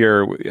 over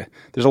here,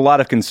 there's a lot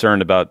of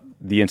concern about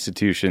the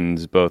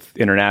institutions, both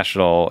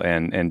international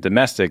and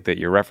domestic, that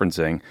you're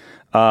referencing.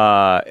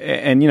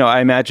 And I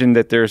imagine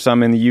that there are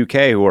some in the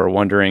UK who are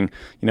wondering,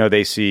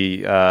 they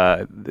see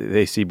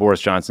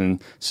Boris Johnson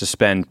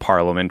suspend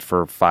Parliament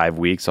for 5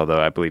 weeks, although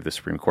I believe the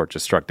Supreme Court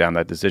just struck down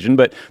that decision.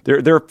 But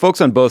there are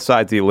folks on both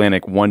sides of the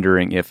Atlantic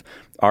wondering if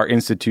our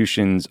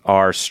institutions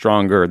are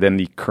stronger than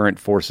the current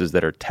forces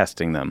that are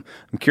testing them.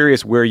 I'm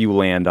curious where you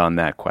land on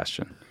that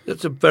question.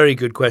 That's a very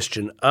good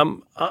question.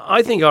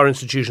 I think our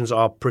institutions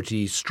are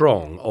pretty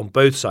strong on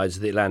both sides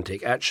of the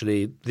Atlantic.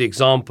 Actually, the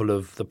example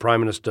of the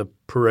Prime Minister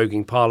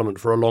proroguing Parliament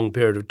for a long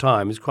period of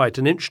time is quite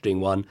an interesting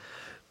one.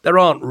 There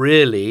aren't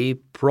really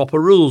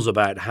proper rules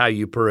about how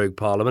you prorogue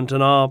Parliament,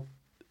 and our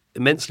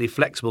immensely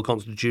flexible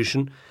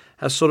constitution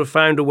has sort of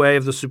found a way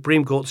of the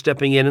Supreme Court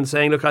stepping in and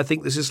saying, look, I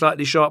think this is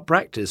slightly sharp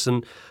practice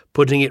and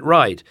putting it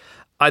right.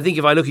 I think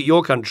if I look at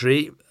your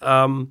country,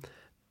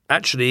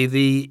 actually,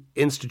 the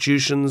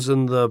institutions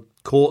and the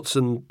courts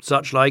and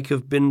such like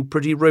have been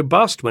pretty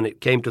robust when it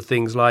came to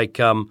things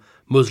like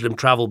Muslim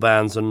travel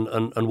bans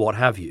and what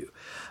have you.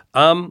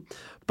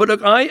 But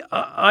look,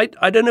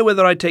 I don't know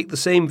whether I take the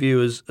same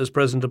view as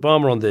President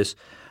Obama on this.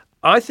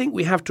 I think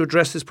we have to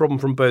address this problem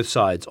from both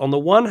sides. On the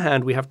one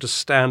hand, we have to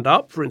stand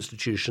up for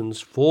institutions,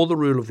 for the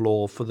rule of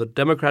law, for the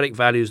democratic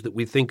values that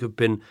we think have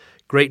been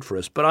great for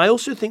us. But I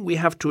also think we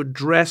have to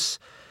address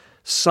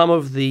some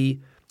of the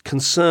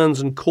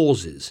concerns and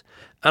causes.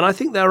 And I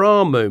think there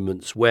are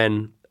moments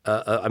when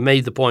I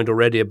made the point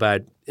already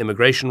about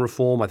immigration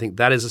reform. I think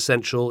that is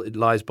essential. It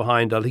lies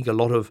behind, I think, a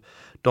lot of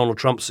Donald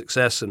Trump's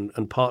success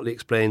and partly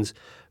explains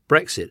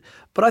Brexit.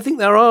 But I think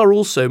there are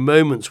also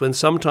moments when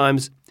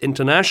sometimes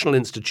international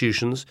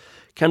institutions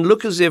can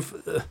look as if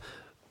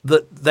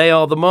that they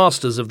are the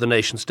masters of the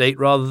nation state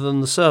rather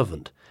than the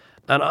servant.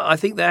 And I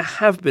think there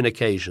have been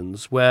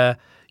occasions where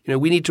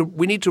we need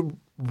to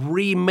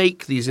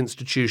remake these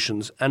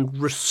institutions and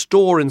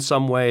restore in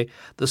some way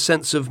the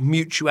sense of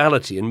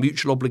mutuality and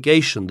mutual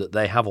obligation that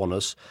they have on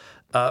us,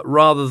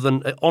 rather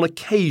than on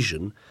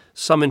occasion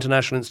some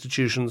international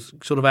institutions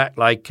sort of act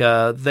like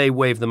they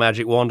wave the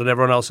magic wand and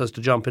everyone else has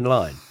to jump in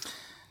line.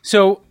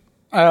 So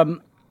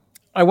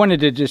I wanted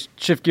to just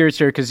shift gears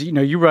here because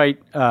you write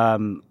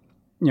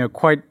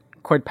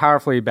quite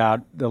powerfully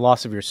about the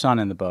loss of your son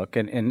in the book,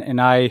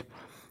 and I.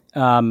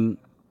 I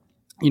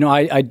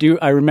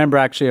remember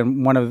actually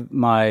on one of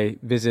my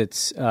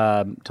visits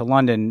to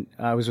London,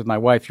 I was with my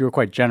wife. You were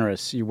quite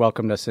generous. You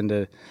welcomed us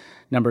into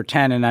number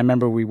 10, and I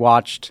remember we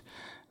watched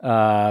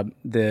the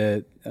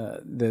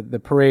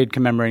parade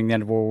commemorating the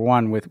end of World War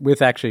I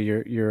with actually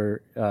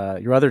your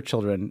other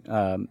children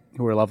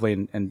who were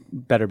lovely and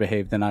better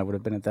behaved than I would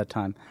have been at that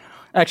time.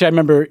 Actually, I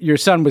remember your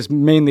son was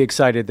mainly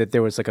excited that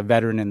there was like a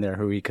veteran in there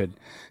who he could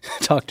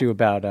talk to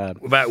about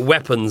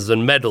weapons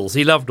and medals.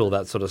 He loved all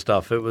that sort of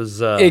stuff. It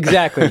was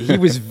exactly. He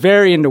was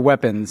very into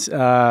weapons.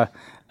 But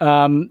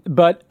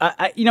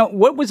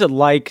what was it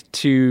like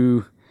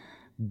to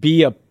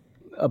be a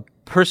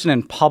person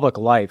in public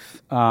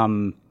life,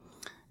 going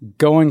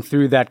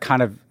through that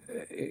kind of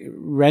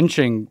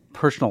wrenching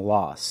personal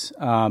loss?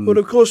 Well,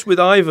 of course, with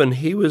Ivan,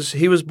 he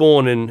was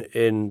born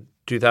in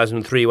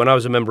 2003 when I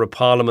was a member of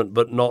parliament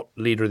but not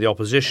leader of the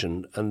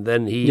opposition, and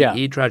then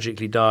he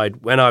tragically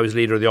died when I was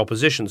leader of the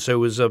opposition.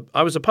 So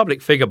I was a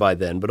public figure by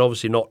then, but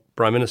obviously not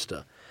prime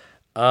minister.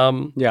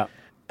 And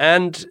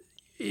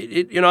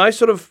I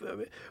sort of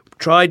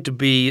tried to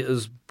be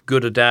as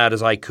good a dad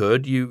as I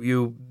could.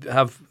 You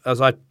have,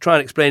 as I try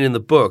and explain in the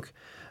book,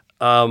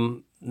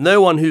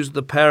 no one who's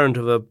the parent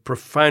of a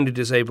profoundly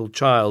disabled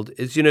child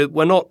is,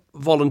 we're not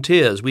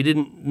volunteers. We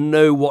didn't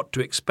know what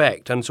to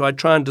expect. And so I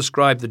try and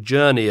describe the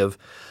journey of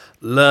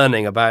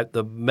learning about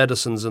the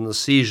medicines and the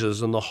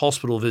seizures and the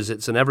hospital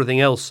visits and everything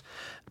else,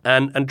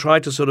 and try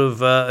to sort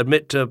of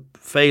admit to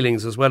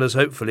failings as well as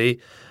hopefully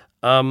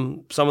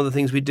some of the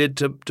things we did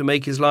to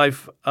make his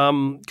life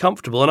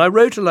comfortable. And I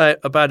wrote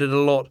about it a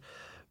lot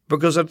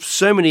because of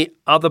so many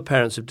other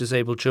parents of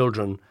disabled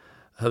children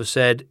have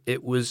said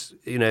it was,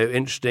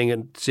 interesting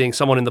and seeing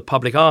someone in the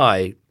public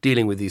eye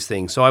dealing with these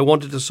things. So I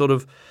wanted to sort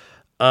of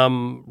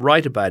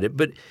write about it.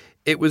 But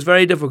it was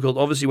very difficult.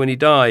 Obviously, when he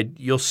died,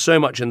 you're so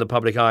much in the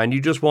public eye and you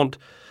just want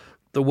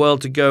the world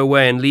to go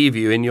away and leave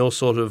you in your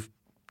sort of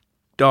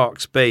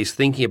dark space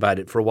thinking about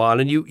it for a while.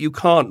 And you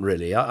can't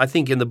really. I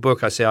think in the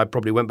book I say I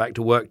probably went back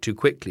to work too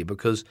quickly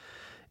because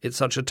it's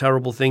such a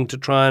terrible thing to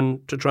try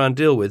and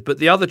deal with. But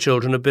the other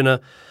children have been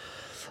an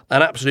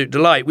absolute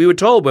delight. We were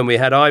told when we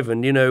had Ivan,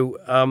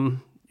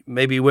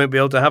 maybe you won't be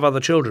able to have other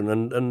children,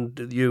 and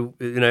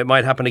it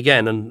might happen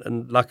again.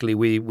 And luckily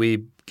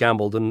we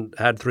gambled and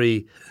had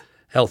 3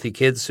 healthy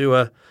kids who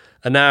are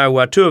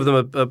now 2 of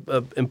them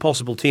are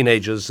impossible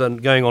teenagers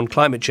and going on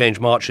climate change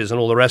marches and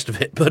all the rest of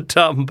it. But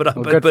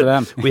good for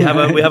them. we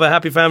have a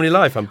happy family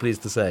life, I'm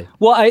pleased to say.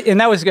 Well,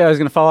 I was going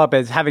to follow up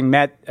as having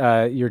met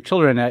your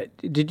children.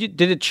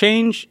 Did it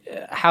change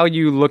how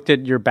you looked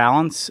at your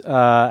balance,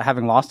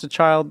 having lost a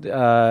child?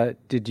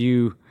 Did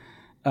you,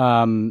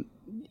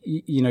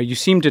 you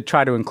seem to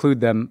try to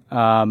include them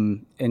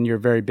in your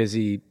very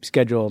busy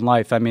schedule in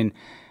life. I mean,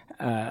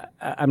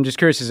 I'm just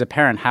curious as a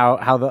parent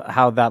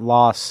how that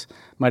loss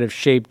might have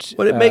shaped.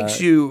 Well, it makes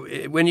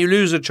you, when you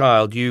lose a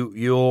child,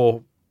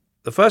 you're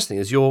the first thing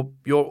is you're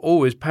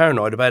always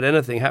paranoid about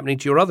anything happening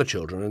to your other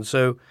children, and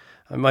so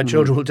my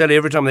children will tell you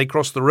every time they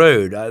cross the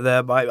road,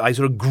 I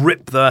sort of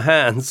grip their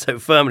hands so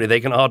firmly they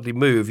can hardly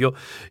move.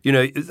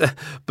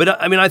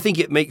 But I mean, I think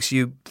it makes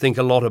you think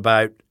a lot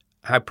about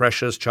how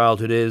precious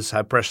childhood is,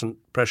 how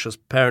precious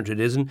parenthood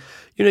is, and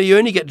you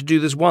only get to do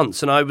this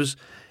once. And I was,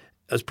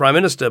 as Prime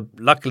Minister,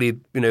 luckily,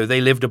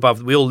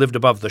 we all lived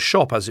above the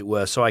shop, as it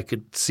were, so I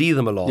could see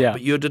them a lot. Yeah.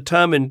 But you're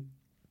determined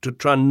to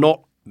try and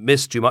not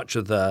miss too much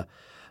of their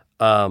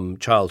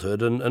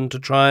childhood and to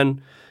try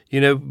and,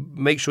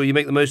 make sure you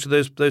make the most of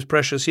those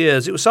precious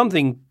years. It was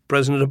something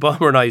President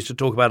Obama and I used to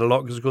talk about a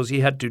lot because, of course,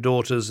 he had 2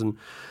 daughters and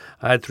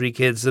I had 3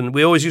 kids, and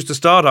we always used to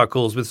start our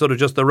calls with sort of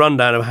just the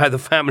rundown of how the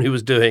family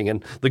was doing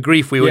and the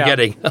grief we were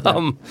getting.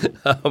 No,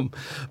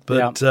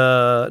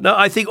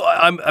 I think,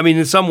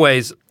 in some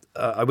ways,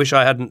 I wish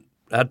I hadn't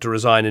had to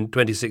resign in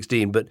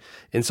 2016, but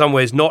in some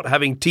ways not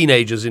having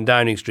teenagers in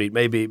Downing Street,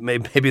 maybe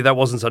that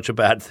wasn't such a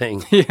bad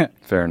thing. Yeah,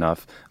 fair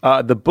enough.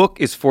 The book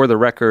is For the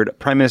Record.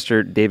 Prime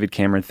Minister David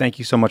Cameron, thank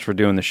you so much for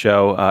doing the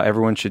show.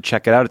 Everyone should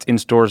check it out. It's in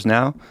stores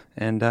now,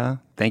 and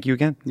thank you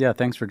again. Yeah,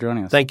 thanks for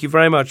joining us. Thank you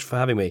very much for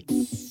having me.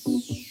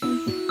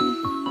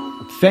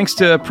 Thanks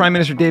to Prime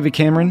Minister David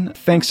Cameron.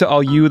 Thanks to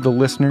all you, the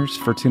listeners,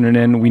 for tuning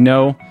in. We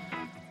know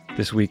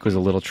this week was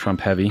a little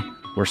Trump heavy.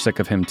 we're sick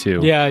of him too.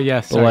 Yeah,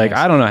 yes. But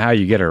I don't know how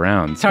you get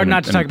around. It's hard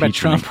not to talk about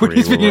Trump when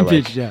he's being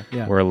impeached.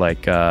 We're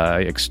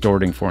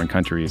extorting foreign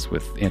countries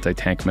with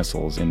anti-tank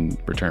missiles in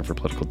return for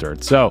political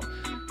dirt. So,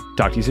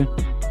 talk to you soon.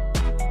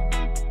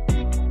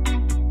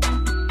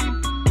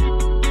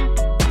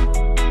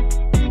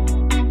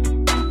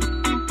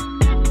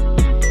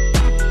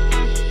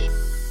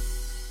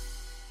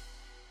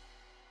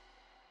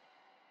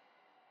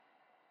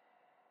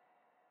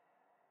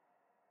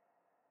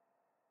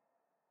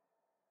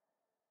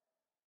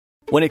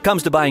 When it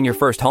comes to buying your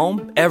first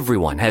home,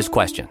 everyone has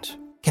questions.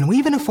 Can we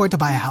even afford to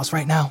buy a house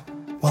right now?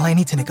 Well, I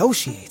need to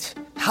negotiate.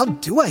 How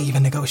do I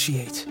even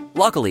negotiate?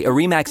 Luckily, a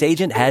RE/MAX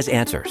agent has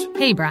answers.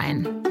 Hey,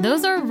 Brian,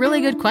 those are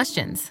really good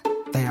questions.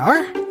 They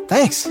are?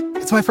 Thanks.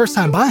 It's my first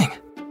time buying.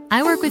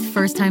 I work with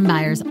first-time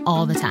buyers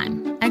all the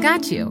time. I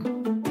got you.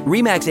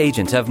 RE/MAX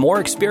agents have more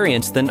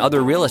experience than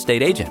other real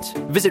estate agents.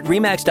 Visit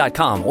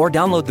RE/MAX.com or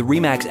download the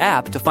RE/MAX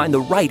app to find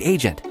the right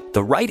agent.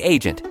 The right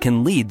agent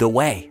can lead the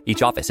way.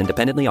 Each office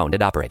independently owned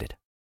and operated.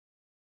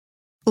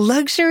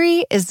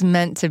 Luxury is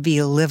meant to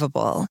be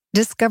livable.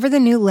 Discover the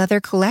new leather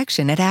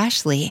collection at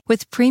Ashley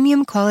with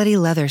premium quality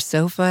leather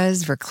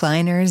sofas,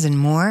 recliners, and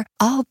more,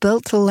 all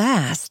built to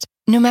last.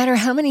 No matter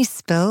how many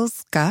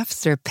spills,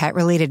 scuffs, or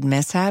pet-related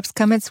mishaps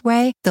come its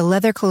way, the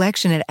leather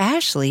collection at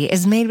Ashley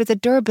is made with the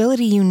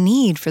durability you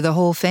need for the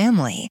whole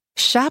family.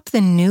 Shop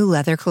the new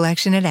leather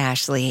collection at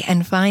Ashley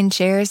and find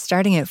chairs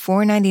starting at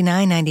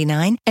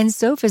 $499.99 and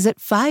sofas at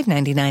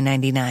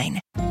 $599.99.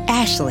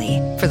 Ashley,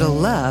 for the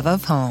love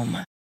of home.